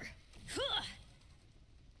sure. Huh.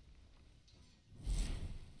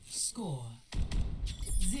 Score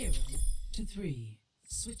 0-3.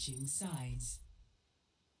 Switching sides.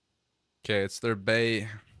 Okay, it's their Bay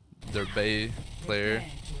player. Prepare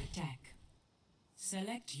to attack.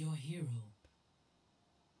 Select your hero.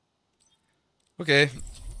 Okay,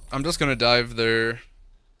 I'm just gonna dive their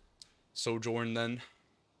Sojourn then.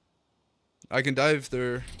 I can dive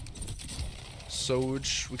their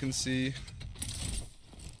Soj, we can see.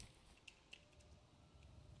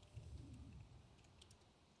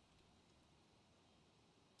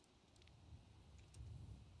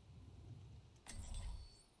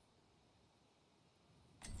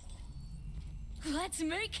 Let's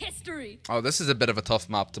make history. Oh, this is a bit of a tough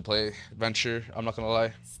map to play, Adventure, I'm not gonna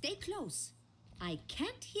lie. Stay close. I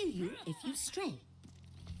can't hear you if you stray.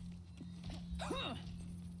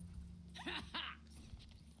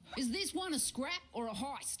 Is this one a scrap or a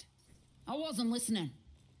heist? I wasn't listening.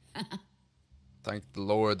 Thank the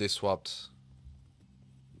Lord they swapped.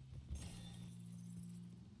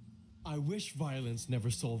 I wish violence never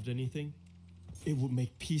solved anything. It would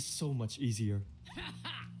make peace so much easier.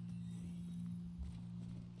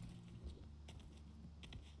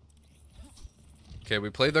 Okay, we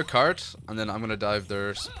play their card, and then I'm gonna dive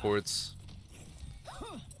their supports.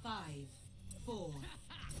 5, 4,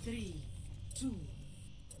 3, 2,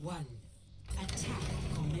 1. Attack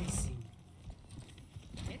commencing.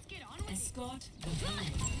 Let's get on with it. Escort the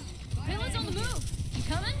payload. Payload's on the move. You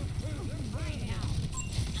coming?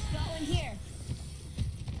 Got one here.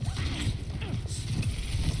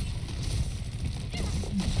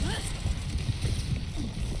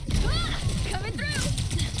 Coming through.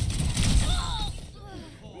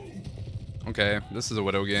 Okay, this is a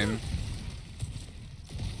Widow game.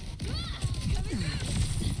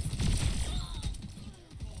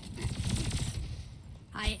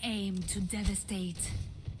 I aim to devastate.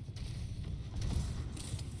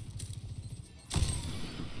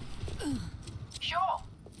 Sure.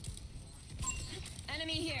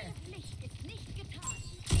 Enemy here.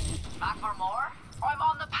 Back for more? I'm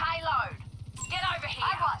on the payload. Get over here.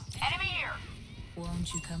 Enemy here.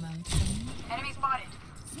 Won't you come out soon? Enemy spotted.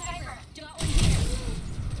 Sniper. Got one here.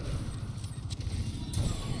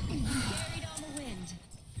 Buried on the wind.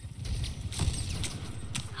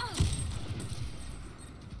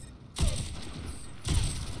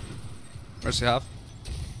 Mercy half.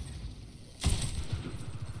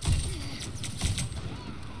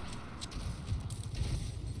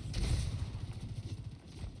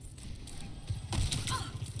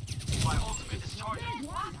 My ultimate is charging.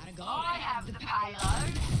 Gotta go. I have the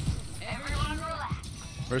payload. Everyone relax.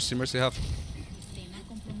 Mercy, Mercy half.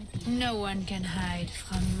 No one can hide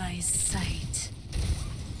from my sight.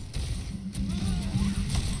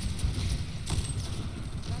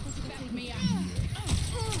 Back me up.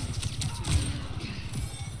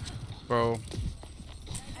 Bro,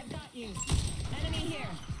 I've got you. Enemy here.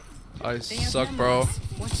 I suck, bro.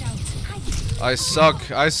 Watch out. I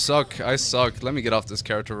suck, I suck, I suck. Let me get off this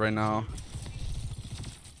character right now.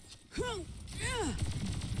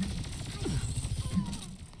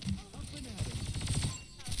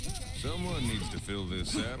 Someone Someone needs to fill this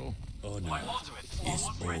saddle. Honor is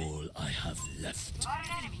all I have left.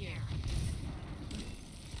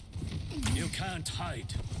 You can't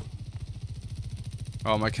hide.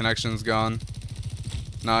 Oh, my connection's gone.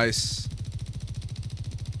 Nice.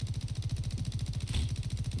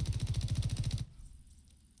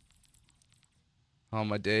 Oh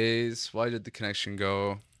my days. Why did the connection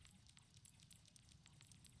go?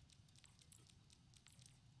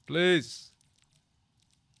 Please.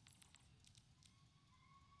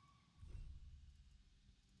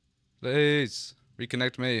 Please.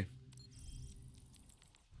 Reconnect me.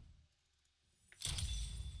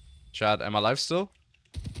 Chat, am I live still?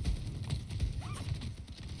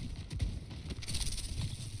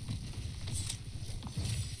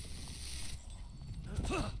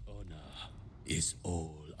 Honor is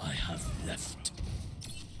all I have left.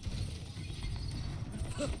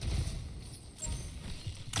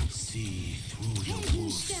 See through the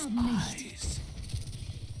wolf's eyes.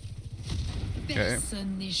 Okay.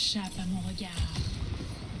 Personne n'échappe à mon regard.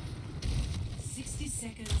 60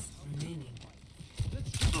 seconds remaining.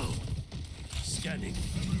 Scanning.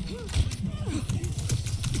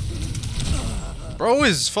 Bro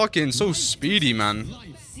is fucking so speedy, man.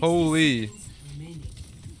 Holy.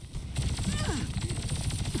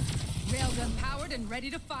 Railgun powered and ready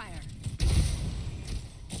to fire.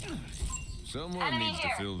 Someone needs to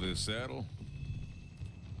fill this saddle.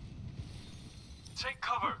 Take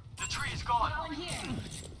cover. The tree's gone.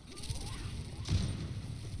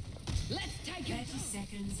 Let's take it. 30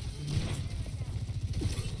 seconds.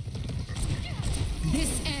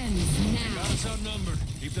 This ends now. Got us outnumbered.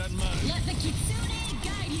 Keep that in mind. Let the Kitsune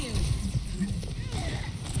guide you.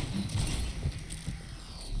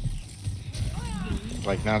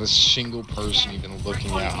 Like, not a single person even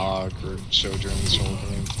looking at Hog or Sojourn this whole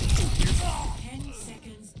game. 10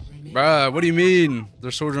 seconds remaining. Bruh, what do you mean? Their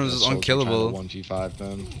Sojourners is Sojourn unkillable. trying to 1v5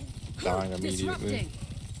 them, dying immediately.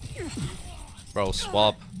 Bro,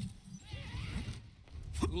 swap.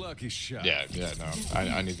 Lucky shot. Yeah, no.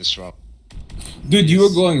 I need to swap. Dude, you were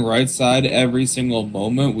going right side every single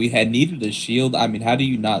moment. We had needed a shield. I mean, how do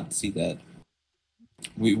you not see that?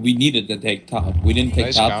 We needed to take top. We didn't take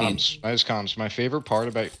Nice top. comms. Nice comms. My favorite part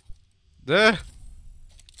about...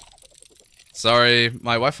 Sorry,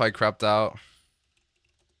 my Wi-Fi crapped out.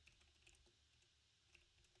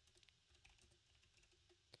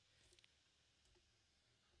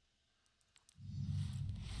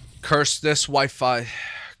 Curse this Wi-Fi.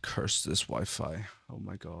 Curse this Wi-Fi. Oh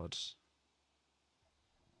my god.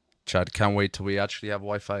 Chad, can't wait till we actually have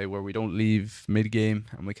Wi-Fi where we don't leave mid-game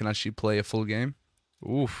and we can actually play a full game.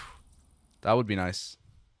 Oof. That would be nice.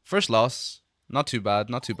 First loss. Not too bad,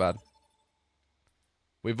 not too bad.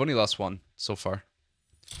 We've only lost one so far.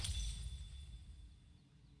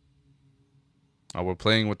 Oh, we're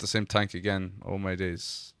playing with the same tank again. Oh my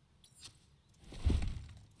days.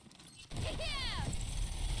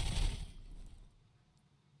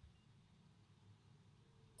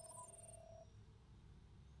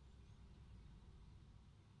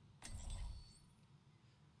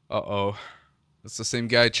 Uh-oh. It's the same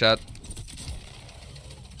guy, chat.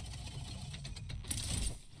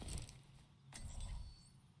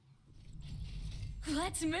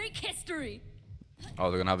 Let's make history. Oh,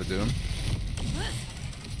 they're gonna have it do him.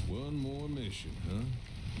 One more mission, huh?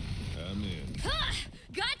 I'm in. Ha!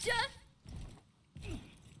 Gotcha.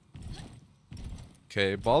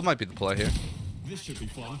 Okay, ball might be the play here. This should be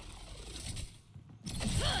fun.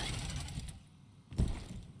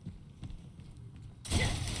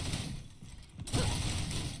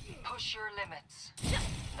 Push your limits.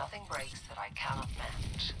 Nothing breaks that I cannot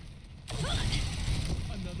mend.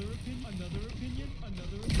 Another opinion, another opinion,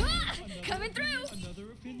 another opinion, Coming through.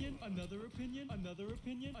 another opinion, another opinion, another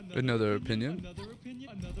opinion, Another opinion. another opinion,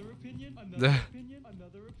 another opinion, The- another opinion,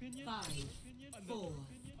 another opinion. 5, 4,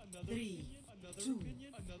 3, 2,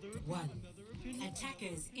 1.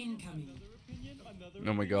 Attackers incoming.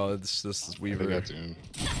 Oh my god, this is I Weaver. got to him.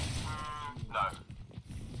 No.